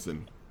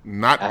Martinson,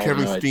 not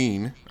Kevin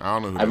Steen. I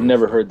don't know. I've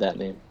never heard that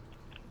name.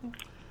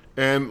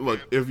 And look,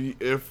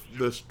 if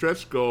the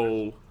stretch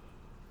goal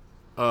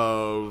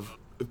of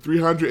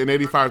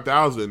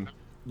 385,000,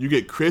 you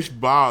get Chris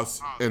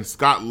Boss and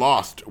Scott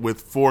Lost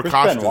with 4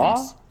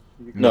 costumes.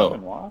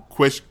 No.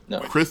 Chris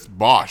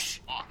Bosch.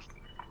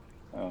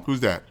 Oh. Who's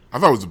that? I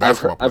thought it was a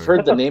basketball player. I've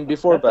heard the name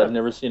before, but I've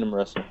never seen him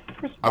wrestle.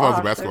 I thought it was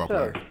a basketball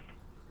player.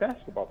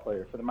 Basketball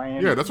player for the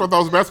Miami. Yeah, that's what I thought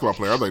it was a basketball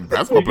player. I was like,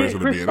 basketball players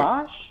would be in it.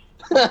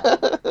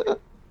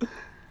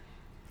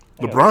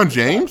 LeBron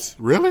James?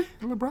 Really?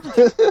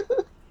 LeBron?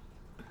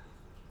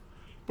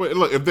 But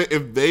look,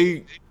 if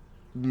they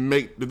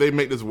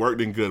make this work,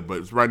 then good.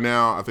 But right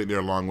now, I think they're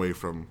a long way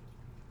from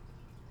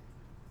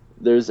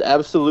There's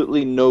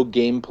absolutely no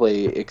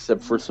gameplay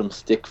except for some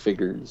stick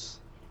figures.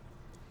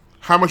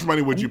 How much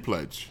money would you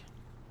pledge?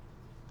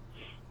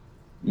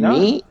 No.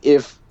 Me,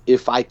 if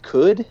I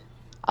could,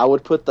 I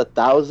would put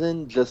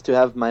 1,000 just to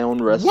have my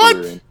own wrestler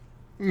What? in.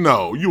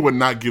 No, you would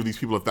not give these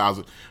people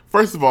 1,000.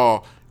 First of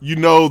all, you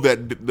know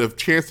that the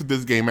chance of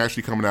this game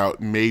actually coming out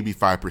maybe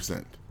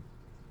 5%.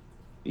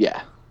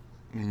 Yeah.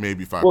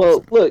 Maybe 5%.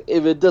 Well, look,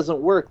 if it doesn't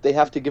work, they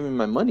have to give me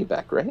my money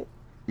back, right?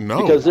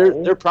 no. Because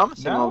they're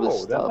promising all this No,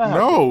 that's stuff. not-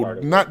 No,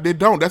 Kickstarter. not they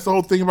don't. That's the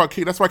whole thing about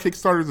Kick. That's why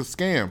Kickstarter is a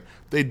scam.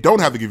 They don't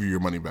have to give you your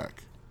money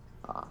back.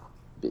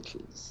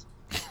 Bitches.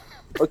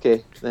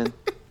 Okay, then.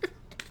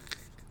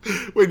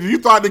 Wait, did you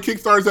thought the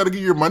Kickstarters had to give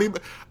you your money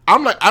back?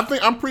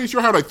 I'm pretty sure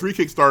I have like 3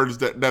 Kickstarters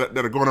that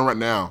are going on right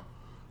now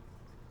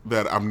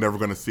that I'm never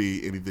going to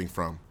see anything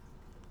from.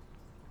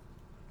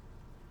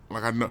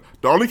 Like, I know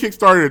the only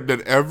Kickstarter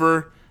that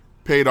ever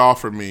paid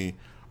off for me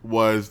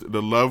was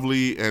the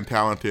lovely and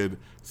talented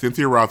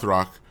Cynthia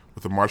Rothrock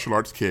with the martial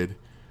arts kid,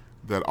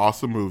 that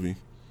awesome movie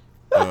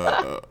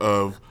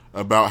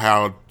about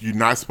how you're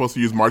not supposed to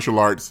use martial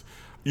arts.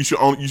 You should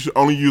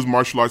only use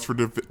martial arts for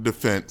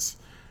defense.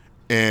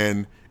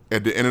 And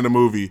at the end of the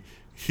movie,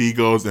 he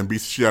goes and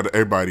beats the shit out of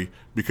everybody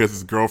because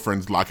his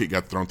girlfriend's locket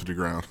got thrown to the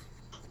ground.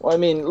 Well, I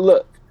mean,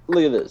 look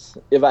at this.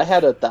 If I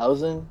had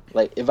 1,000,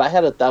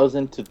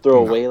 to throw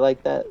away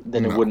like that,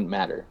 then it wouldn't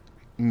matter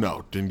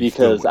No, then you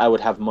because still I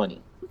would have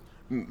money.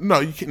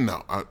 no, you can't.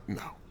 No,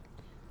 no.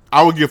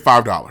 I would give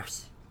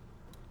 $5.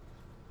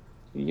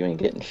 You ain't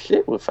getting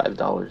shit with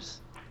 $5.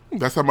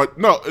 That's how much.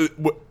 No,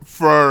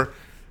 for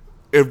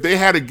if they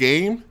had a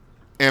game,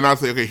 and I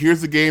say, okay,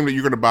 here's the game that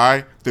you're going to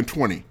buy, then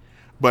 20.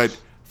 But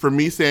for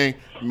me saying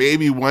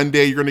maybe one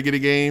day you're going to get a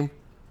game,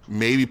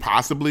 maybe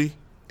possibly,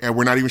 and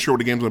we're not even sure what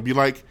the game's going to be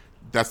like,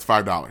 that's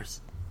 $5.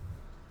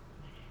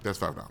 That's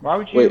 $5. Why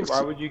would you? Wait,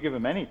 why would you give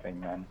him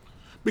anything then?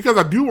 Because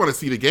I do want to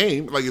see the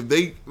game. Like if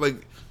they like,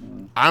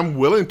 I'm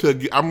willing to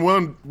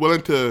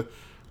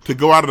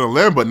go out on a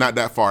limb, but not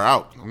that far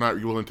out. I'm not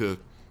willing to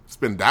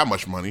spend that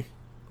much money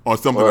on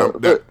something Well,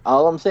 that. look,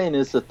 all I'm saying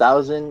is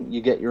 1,000.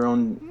 You get your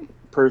own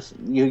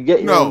person. You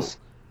get your own. No,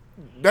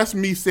 that's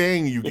me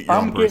saying you get If your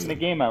I'm own getting person the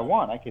game I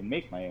want, I can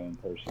make my own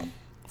person.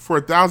 for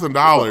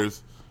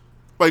 $1,000.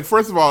 Like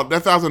first of all,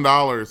 that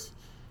 $1,000.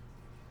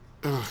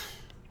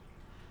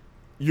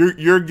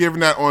 You're giving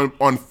that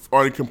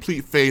on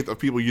complete faith of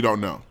people you don't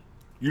know.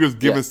 You're just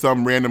giving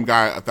some random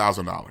guy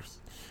 $1,000,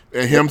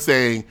 and him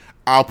saying,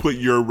 "I'll put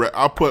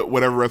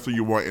whatever wrestler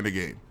you want in the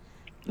game."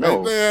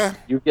 No, Like,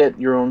 you get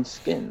your own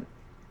skin.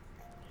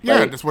 yeah,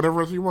 Like- just whatever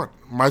wrestler you want.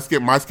 My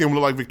skin will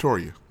look like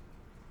Victoria.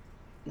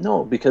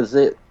 No, because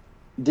it.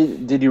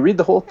 Did you read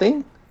the whole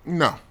thing?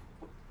 No,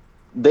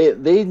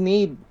 They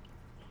need,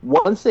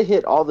 once they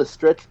hit all the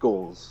stretch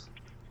goals,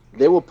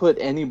 they will put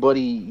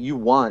anybody you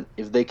want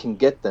if they can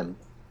get them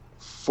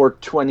for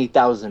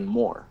 20,000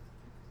 more.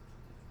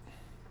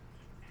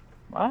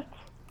 What?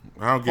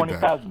 I don't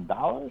get that.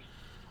 $20,000?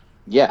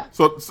 Yeah.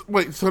 So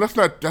wait, so that's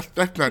not.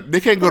 They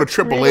can't go to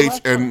Triple Create a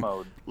H and wrestling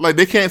mode. like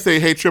they can't say,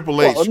 "Hey,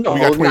 Triple H, Well, no, we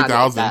got not like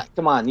 20,000." that.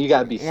 Come on, you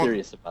gotta be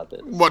serious about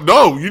this. Well,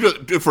 no, you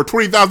just for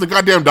 20,000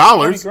 goddamn 20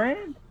 dollars.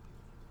 grand?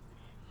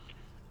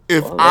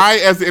 If I,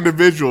 as an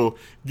individual,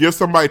 give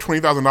somebody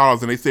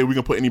 $20,000 and they say we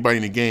can put anybody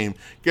in the game,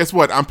 guess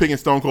what? I'm picking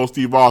Stone Cold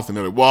Steve Austin.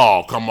 They're like,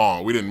 "Whoa, come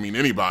on, we didn't mean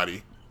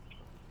anybody."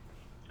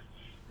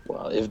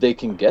 Well, if they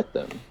can get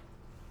them.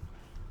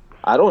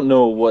 I don't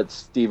know what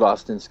Steve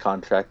Austin's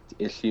contract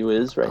issue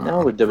is right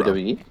now with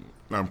WWE.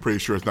 I'm pretty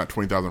sure it's not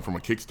 20,000 from a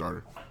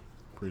Kickstarter.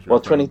 Pretty sure Well,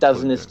 it's not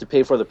 20,000 is included. to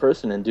pay for the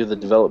person and do the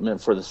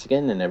development for the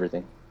skin and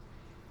everything.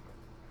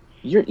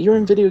 You're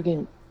in video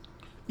game.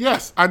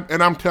 Yes,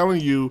 and I'm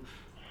telling you,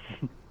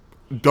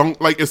 don't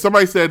like if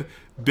somebody said,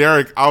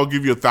 "Derek, I'll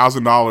give you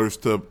 $1,000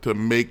 to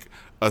make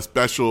a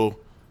special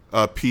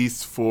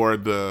piece for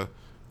the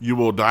You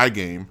Will Die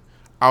game."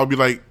 I would be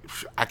like,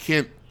 I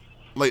can't.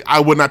 Like, I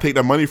would not take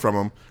that money from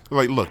them.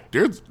 Like, look,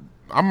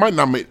 I might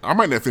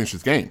not finish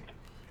this game,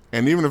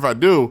 and even if I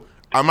do,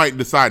 I might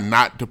decide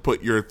not to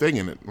put your thing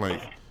in it.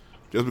 Like,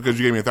 just because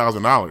you gave me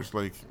 $1,000,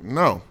 like,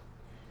 no.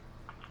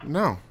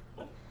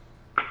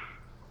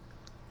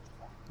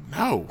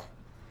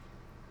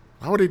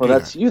 Why would they do Well,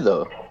 that's that? you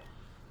though.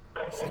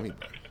 It's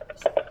anybody.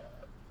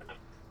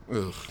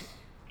 Ugh.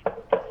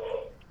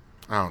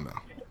 I don't know.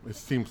 It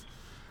seems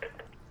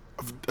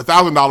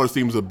 $1,000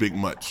 seems a big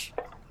much.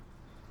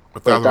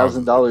 But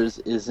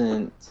 $1,000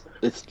 isn't.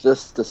 It's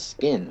just the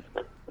skin.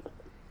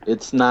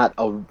 It's not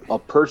a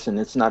person.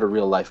 It's not a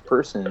real life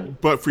person.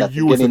 But for that's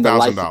you, it's getting the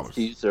 $1,000. license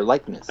to use their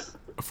likeness.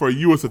 For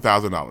you, it's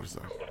 $1,000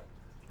 though.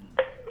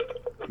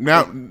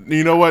 Now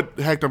you know what,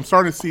 Heck. I'm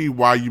starting to see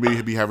why you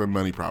may be having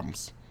money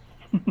problems.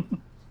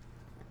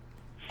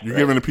 You're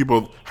giving the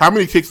people. How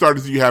many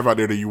Kickstarters do you have out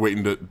there that you're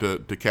waiting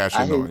to cash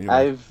in on? You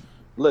know?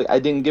 Look. I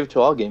didn't give to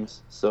all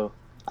games, so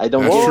I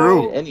don't That's give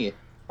true. to any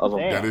of them.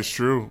 Damn. That is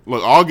true.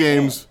 Look, all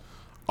games.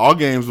 We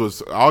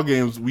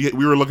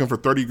were looking for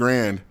 30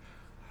 grand.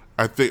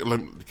 I think.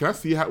 Can I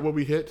see what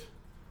we hit?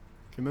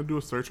 Can I do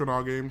a search on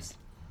all games?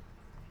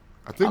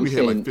 I think I'm we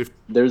had like saying 50.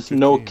 there's 15.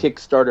 no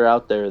Kickstarter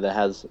out there that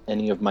has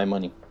any of my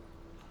money.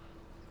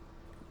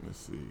 Let's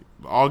see.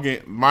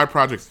 My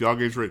projects, the All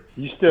Games Radio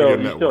You still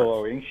Network.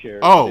 owing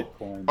shares. Oh, at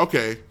Bitcoin.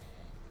 okay.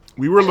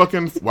 We were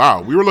looking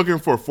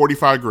for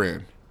 45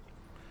 grand.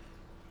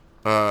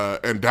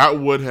 And that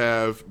would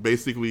have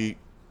basically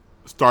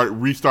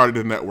restarted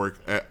the network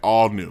at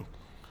all new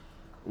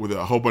with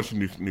a whole bunch of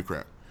new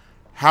crap.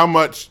 How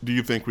much do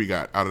you think we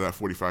got out of that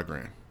 45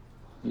 grand?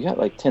 You got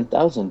like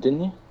 10,000,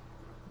 didn't you?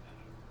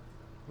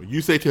 Well,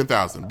 you say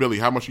 10,000. Billy,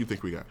 how much do you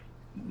think we got?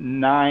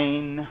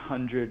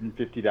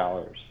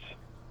 $950.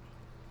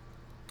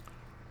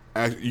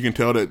 You can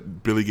tell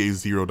that Billy gave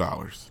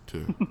 $0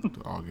 to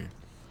all games.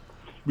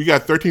 We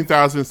got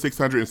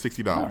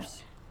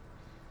 $13,660.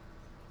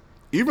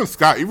 Even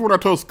when I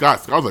told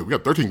Scott, I was like, "We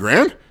got 13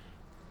 grand."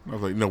 I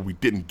was like, "No, we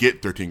didn't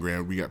get 13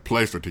 grand. We got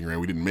pledged 13 grand.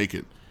 We didn't make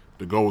it.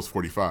 The goal was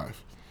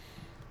 45."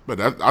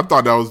 But I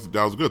thought that was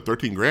good.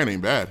 13 grand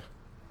ain't bad.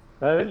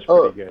 That is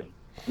pretty good.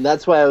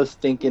 That's why I was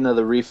thinking of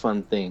the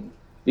refund thing,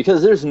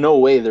 because there's no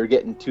way they're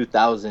getting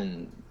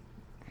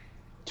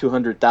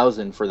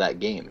 200,000 for that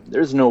game.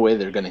 There's no way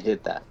they're gonna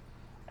hit that.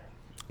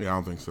 Yeah, I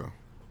don't think so.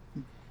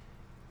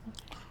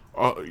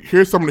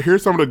 Here's some of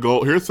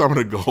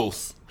the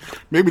goals.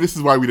 Maybe this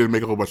is why we didn't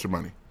make a whole bunch of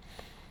money.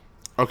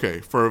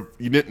 Okay,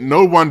 you didn't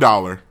know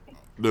 $1.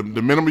 The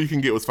minimum you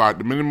can get was $5.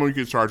 The minimum you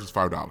can charge is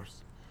 $5.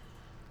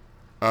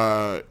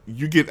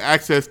 You get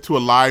access to a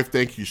live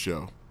thank you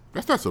show.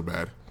 That's not so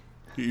bad.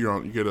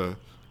 You get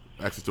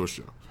access to a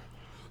show.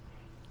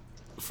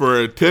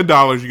 For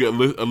 $10, you get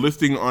a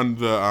listing on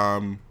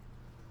the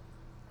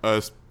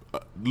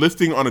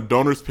listing on a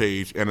donors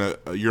page and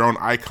your own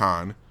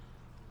icon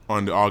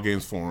on the All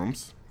Games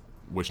forums,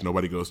 which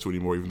nobody goes to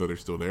anymore, even though they're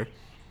still there.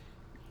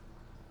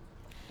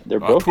 They're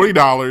broken.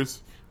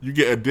 $20, you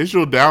get a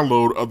digital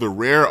download of the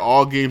rare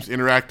All Games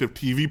interactive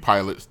TV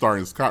pilot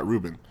starring Scott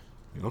Rubin.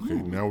 Okay,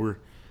 now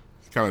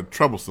it's kind of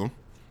troublesome,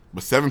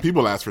 but 7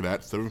 people asked for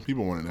that. 7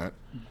 people wanted that.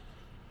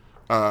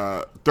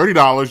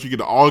 $30, you get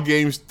the All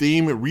Games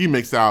theme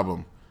remix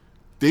album.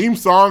 Theme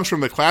songs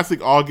from the classic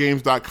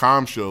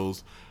AllGames.com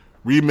shows,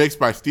 remixed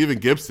by Steven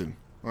Gibson.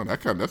 Oh,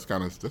 that sounds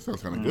kind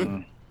of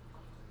good.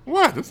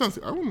 What?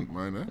 I wouldn't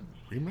mind that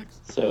remix.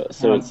 So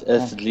it's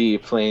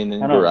SG playing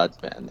in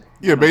GarageBand.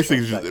 Yeah,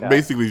 basically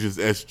just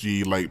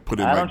SG like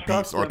putting like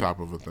beats on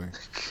top of a thing.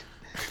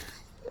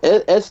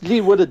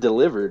 SG would have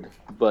delivered,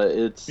 but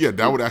it's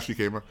that would actually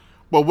came out.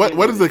 But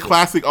what is the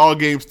classic All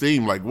Games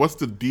theme like? What's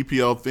the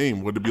DPL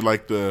theme? Would it be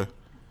like the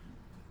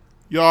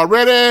y'all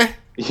ready?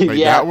 Like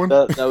that one?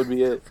 That would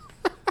be it.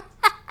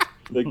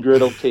 The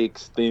griddle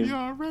cakes theme.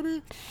 Y'all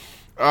ready?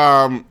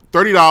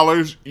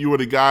 $30, you would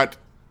have got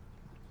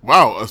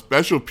a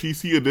special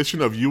PC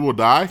edition of You Will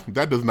Die.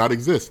 That does not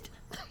exist.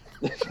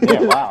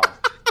 Yeah, wow.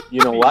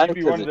 You know why? You'd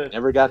be Because it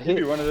never got hit.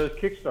 You'd be one of those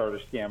Kickstarter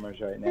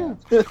scammers right now.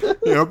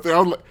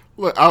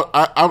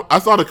 I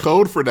saw the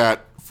code for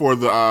that for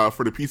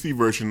the PC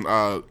version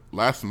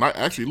last night.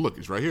 Actually, look,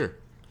 it's right here.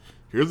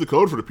 Here's the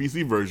code for the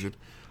PC version.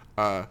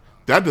 That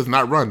does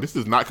not run. This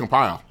does not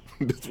compile.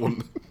 This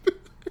one.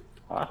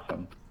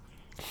 Awesome.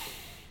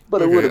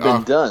 But it would have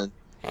been done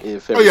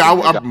if. Maybe I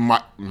don't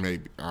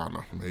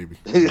know. Maybe.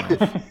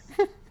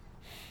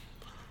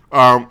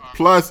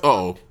 Plus,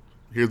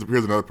 here's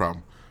another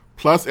problem.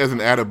 Plus, as an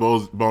added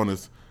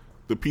bonus,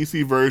 the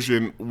PC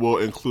version will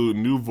include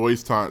new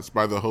voice taunts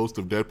by the host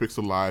of Dead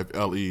Pixel Live,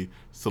 LE,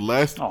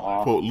 Celeste,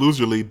 quote,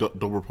 loserly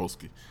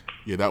Dobropolsky.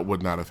 Yeah, that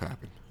would not have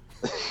happened.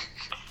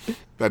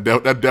 that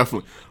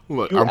definitely.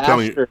 Look, I'm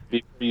telling you.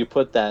 Before you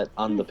put that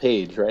on the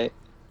page, right?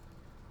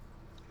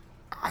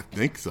 I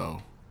think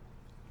so.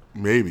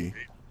 Maybe.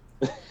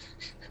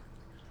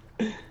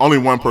 Only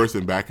one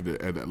person back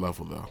at that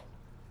level, though.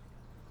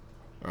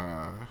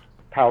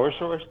 Power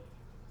source?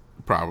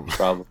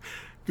 Probably.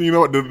 You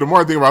know what? The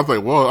more I think about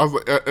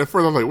it, at first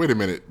I was like, wait a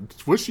minute.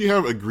 Would she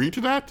have agreed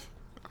to that?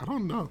 I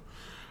don't know.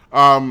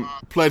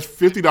 Pledge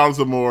 $50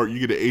 or more,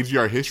 you get an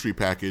AGR history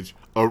package,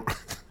 a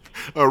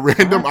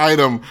random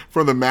item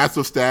from the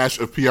massive stash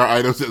of PR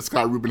items that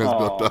Scott Rubin has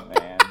built up. Oh,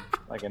 man.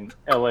 Like an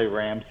LA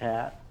Rams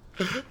hat.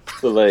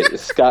 So, like,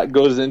 Scott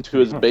goes into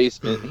his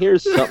basement.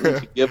 Here's something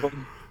to give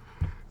him.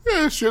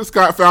 Yeah, shit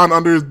Scott found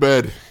under his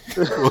bed.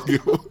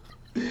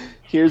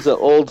 Here's an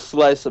old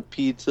slice of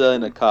pizza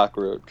and a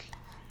cockroach.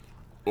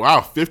 Wow,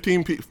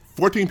 14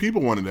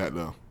 people wanted that,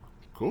 though.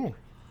 Cool.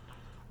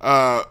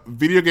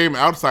 Video Game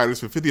Outsiders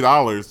for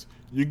 $50.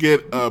 You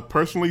get a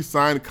personally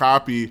signed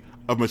copy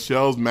of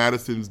Michelle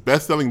Madison's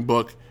best-selling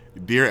book,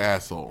 Dear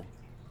Asshole.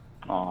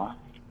 Aw.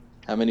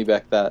 How many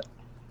back that?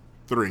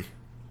 3.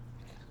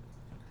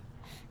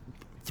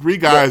 3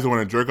 guys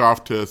want to jerk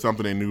off to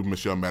something they knew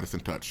Michelle Madison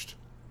touched.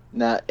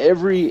 Now,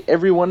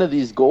 every one of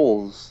these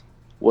goals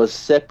was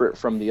separate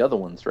from the other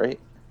ones, right?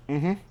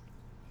 Mm-hmm.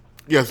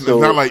 Yes, so,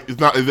 it's not like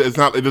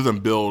it doesn't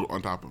build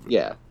on top of it.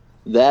 Yeah.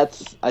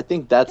 I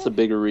think that's a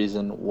bigger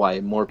reason why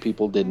more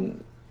people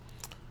didn't.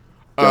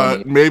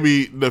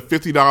 Maybe the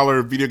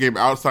 $50 Video Game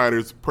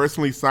Outsiders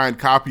personally signed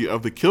copy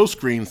of the Kill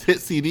Screens hit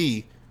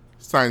CD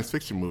science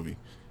fiction movie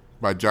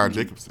by John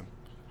Jacobson.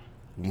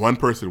 One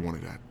person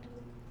wanted that.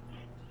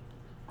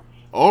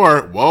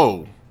 Or,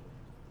 whoa,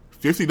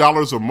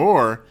 $50 or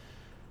more.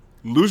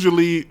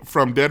 Usually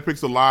from Dead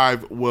Pixel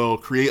Live will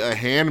create a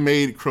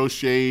handmade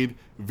crocheted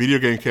video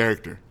game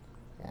character.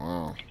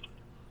 Wow.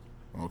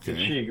 Okay.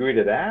 Did she agree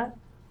to that?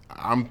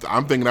 I'm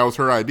thinking that was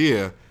her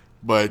idea,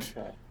 but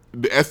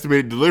the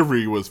estimated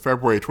delivery was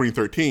February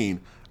 2013.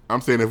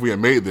 I'm saying if we had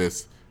made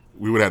this,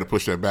 we would have to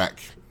push that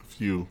back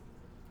a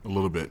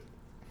little bit.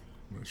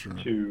 I'm not sure.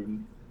 To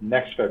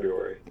next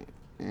February.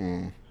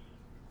 It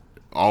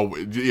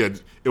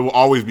will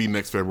always be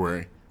next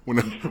February.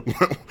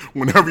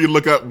 Whenever you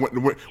look up,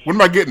 when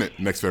am I getting it?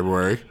 Next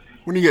February.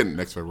 When are you getting it?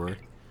 Next February.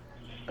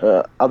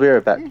 I'll be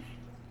right back.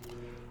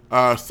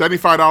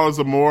 $75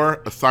 or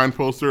more, a signed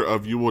poster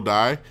of You Will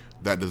Die.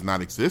 That does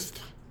not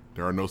exist.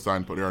 There are no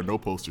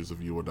posters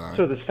of You Will Die.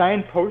 So the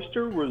signed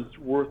poster was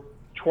worth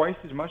twice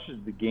as much as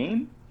the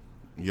game?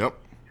 Yep.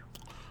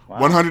 Wow.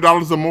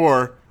 $100 or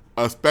more,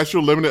 a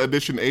special limited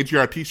edition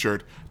AGR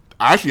t-shirt.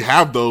 I actually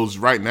have those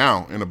right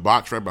now in a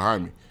box right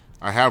behind me.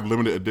 I have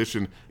limited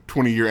edition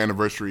 20-year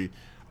anniversary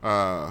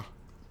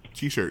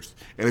t-shirts.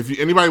 And if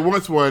anybody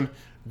wants one,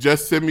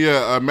 just send me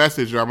a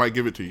message and I might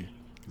give it to you.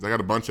 Because I got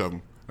a bunch of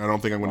them. I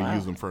don't think I'm going to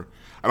use them for.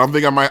 I don't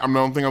think I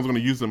was going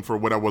to use them for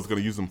what I was going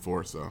to use them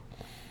for. So,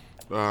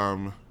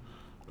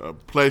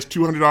 pledge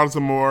 $200 or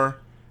more,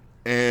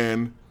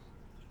 and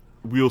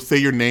we'll say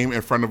your name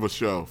in front of a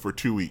show for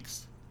 2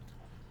 weeks.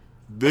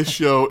 This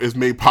show is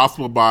made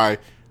possible by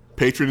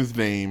patron's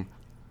name,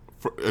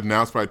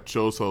 announced by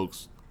Cho's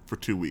hosts for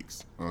 2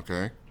 weeks.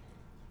 Okay.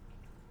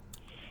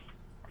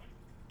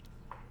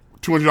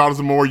 $200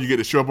 or more, you get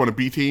to show up on a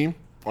B team.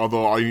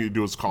 Although all you need to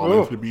do is call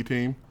in for the B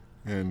team,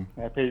 and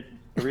I paid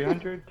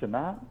 $300 to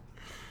not.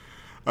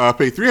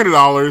 Pay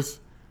 $300,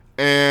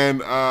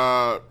 and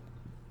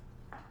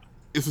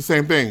it's the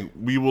same thing.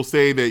 We will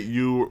say that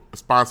you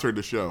sponsored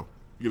the show.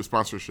 You get a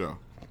sponsor show.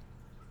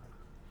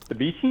 The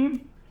B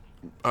team?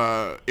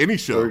 Any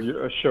show.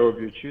 Or a show of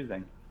your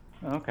choosing.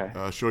 Okay.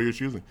 Show you're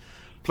choosing.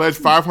 Pledge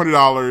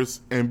 $500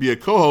 and be a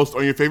co-host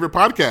on your favorite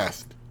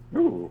podcast.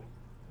 Ooh.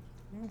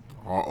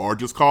 Or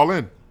just call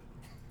in.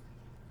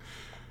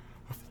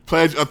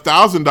 Pledge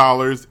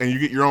 $1,000 and you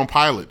get your own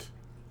pilot.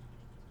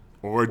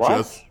 Or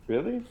What?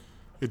 Really?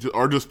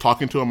 Or just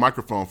talking to a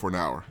microphone for an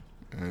hour.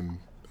 And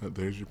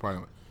there's your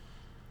pilot.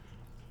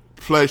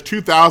 Pledge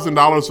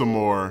 $2,000 or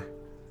more.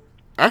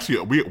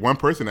 Actually, one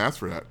person asked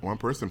for that. One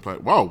person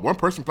pledged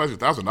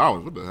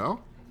 $1,000. What the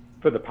hell?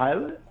 For the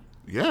pilot?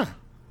 Yeah.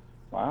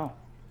 Wow.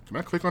 Can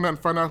I click on that and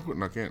find out?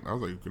 No, I can't. I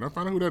was like, can I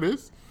find out who that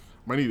is?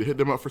 Might need to hit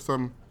them up for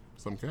some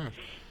cash.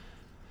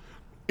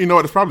 You know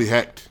what? It's probably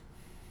hacked.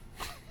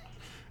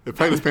 If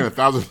Hack's paying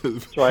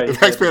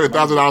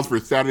 $1,000 for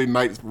a Saturday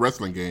night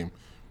wrestling game,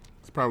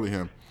 it's probably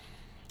him.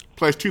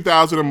 Pledge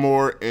 $2,000 or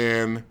more,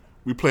 and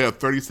we play a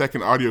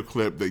 30-second audio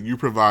clip that you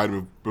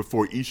provide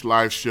before each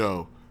live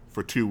show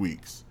for 2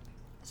 weeks.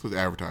 This was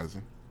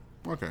advertising.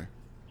 Okay.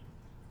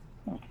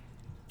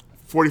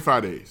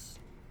 45 days.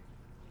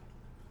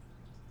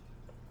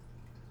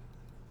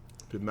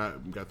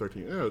 Got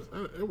 13.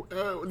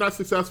 Not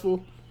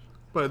successful,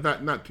 but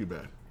not too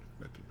bad.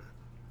 Not too bad.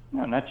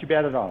 No, not too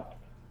bad at all.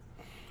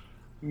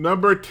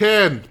 Number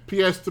 10,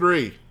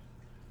 PS3.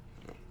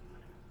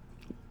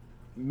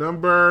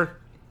 Number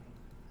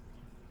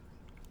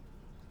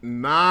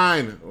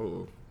 9.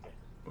 Oh.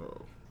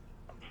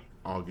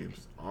 All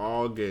games.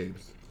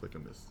 Click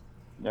on this.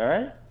 All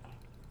right.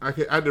 I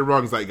had the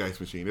wrong Zeitgeist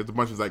machine. There's a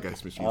bunch of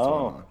Zeitgeist machines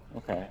going on.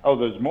 Okay. Oh,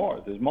 there's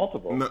more. There's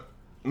multiple.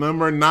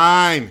 Number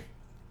 9,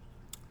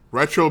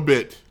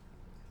 Retrobit.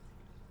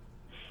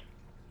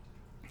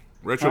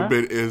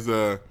 Retrobit is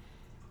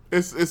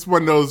it's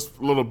one of those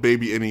little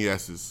baby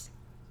NESs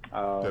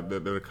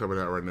that are coming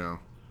out right now.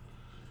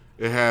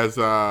 It has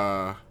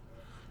a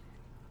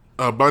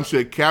bunch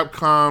of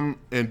Capcom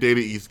and Data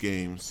East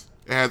games.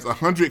 It has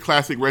 100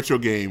 classic retro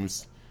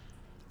games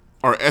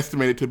are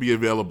estimated to be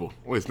available.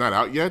 Wait, it's not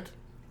out yet?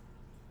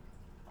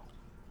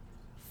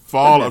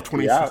 Fall of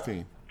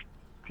 2016.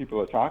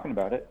 People are talking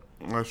about it.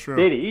 Not sure.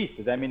 Data East,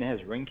 does that mean it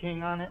has Ring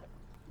King on it?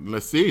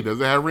 Let's see.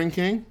 Does it have Ring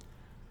King?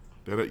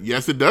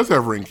 Yes, it does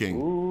have Ring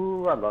King.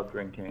 Ooh, I love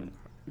Ring King.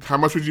 How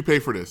much would you pay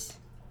for this?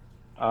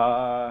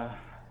 It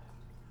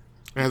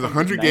has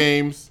 100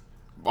 games,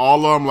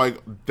 all of them like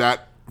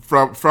that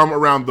from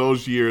around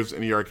those years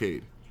in the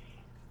arcade.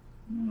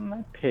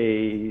 I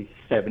pay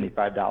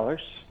 $75.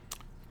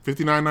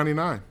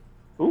 $59.99.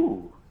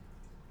 Ooh,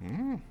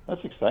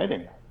 that's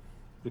exciting. Does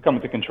it come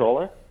with the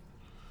controller?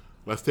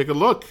 Let's take a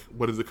look.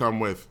 What does it come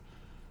with?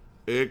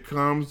 It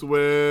comes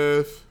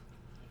with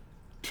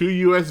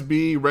 2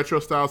 USB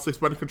retro-style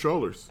 6-button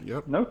controllers.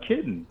 Yep. No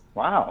kidding.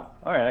 Wow.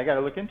 All right, I got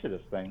to look into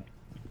this thing.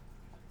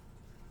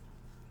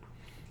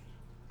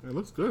 It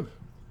looks good.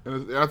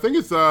 And I think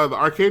it's the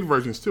arcade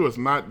versions, too. It's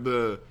not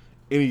the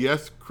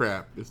NES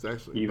crap. It's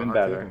actually even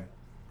better.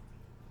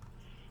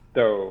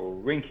 Though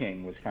Ring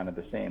King was kind of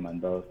the same on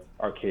both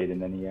arcade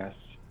and NES.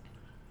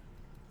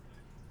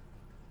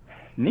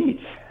 Neat.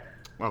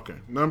 Okay.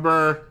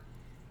 Number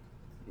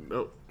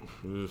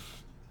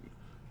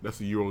That's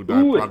the Euro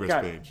Ooh, it's progress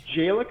got page.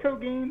 Jalico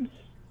games.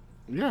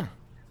 Yeah.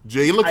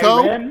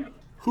 Jalico? Iran?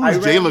 Who's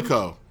Iran?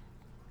 Jalico?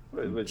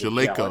 Was it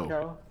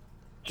Jalico.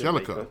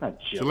 Jalico. It's not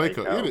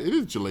Jalico. It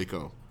is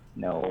Jalico.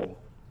 No.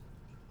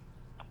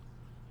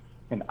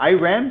 And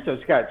IREM, so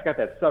it's got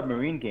that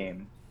submarine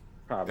game.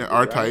 Probably. And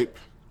R-Type.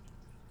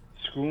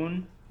 Right?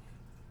 Schoon.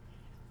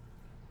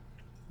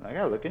 I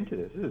gotta look into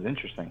this. This is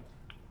interesting.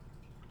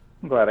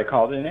 I'm glad I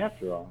called in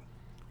after all.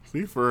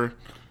 See,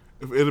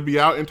 it'll be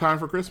out in time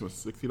for Christmas.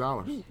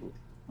 $60.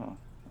 Oh,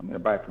 I'm gonna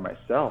buy it for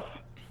myself.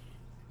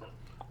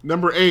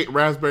 Number 8,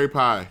 Raspberry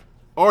Pi,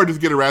 or just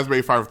get a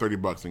Raspberry Pi for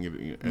 $30 and get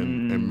it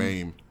and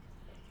MAME.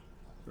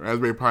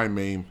 Raspberry Pi and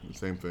MAME, the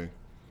same thing.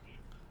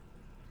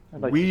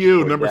 Like Wii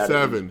U, number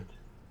 7.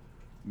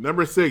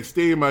 Number 6,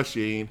 Steam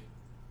Machine.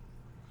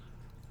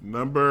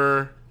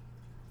 Number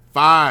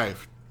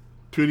 5,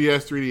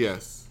 2DS,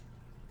 3DS.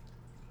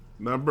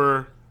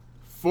 Number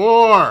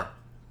 4,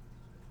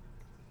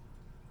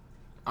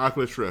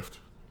 Oculus Rift.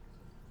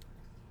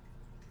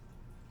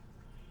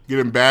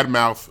 Getting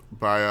badmouthed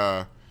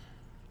by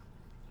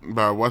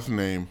what's the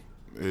name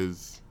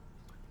is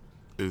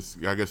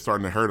I guess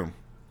starting to hurt him.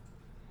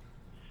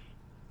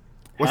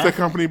 What's that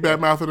company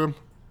badmouthing him?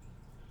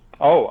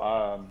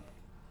 Oh,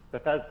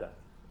 Bethesda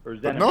or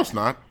ZeniMax. No, it's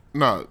not.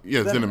 No,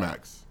 yeah,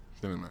 ZeniMax.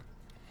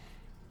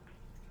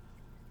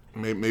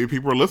 Maybe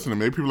people are listening.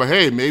 Maybe people are like,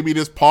 hey, maybe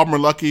this Palmer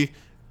Luckey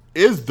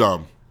is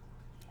dumb.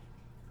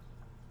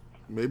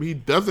 Maybe he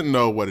doesn't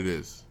know what it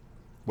is,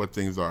 what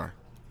things are.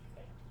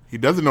 He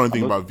doesn't know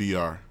anything about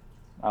VR.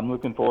 I'm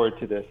looking forward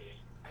to this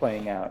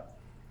playing out.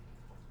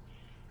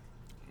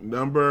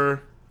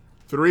 Number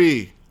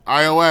 3,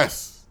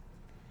 iOS.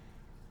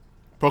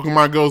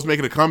 Pokemon Go is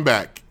making a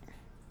comeback.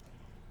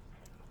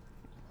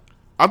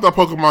 I thought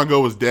Pokemon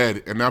Go was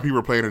dead, and now people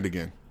are playing it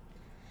again.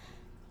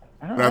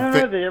 I don't know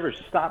if they ever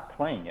stopped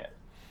playing it.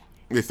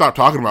 They stopped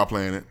talking about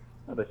playing it.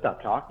 Well, they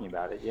stopped talking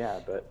about it,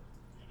 yeah, but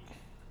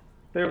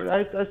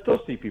I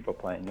still see people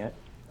playing it.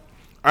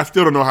 I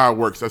still don't know how it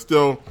works. I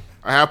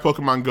have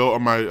Pokemon Go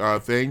on my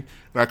thing,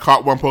 and I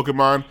caught one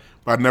Pokemon,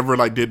 but I never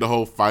did the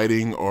whole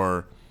fighting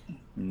or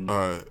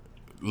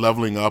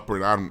leveling up,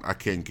 or I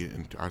can't get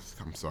into.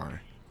 I'm sorry.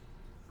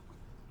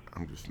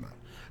 I'm just not.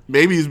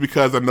 Maybe it's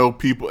because I know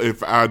people.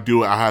 If I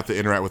do it, I have to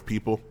interact with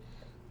people,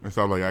 and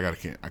so I'm like, I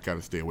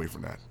gotta stay away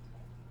from that.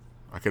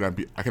 I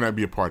cannot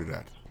be a part of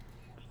that.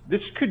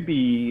 This could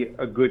be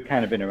a good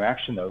kind of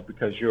interaction though,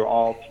 because you're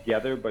all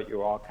together, but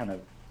you're all kind of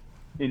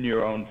in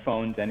your own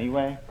phones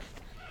anyway.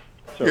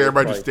 So yeah,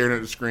 everybody just staring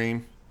at the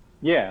screen.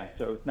 Yeah,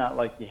 so it's not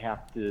like you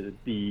have to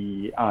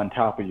be on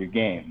top of your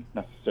game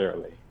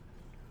necessarily.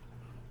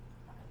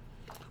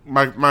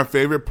 My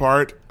favorite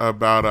part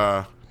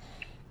about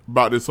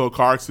this whole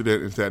car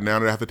accident is that now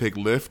that I have to take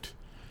Lyft,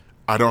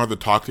 I don't have to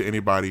talk to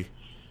anybody.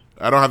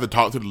 I don't have to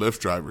talk to the Lyft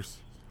drivers.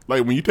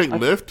 Like when you take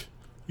Lyft,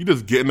 you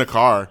just get in the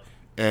car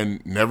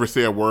and never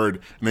say a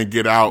word, and then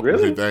get out and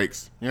say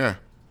thanks. Yeah.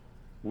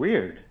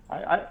 Weird.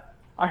 I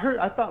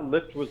thought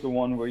Lyft was the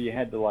one where you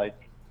had to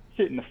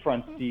sit in the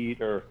front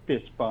seat or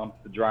fist bump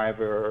the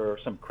driver or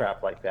some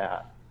crap like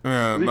that.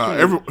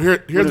 No.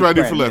 Here's what I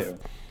do for Lyft.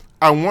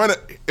 I want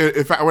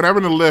to. When I'm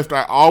in the Lyft,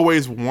 I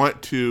always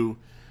want to.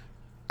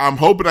 I'm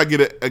hoping I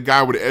get a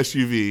guy with an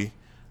SUV,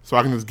 so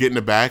I can just get in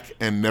the back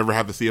and never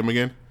have to see him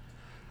again.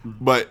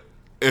 But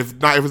if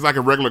it's like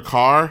a regular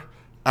car,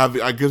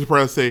 I give the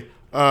person say,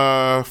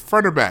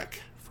 front or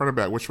back? Front or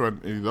back? Which one?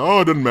 And he's like,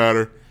 oh, it doesn't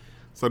matter.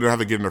 So I don't have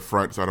to get in the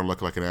front, so I don't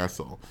look like an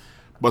asshole.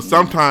 But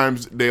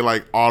sometimes they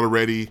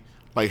already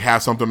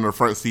have something in the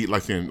front seat,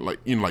 saying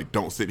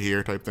don't sit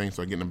here type thing.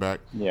 So I get in the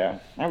back. Yeah,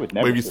 I would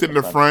never. But if you sit in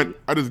the front,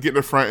 I just get in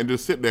the front and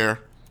just sit there.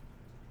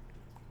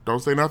 Don't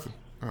say nothing.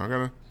 I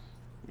gotta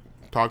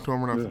talk to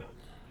him or nothing.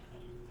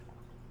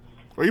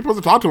 What are you supposed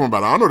to talk to him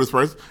about? I don't know this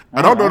person.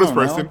 I don't know this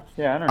person. Know.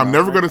 Yeah, I don't I'm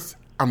know. never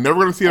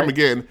gonna see them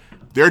again.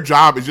 Their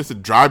job is just to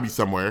drive me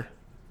somewhere.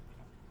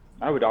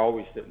 I would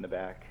always sit in the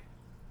back.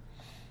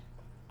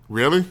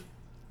 Really?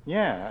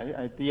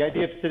 Yeah, the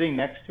idea of sitting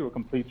next to a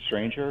complete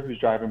stranger who's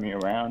driving me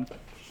around.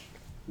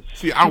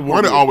 See, I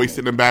want to always sit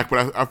in the back,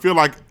 but I feel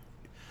like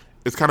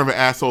it's kind of an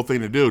asshole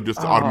thing to do, just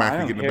to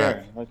automatically get in the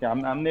back. Like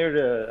I'm there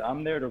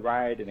to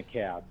ride in a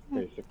cab,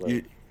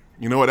 basically.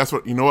 You know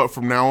what? You know what?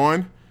 From now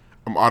on,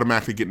 I'm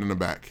automatically getting in the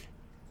back.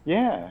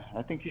 Yeah,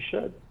 I think you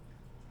should.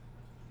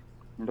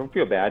 Don't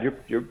feel bad.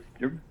 You're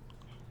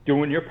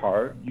doing your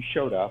part. You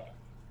showed up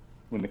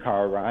when the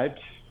car arrived.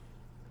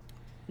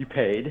 You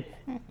paid.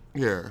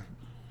 Yeah,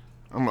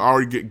 I'm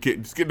already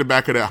just get in the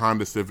back of that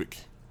Honda Civic.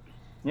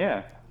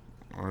 Yeah.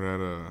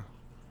 Or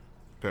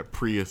that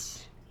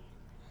Prius.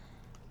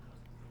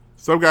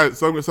 Some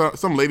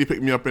lady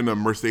picked me up in a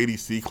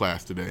Mercedes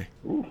C-Class today.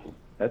 Ooh,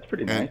 that's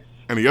pretty nice.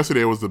 And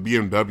yesterday it was the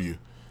BMW.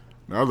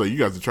 And I was like, you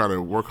guys are trying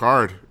to work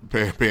hard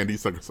paying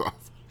these suckers off.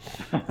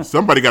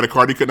 Somebody got a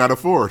car they could not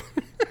afford.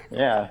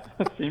 Yeah,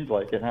 it seems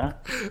like it, huh?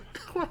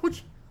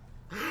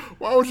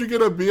 Why would you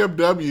get a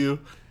BMW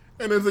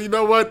and then say, you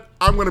know what?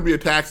 I'm going to be a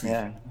taxi.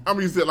 Yeah. I'm going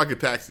to use it like a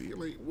taxi. I'm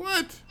like,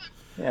 what?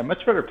 Yeah,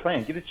 much better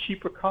plan. Get a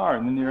cheaper car,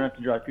 and then you don't have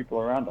to drive people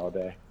around all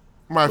day.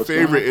 My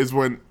favorite is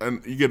when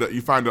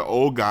you find an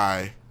old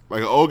guy,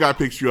 like an old guy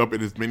picks you up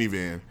in his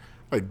minivan.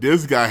 Like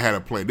this guy had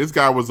a plan. This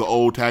guy was an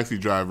old taxi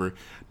driver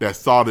that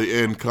saw the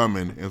end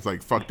coming and it's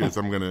like, fuck this,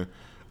 I'm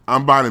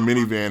buying a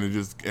minivan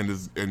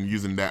and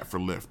using that for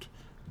Lyft.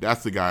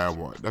 That's the guy I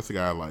want. That's the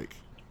guy I like.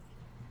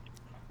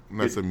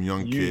 Not some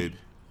young kid.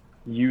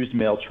 Used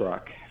mail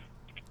truck.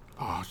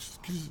 Oh,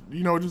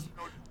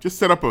 just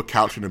set up a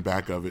couch in the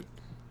back of it.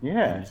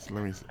 Yeah.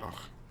 Let me. Oh,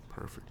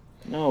 perfect.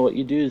 No, what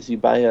you do is you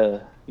buy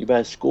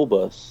a school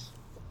bus.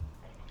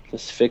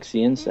 Just fix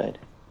the inside.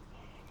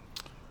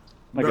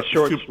 Like a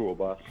short school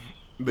bus.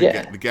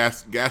 The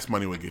gas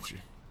money would get you.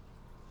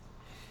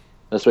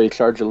 That's why you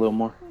charge a little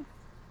more.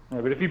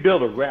 Yeah, but if you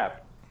build a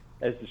rep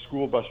as the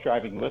school bus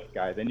driving Lyft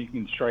guy, then you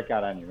can strike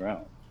out on your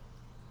own.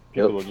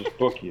 People will just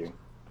book you.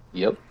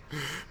 Yep.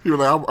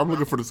 People are like, I'm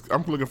looking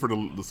for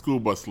the school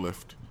bus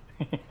lift.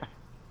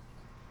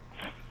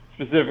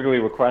 Specifically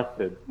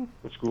requested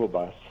the school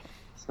bus.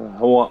 So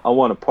I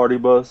want a party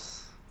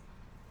bus.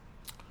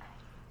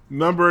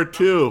 Number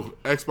 2,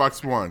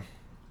 Xbox One.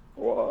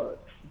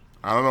 What?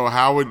 I don't know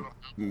how it.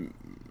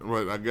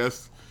 But I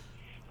guess.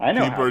 I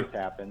know how this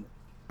happened.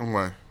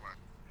 What?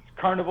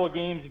 Carnival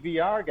Games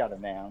VR got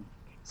announced.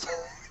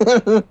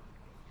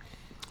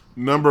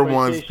 Number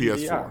 1 is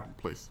PlayStation PS4.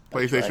 VR.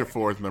 PlayStation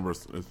 4 is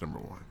number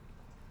 1.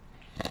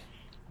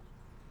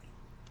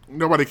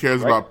 Nobody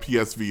cares about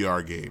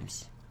PSVR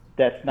games.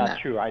 That's not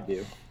true. I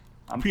do.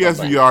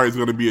 PSVR is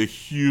going to be a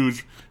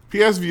huge.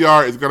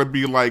 PSVR is going to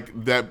be like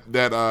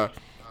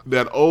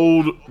that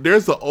old.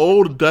 There's an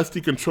old dusty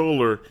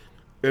controller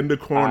in the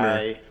corner.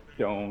 I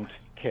don't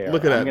care.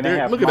 Look at I'm that. gonna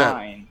have Look at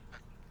mine.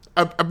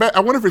 that. I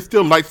wonder if it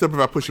still lights up if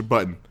I push a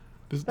button.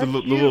 This is the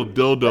little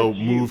dildo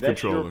move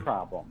That's controller. your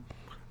problem.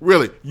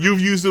 Really?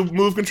 You've used the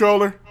move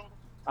controller?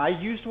 I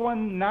used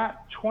one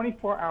not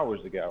 24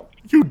 hours ago.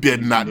 You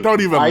did not.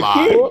 Don't even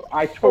lie. did. I What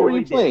were totally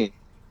you playing? did.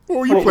 What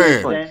were you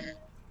playing? playing? I was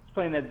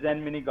playing that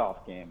Zen mini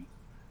golf game.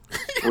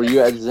 Were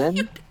you at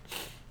Zen?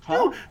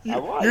 Huh? I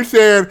was. You're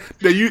saying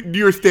that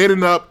you were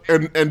standing up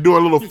and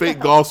doing little fake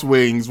golf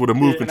swings with a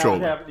move And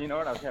controller. you know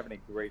what? I was having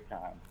a great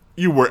time.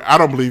 You were. I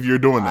don't believe you're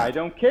doing that. I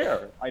don't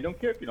care. I don't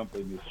care if you don't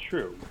believe me. It's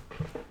true.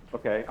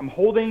 Okay? I'm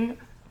holding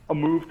a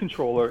move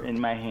controller in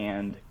my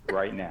hand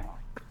right now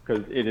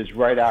because it is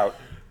right out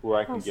where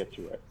I can get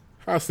to it.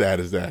 How sad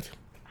is that?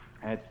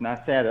 And it's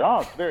not sad at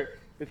all.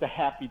 It's a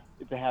happy time.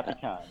 It's a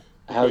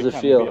How's great it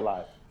time feel? To be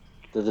alive.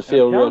 Does it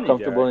feel I'm real telling you,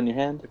 comfortable Derek. in your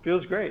hand? It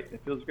feels great.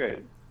 It feels great.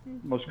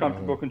 Most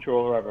comfortable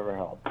controller I've ever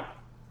held.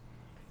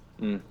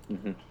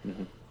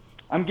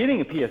 I'm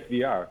getting a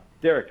PSVR.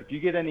 Derek, if you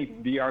get any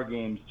VR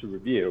games to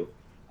review,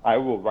 I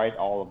will write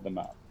all of them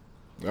up.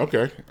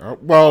 Okay.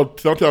 Well,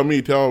 don't tell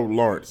me. Tell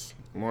Lawrence.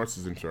 Lawrence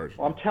is in charge.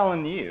 Well, I'm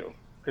telling you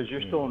because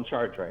you're still in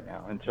charge right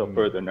now until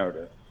further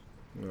notice.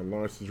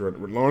 Lawrence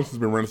has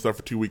been running stuff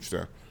for 2 weeks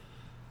now.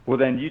 Well,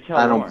 then you tell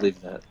I don't Lawrence.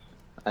 believe that.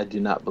 I do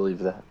not believe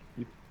that.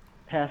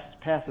 Pass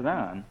it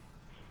on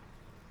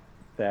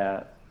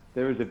that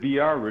there was a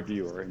VR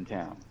reviewer in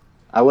town.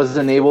 I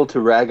wasn't able to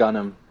rag on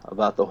him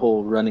about the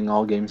whole running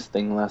all games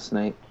thing last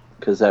night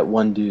because that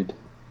one dude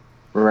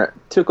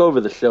took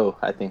over the show,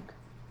 I think.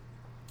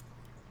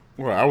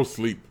 Well, I was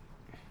asleep.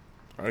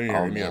 I didn't hear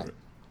any of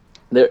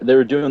it. They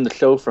were doing the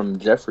show from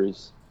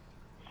Jeffries.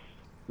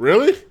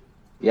 Really?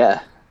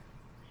 Yeah.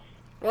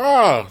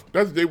 Oh,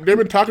 they've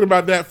been talking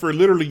about that for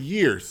literally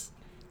years.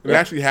 It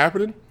actually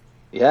happening?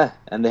 Yeah,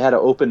 and they had an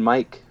open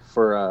mic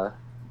for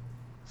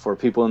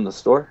people in the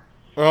store.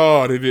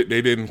 Oh, they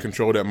didn't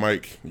control that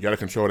mic. You got to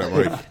control that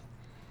mic.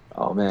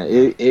 Oh man,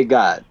 it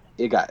got.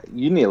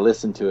 You need to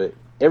listen to it.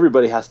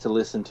 Everybody has to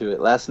listen to it.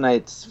 Last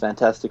night's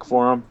Fantastic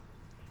Forum,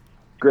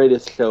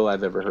 greatest show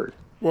I've ever heard.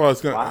 Well,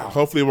 it's gonna. Wow.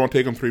 Hopefully, it won't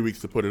take them 3 weeks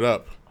to put it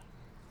up.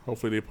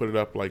 Hopefully, they put it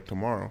up like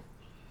tomorrow.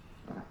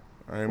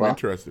 I am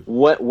interested.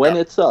 When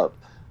it's up?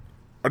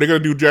 Are they gonna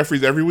do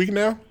Jeffries every week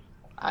now?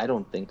 I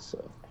don't think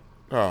so.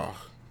 Oh,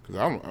 because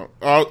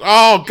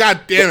oh,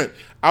 god damn it!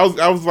 I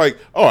was like,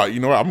 oh, you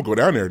know what? I'm gonna go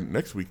down there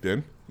next week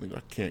then. Like,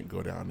 I can't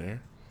go down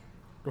there.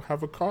 I don't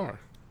have a car.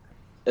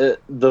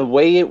 The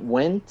way it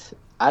went,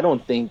 I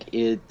don't think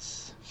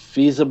it's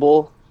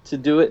feasible to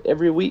do it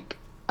every week.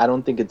 I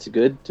don't think it's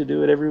good to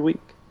do it every week.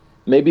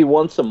 Maybe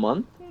once a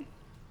month.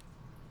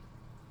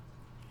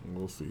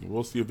 We'll see.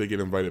 We'll see if they get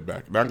invited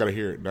back. Now I gotta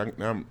hear it.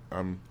 Now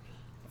I'm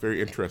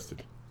very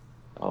interested.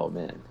 Oh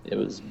man, it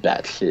was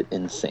batshit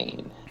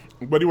insane.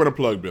 What do you want to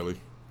plug, Billy?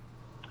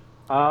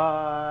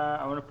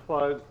 I want to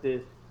plug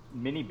this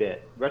mini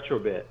bit, retro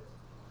bit.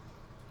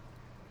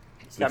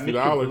 Got $60.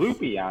 Mr.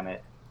 Bloopy on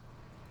it.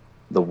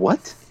 The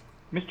what?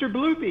 Mr.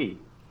 Bloopy.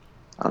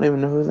 I don't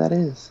even know who that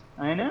is.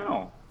 I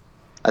know.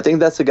 I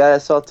think that's the guy I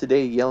saw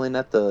today yelling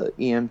at the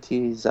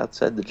EMTs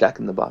outside the Jack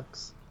in the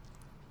Box.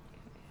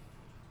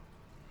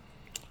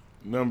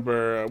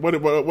 What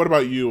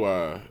about you,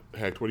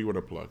 Heck? What do you want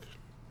to plug?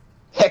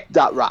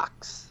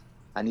 Heck.rocks.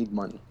 I need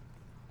money.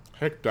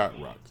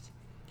 Heck.rocks.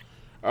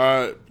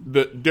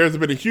 There's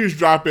been a huge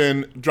drop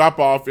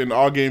off in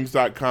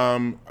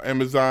allgames.com,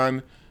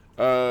 Amazon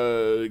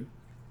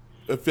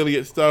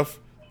affiliate stuff.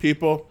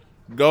 People,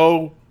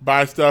 go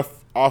buy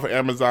stuff off of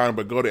Amazon,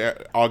 but go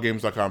to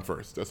allgames.com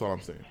first. That's all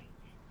I'm saying.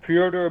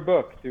 Pre-order a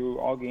book through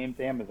All Games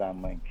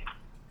Amazon link.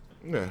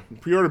 Yeah,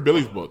 pre-order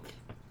Billy's book.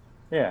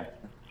 Yeah.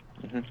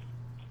 Okay.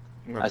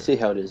 I see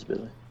how it is,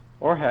 Billy.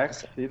 Or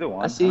Hex, either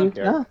one. I see you.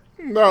 Care.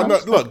 No.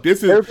 Look,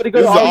 this is Everybody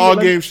go to an All all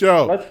Games. game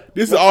show. let's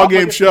This is an all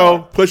game get show.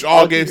 more. Push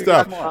all game get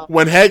stuff. more.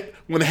 When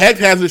Heck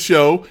has a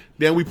show,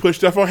 then we push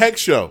stuff on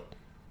Heck's show.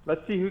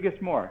 Let's see who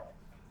gets more.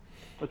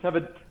 Let's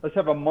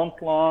have a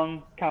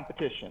month-long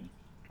competition.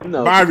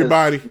 No, Bye, because-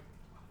 everybody.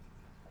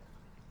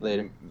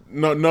 Later.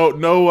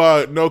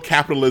 No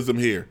capitalism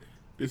here.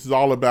 This is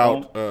all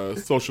about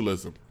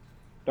socialism.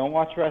 Don't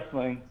watch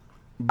wrestling.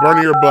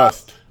 Bernie or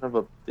bust. Son of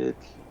a bitch.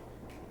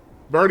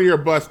 Bernie or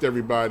bust,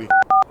 everybody.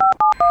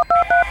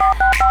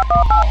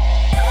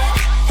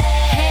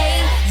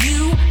 Hey,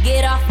 you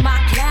get off my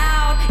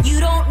cloud. You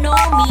don't know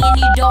me and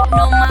you don't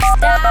know my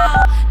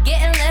style.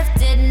 Getting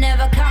lifted,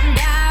 never come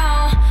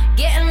down.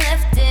 Getting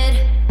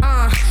lifted,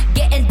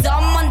 getting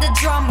dumb on the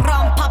drum,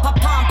 rum, papa,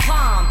 pom,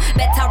 pom.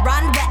 Better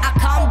run where I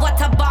come, what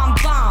a bomb,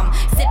 bomb.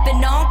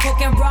 Sipping on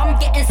coke and rum,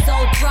 getting so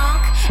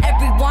drunk.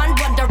 Everyone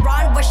wonder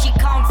on where she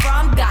come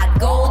from. Got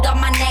gold on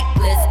my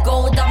necklace,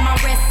 gold on my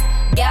wrist.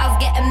 Gals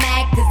getting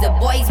mad cause the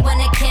boys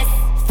wanna kiss.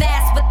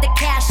 Fast with the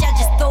cash, I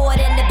just throw it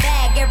in the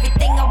bag.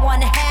 Everything I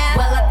wanna have,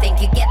 well I think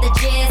you get the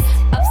gist.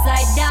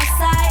 Upside,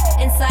 downside,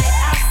 inside,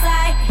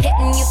 outside.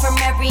 Hitting you from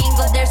every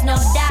angle, there's no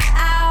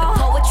doubt.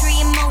 The poetry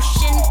in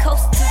motion,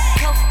 coast to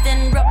coast.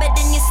 And rub it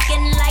in your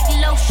skin like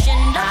lotion.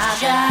 I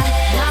got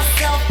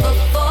myself a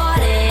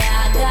 40,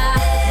 I got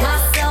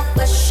myself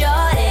a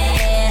shorty.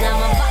 And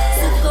I'm about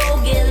to go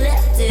get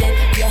lifted.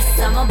 Yes,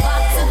 I'm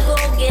about to go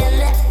get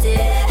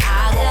lifted.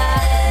 I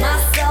got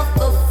myself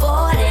a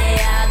 40,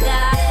 I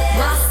got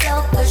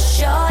myself a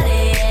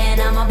shorty.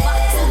 And I'm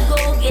about to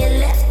go get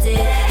lifted.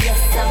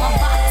 Yes, I'm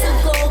about to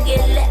go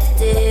get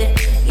lifted.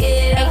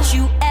 Yeah.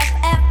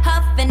 H-U-F-F,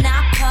 huff and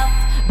I puff.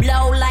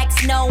 Blow like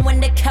snow when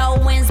the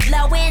cold winds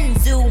blowing.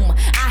 Zoom,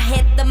 I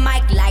hit the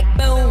mic like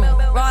boom.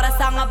 Wrote a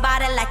song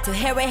about it like to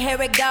hear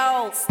it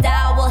go.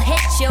 Style will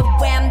hit you,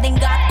 wham, then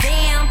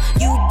goddamn.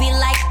 You be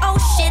like, oh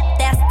shit,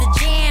 that's the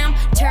jam.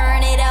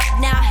 Turn it up,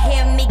 now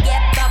hear me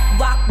get buck,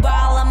 rock,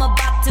 roll. I'm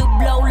about to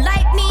blow,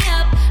 light me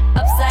up.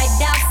 Upside,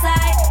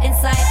 downside,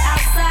 inside,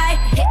 outside.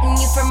 Hitting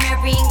you from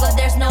every angle,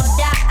 there's no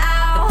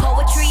doubt. The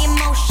poetry in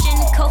motion,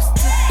 coast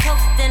to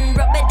coast. And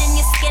rub it in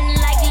your skin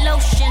like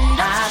lotion.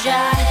 I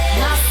got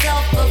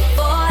myself a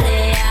 40,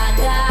 I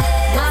got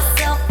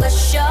myself a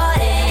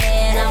shorty.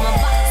 And I'm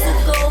about to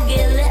go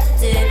get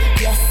lifted.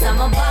 Yes, I'm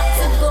about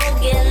to go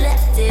get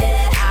lifted.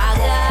 I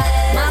got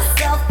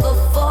myself a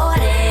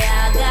 40,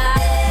 I got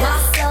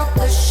myself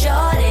a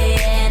shorty.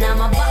 And I'm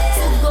about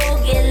to go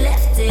get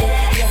lifted.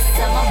 Yes,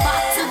 I'm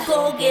about to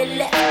go get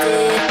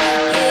lifted.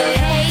 Yeah.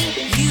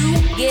 Hey, you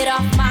get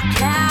off my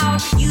cloud.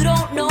 You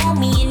don't know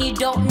me and you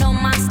don't know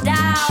my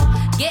style.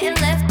 Getting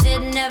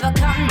lifted, never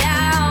come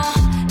down.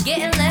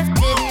 Getting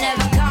lifted,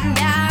 never come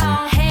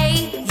down.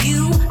 Hey,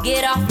 you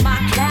get off my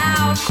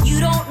cloud. You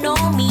don't know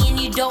me and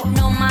you don't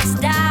know my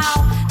style.